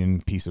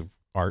companion piece of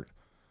art.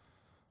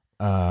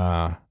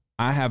 I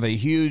have a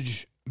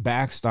huge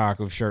backstock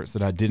of shirts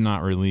that I did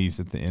not release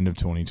at the end of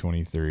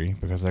 2023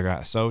 because I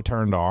got so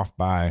turned off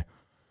by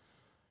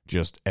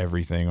just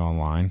everything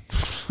online.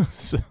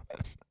 So,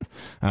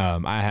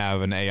 I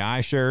have an AI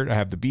shirt. I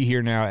have the Be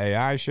Here Now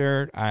AI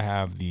shirt. I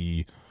have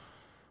the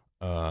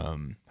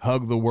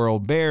Hug the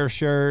World Bear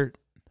shirt.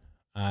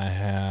 I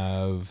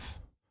have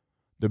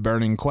the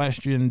Burning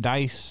Question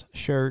Dice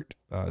shirt.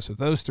 So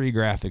those three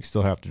graphics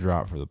still have to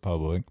drop for the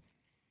public.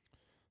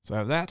 So I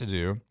have that to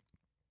do.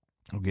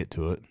 I'll get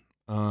to it.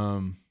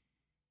 And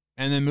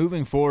then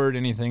moving forward,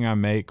 anything I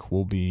make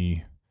will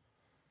be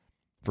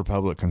for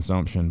public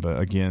consumption. But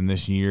again,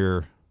 this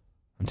year,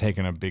 I'm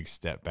taking a big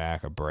step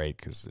back, a break,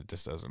 because it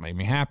just doesn't make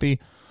me happy.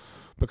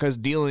 Because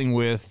dealing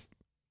with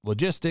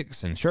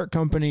logistics and shirt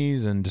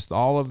companies and just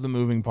all of the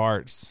moving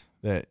parts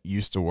that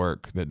used to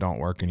work that don't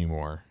work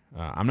anymore,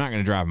 I'm not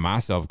going to drive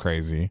myself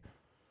crazy,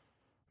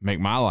 make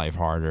my life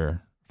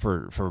harder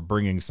for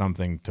bringing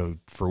something to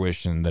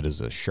fruition that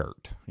is a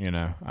shirt, you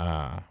know,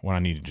 when I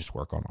need to just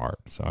work on art.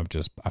 So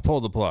I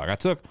pulled the plug. I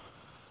took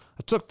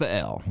the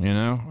L, you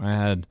know. I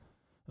had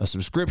a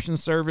subscription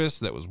service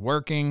that was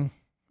working.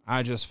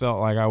 I just felt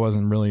like I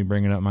wasn't really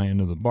bringing up my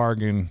end of the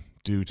bargain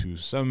due to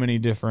so many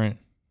different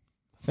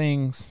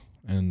things.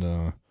 And,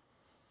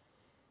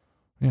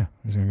 yeah,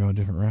 I was going to go a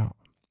different route.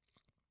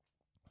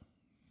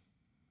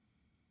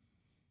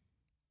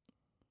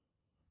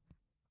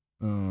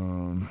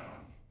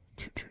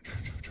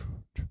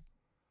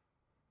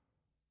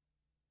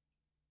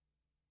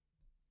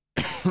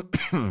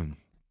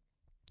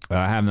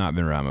 I have not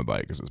been riding my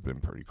bike because it's been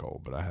pretty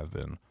cold, but I've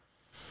been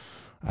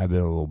a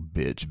little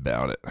bitch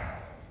about it.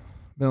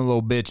 Been a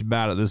little bitch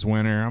about it this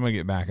winter. I'm gonna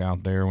get back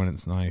out there when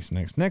it's nice.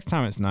 Next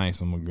time it's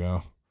nice, I'm gonna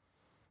go.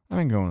 I've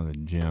been going to the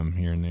gym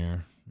here and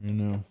there.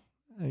 You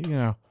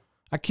know,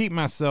 I keep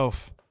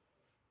myself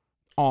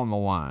on the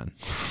line.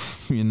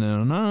 You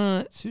know,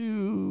 not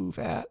too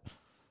fat,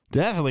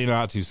 definitely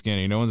not too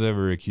skinny. No one's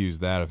ever accused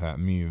that of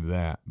me of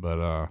that,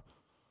 but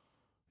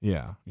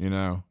yeah, you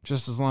know,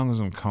 just as long as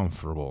I'm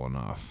comfortable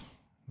enough.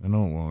 I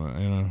don't want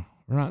to, you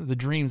know, the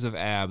dreams of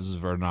abs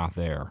are not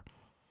there,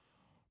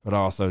 but I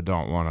also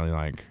don't want to,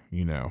 like,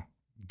 you know,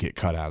 get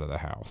cut out of the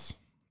house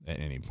at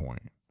any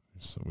point.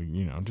 So we,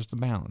 you know, just a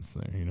balance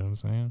there. You know what I'm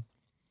saying?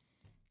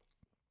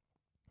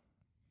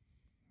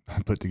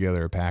 Put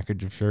together a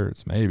package of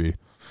shirts, maybe.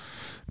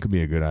 Could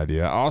be a good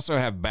idea. I also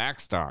have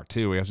backstock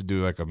too. We have to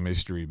do like a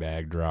mystery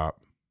bag drop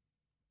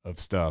of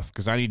stuff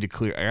because I got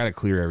to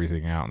clear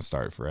everything out and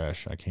start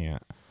fresh. I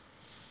can't.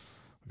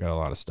 We got a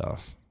lot of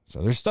stuff.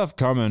 So there's stuff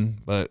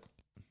coming, but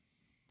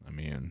I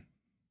mean,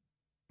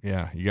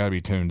 yeah, you got to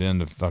be tuned in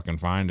to fucking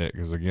find it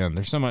because again,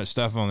 there's so much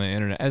stuff on the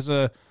internet. As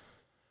a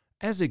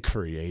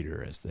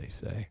creator, as they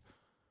say,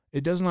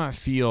 it does not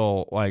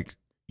feel like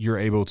you're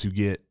able to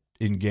get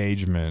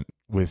engagement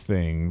with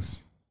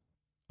things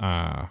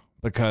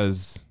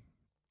because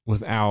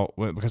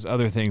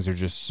other things are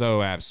just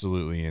so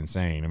absolutely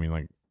insane. I mean,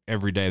 like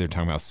every day they're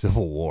talking about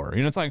Civil War.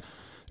 You know, it's like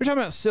they're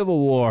talking about Civil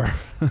War.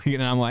 You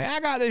know, I'm like, I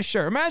got this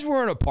shirt. Imagine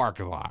we're in a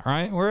parking lot,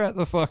 right? We're at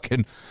the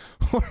fucking,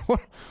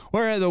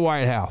 we're at the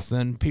White House,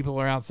 and people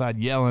are outside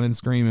yelling and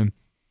screaming.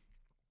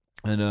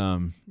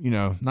 And you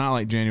know, not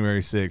like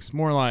January 6th,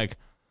 more like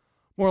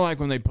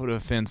when they put a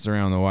fence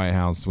around the White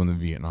House when the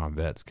Vietnam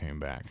vets came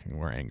back and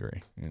were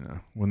angry, you know,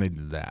 when they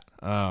did that.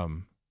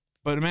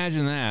 But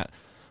imagine that,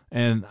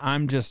 and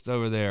I'm just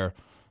over there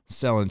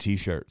selling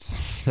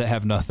T-shirts that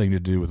have nothing to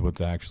do with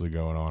what's actually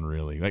going on,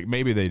 really. Like,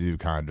 maybe they do,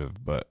 kind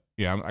of, but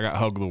yeah, I got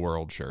Hug the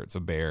World shirts, a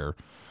bear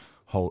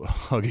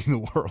hugging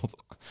the world.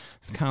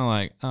 It's kind of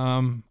like,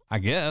 I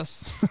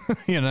guess,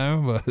 you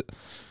know, but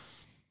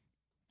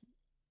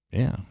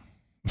yeah.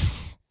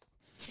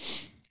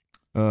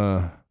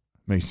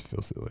 Makes you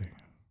feel silly.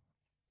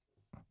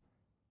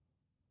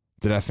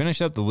 Did I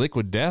finish up the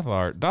Liquid Death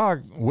art?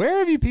 Dog, where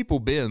have you people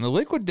been? The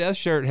Liquid Death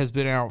shirt has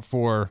been out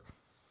for,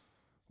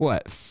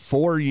 what,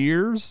 4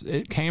 years?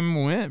 It came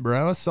and went,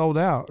 bro. It's sold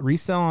out.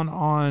 Reselling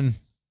on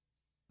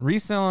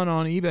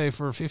eBay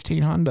for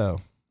 15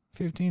 hundo.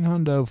 15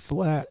 hundo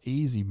flat,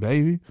 easy,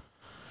 baby.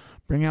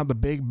 Bring out the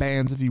big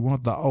bands if you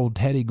want the old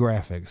Teddy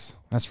graphics.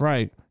 That's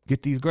right.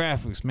 Get these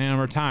graphics, man. I'm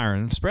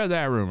retiring. Spread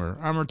that rumor.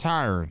 I'm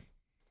retiring.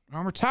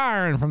 I'm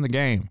retiring from the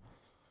game.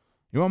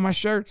 You want my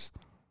shirts?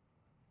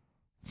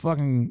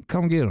 Fucking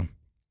come get them.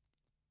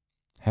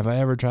 Have I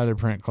ever tried to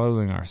print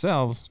clothing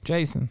ourselves?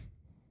 Jason,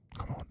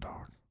 come on,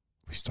 dog.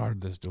 We started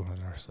this doing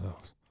it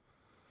ourselves.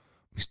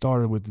 We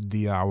started with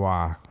the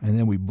DIY, and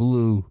then we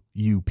blew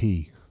UP.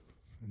 And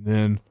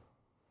then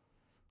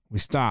we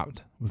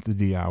stopped with the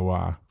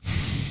DIY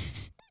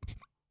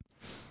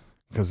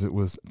because it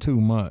was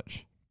too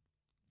much.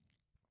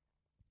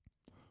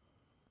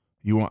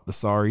 You want the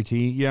sorry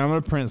tee? Yeah, I'm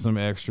going to print some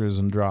extras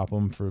and drop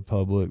them for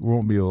public.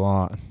 Won't be a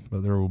lot,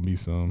 but there will be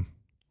some.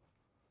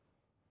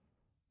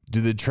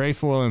 Do the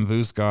trefoil and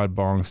Voos God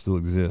bongs still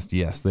exist?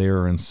 Yes, they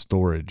are in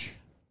storage.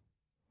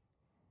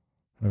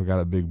 I've got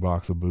a big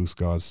box of Voos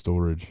God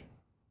storage.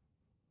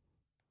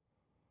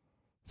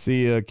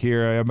 See ya,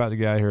 Kira. I'm about to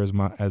get out of here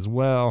as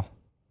well.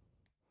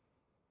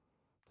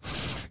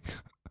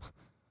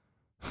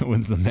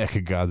 When's the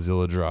Mecha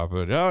Godzilla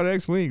dropping? Oh,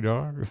 next week,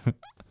 dog.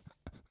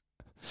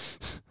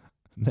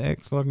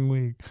 Next fucking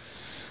week.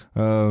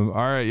 All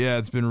right, yeah,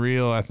 it's been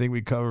real. I think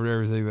we covered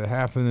everything that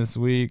happened this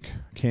week.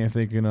 Can't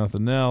think of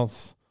nothing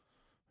else.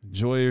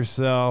 Enjoy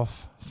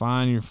yourself.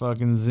 Find your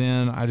fucking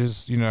zen. I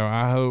just,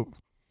 I hope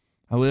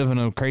I live in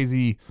a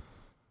crazy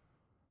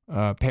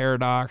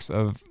paradox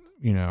of,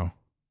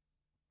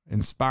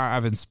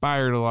 I've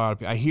inspired a lot of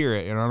people. I hear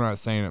it, and I'm not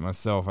saying it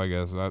myself, I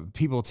guess.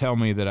 People tell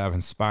me that I've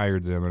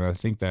inspired them, and I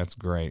think that's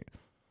great.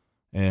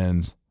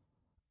 And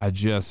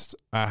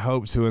I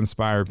hope to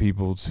inspire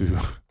people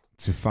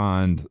to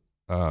find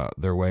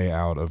their way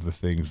out of the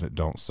things that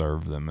don't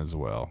serve them as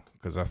well.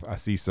 Because I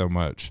see so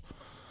much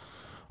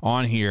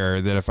on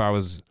here that if I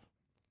was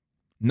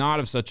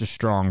not of such a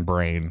strong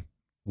brain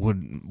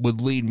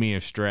would lead me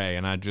astray.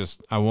 And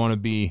I want to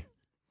be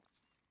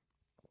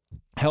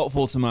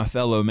helpful to my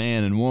fellow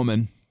man and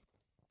woman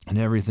and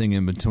everything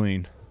in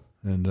between.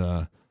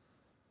 And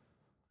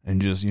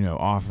just,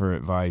 offer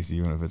advice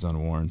even if it's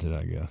unwarranted,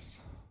 I guess.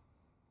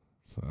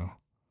 So,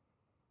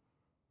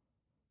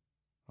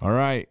 all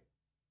right.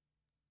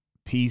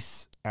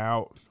 Peace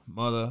out,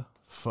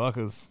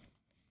 motherfuckers.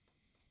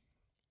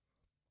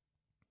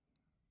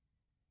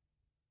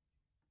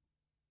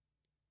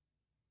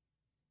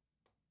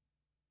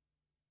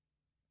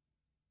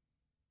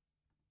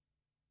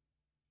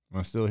 Am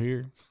I still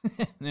here?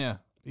 Yeah.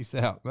 Peace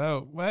out.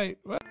 No, wait.